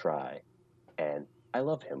 giving him a try, and I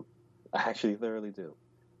love him. I actually thoroughly do.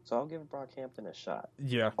 So I'll give Brockhampton a shot.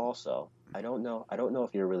 Yeah. Also, I don't know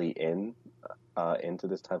if you're really into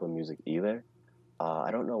this type of music either. I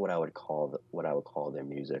don't know what I would call their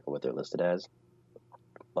music or what they're listed as.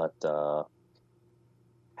 But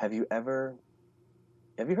have you heard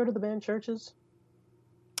of the band Churches?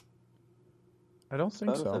 I don't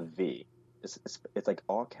think so. With a V. It's like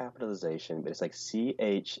all capitalization, but it's like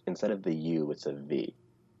CH instead of the U. It's a V.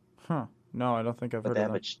 Huh? No, I don't think I've heard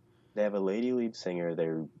of that. They have a lady lead singer.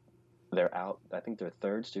 They're out. I think their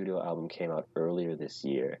 3rd studio album came out earlier this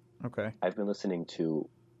year. Okay. I've been listening to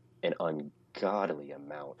an ungodly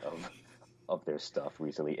amount of their stuff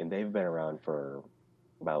recently, and they've been around for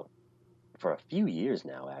a few years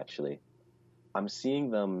now. Actually, I'm seeing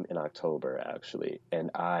them in October. Actually, and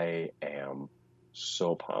I am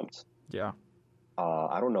so pumped. Yeah.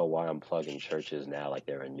 I don't know why I'm plugging churches now like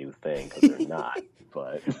they're a new thing, because they're not.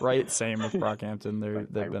 But Right, same with Brockhampton.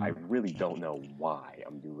 They've been. I really don't know why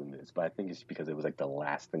I'm doing this, but I think it's because it was like the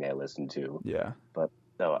last thing I listened to. Yeah. But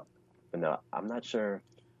no, I'm not sure.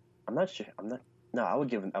 No, I would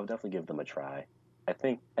definitely give them a try. I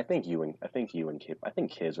think you and Kid, I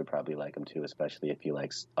think Kids would probably like him too, especially if he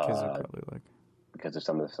likes Kids would probably like. because of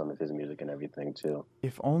some of his music and everything too.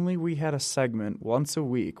 If only we had a segment once a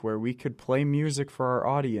week where we could play music for our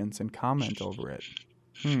audience and comment over it.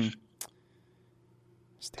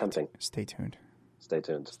 Tempting. Stay tuned. Stay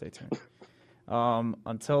tuned. Stay tuned.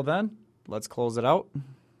 Until then, let's close it out.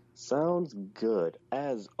 Sounds good,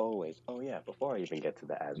 as always. Oh yeah, before I even get to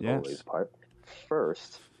the always part,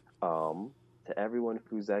 first, to everyone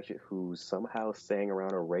who's somehow staying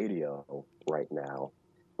around a radio right now,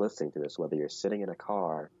 listening to this, whether you're sitting in a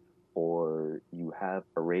car or you have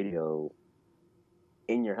a radio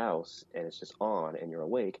in your house and it's just on and you're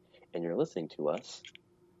awake and you're listening to us,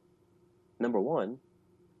 number one,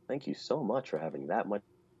 thank you so much for having that much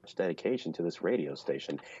dedication to this radio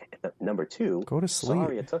station. And number two, go to sleep.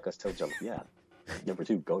 Sorry it took us till jump. Yeah. Number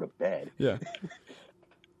two, go to bed. Yeah.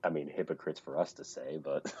 I mean, hypocrites for us to say,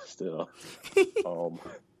 but still.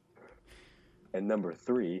 And number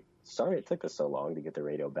three, sorry it took us so long to get the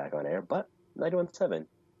radio back on air, but 91.7,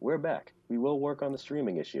 we're back. We will work on the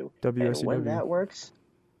streaming issue. WSCW.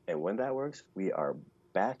 And when that works, we are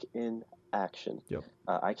back in action. Yep.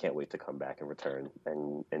 I can't wait to come back and return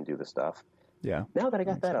and do the stuff. Yeah. Now that I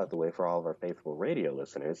got that out of the way for all of our faithful radio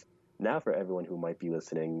listeners, now for everyone who might be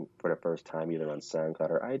listening for the first time either on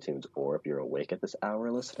SoundCloud or iTunes, or if you're awake at this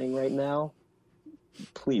hour listening right now,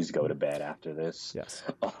 please go to bed after this. Yes.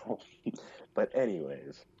 But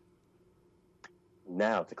anyways,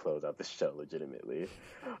 now to close out the show legitimately,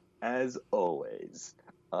 as always,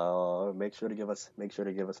 make sure to give us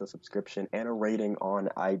a subscription and a rating on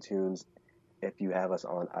iTunes. If you have us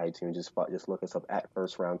on iTunes, just look us up at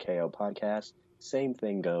First Round KO Podcast. Same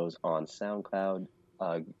thing goes on SoundCloud.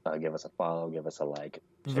 Give us a follow, give us a like.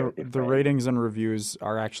 The ratings and reviews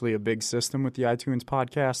are actually a big system with the iTunes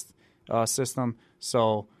podcast system.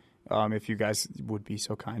 So if you guys would be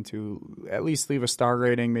so kind to at least leave a star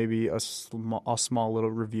rating, maybe a small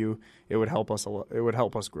little review, it would help us. It would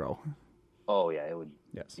help us grow. Oh yeah, it would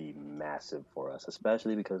be massive for us,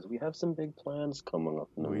 especially because we have some big plans coming up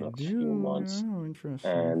in the next few months. Oh,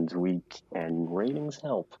 interesting. And ratings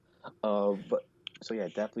help. But so yeah,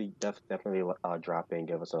 definitely drop in,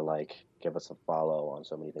 give us a like, give us a follow on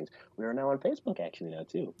so many things. We are now on Facebook actually now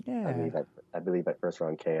too. Yeah. I believe at First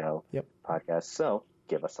Round KO Podcast. So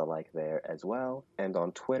give us a like there as well. And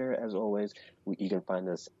on Twitter, as always, you can find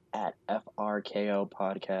us at FRKO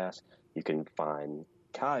Podcast. You can find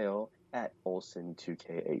Kyle at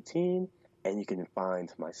Olsen2K18, and you can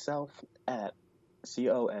find myself at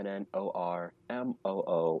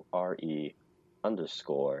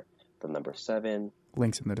CONNOORE_7.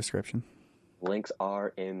 Links in the description. Links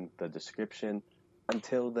are in the description.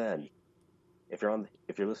 Until then, if you're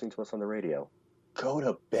listening to us on the radio, go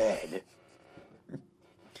to bed.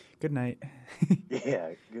 Good night. Yeah,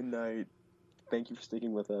 good night. Thank you for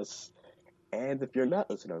sticking with us. And if you're not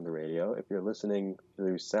listening on the radio, if you're listening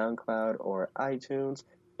through SoundCloud or iTunes,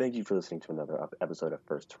 thank you for listening to another episode of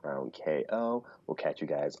First Round KO. We'll catch you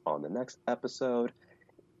guys on the next episode.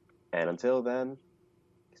 And until then,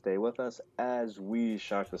 stay with us as we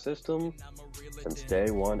shock the system since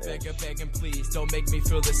day one. Begging, please don't make me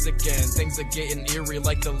feel this again. Things are getting eerie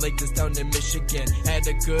like the lake that's down in Michigan. Had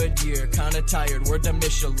a good year, kinda tired, where the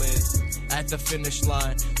Michelin. At the finish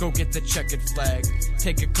line, go get the checkered flag.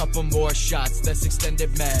 Take a couple more shots, that's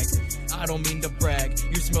extended mag. I don't mean to brag,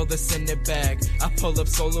 you smell this in the bag. I pull up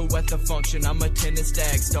solo at the function, I'm a tennis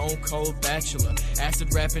stag. Stone cold bachelor,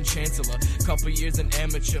 acid rapping chancellor. Couple years an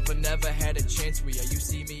amateur, but never had a chance where you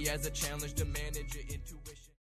see me as a challenge to manage it into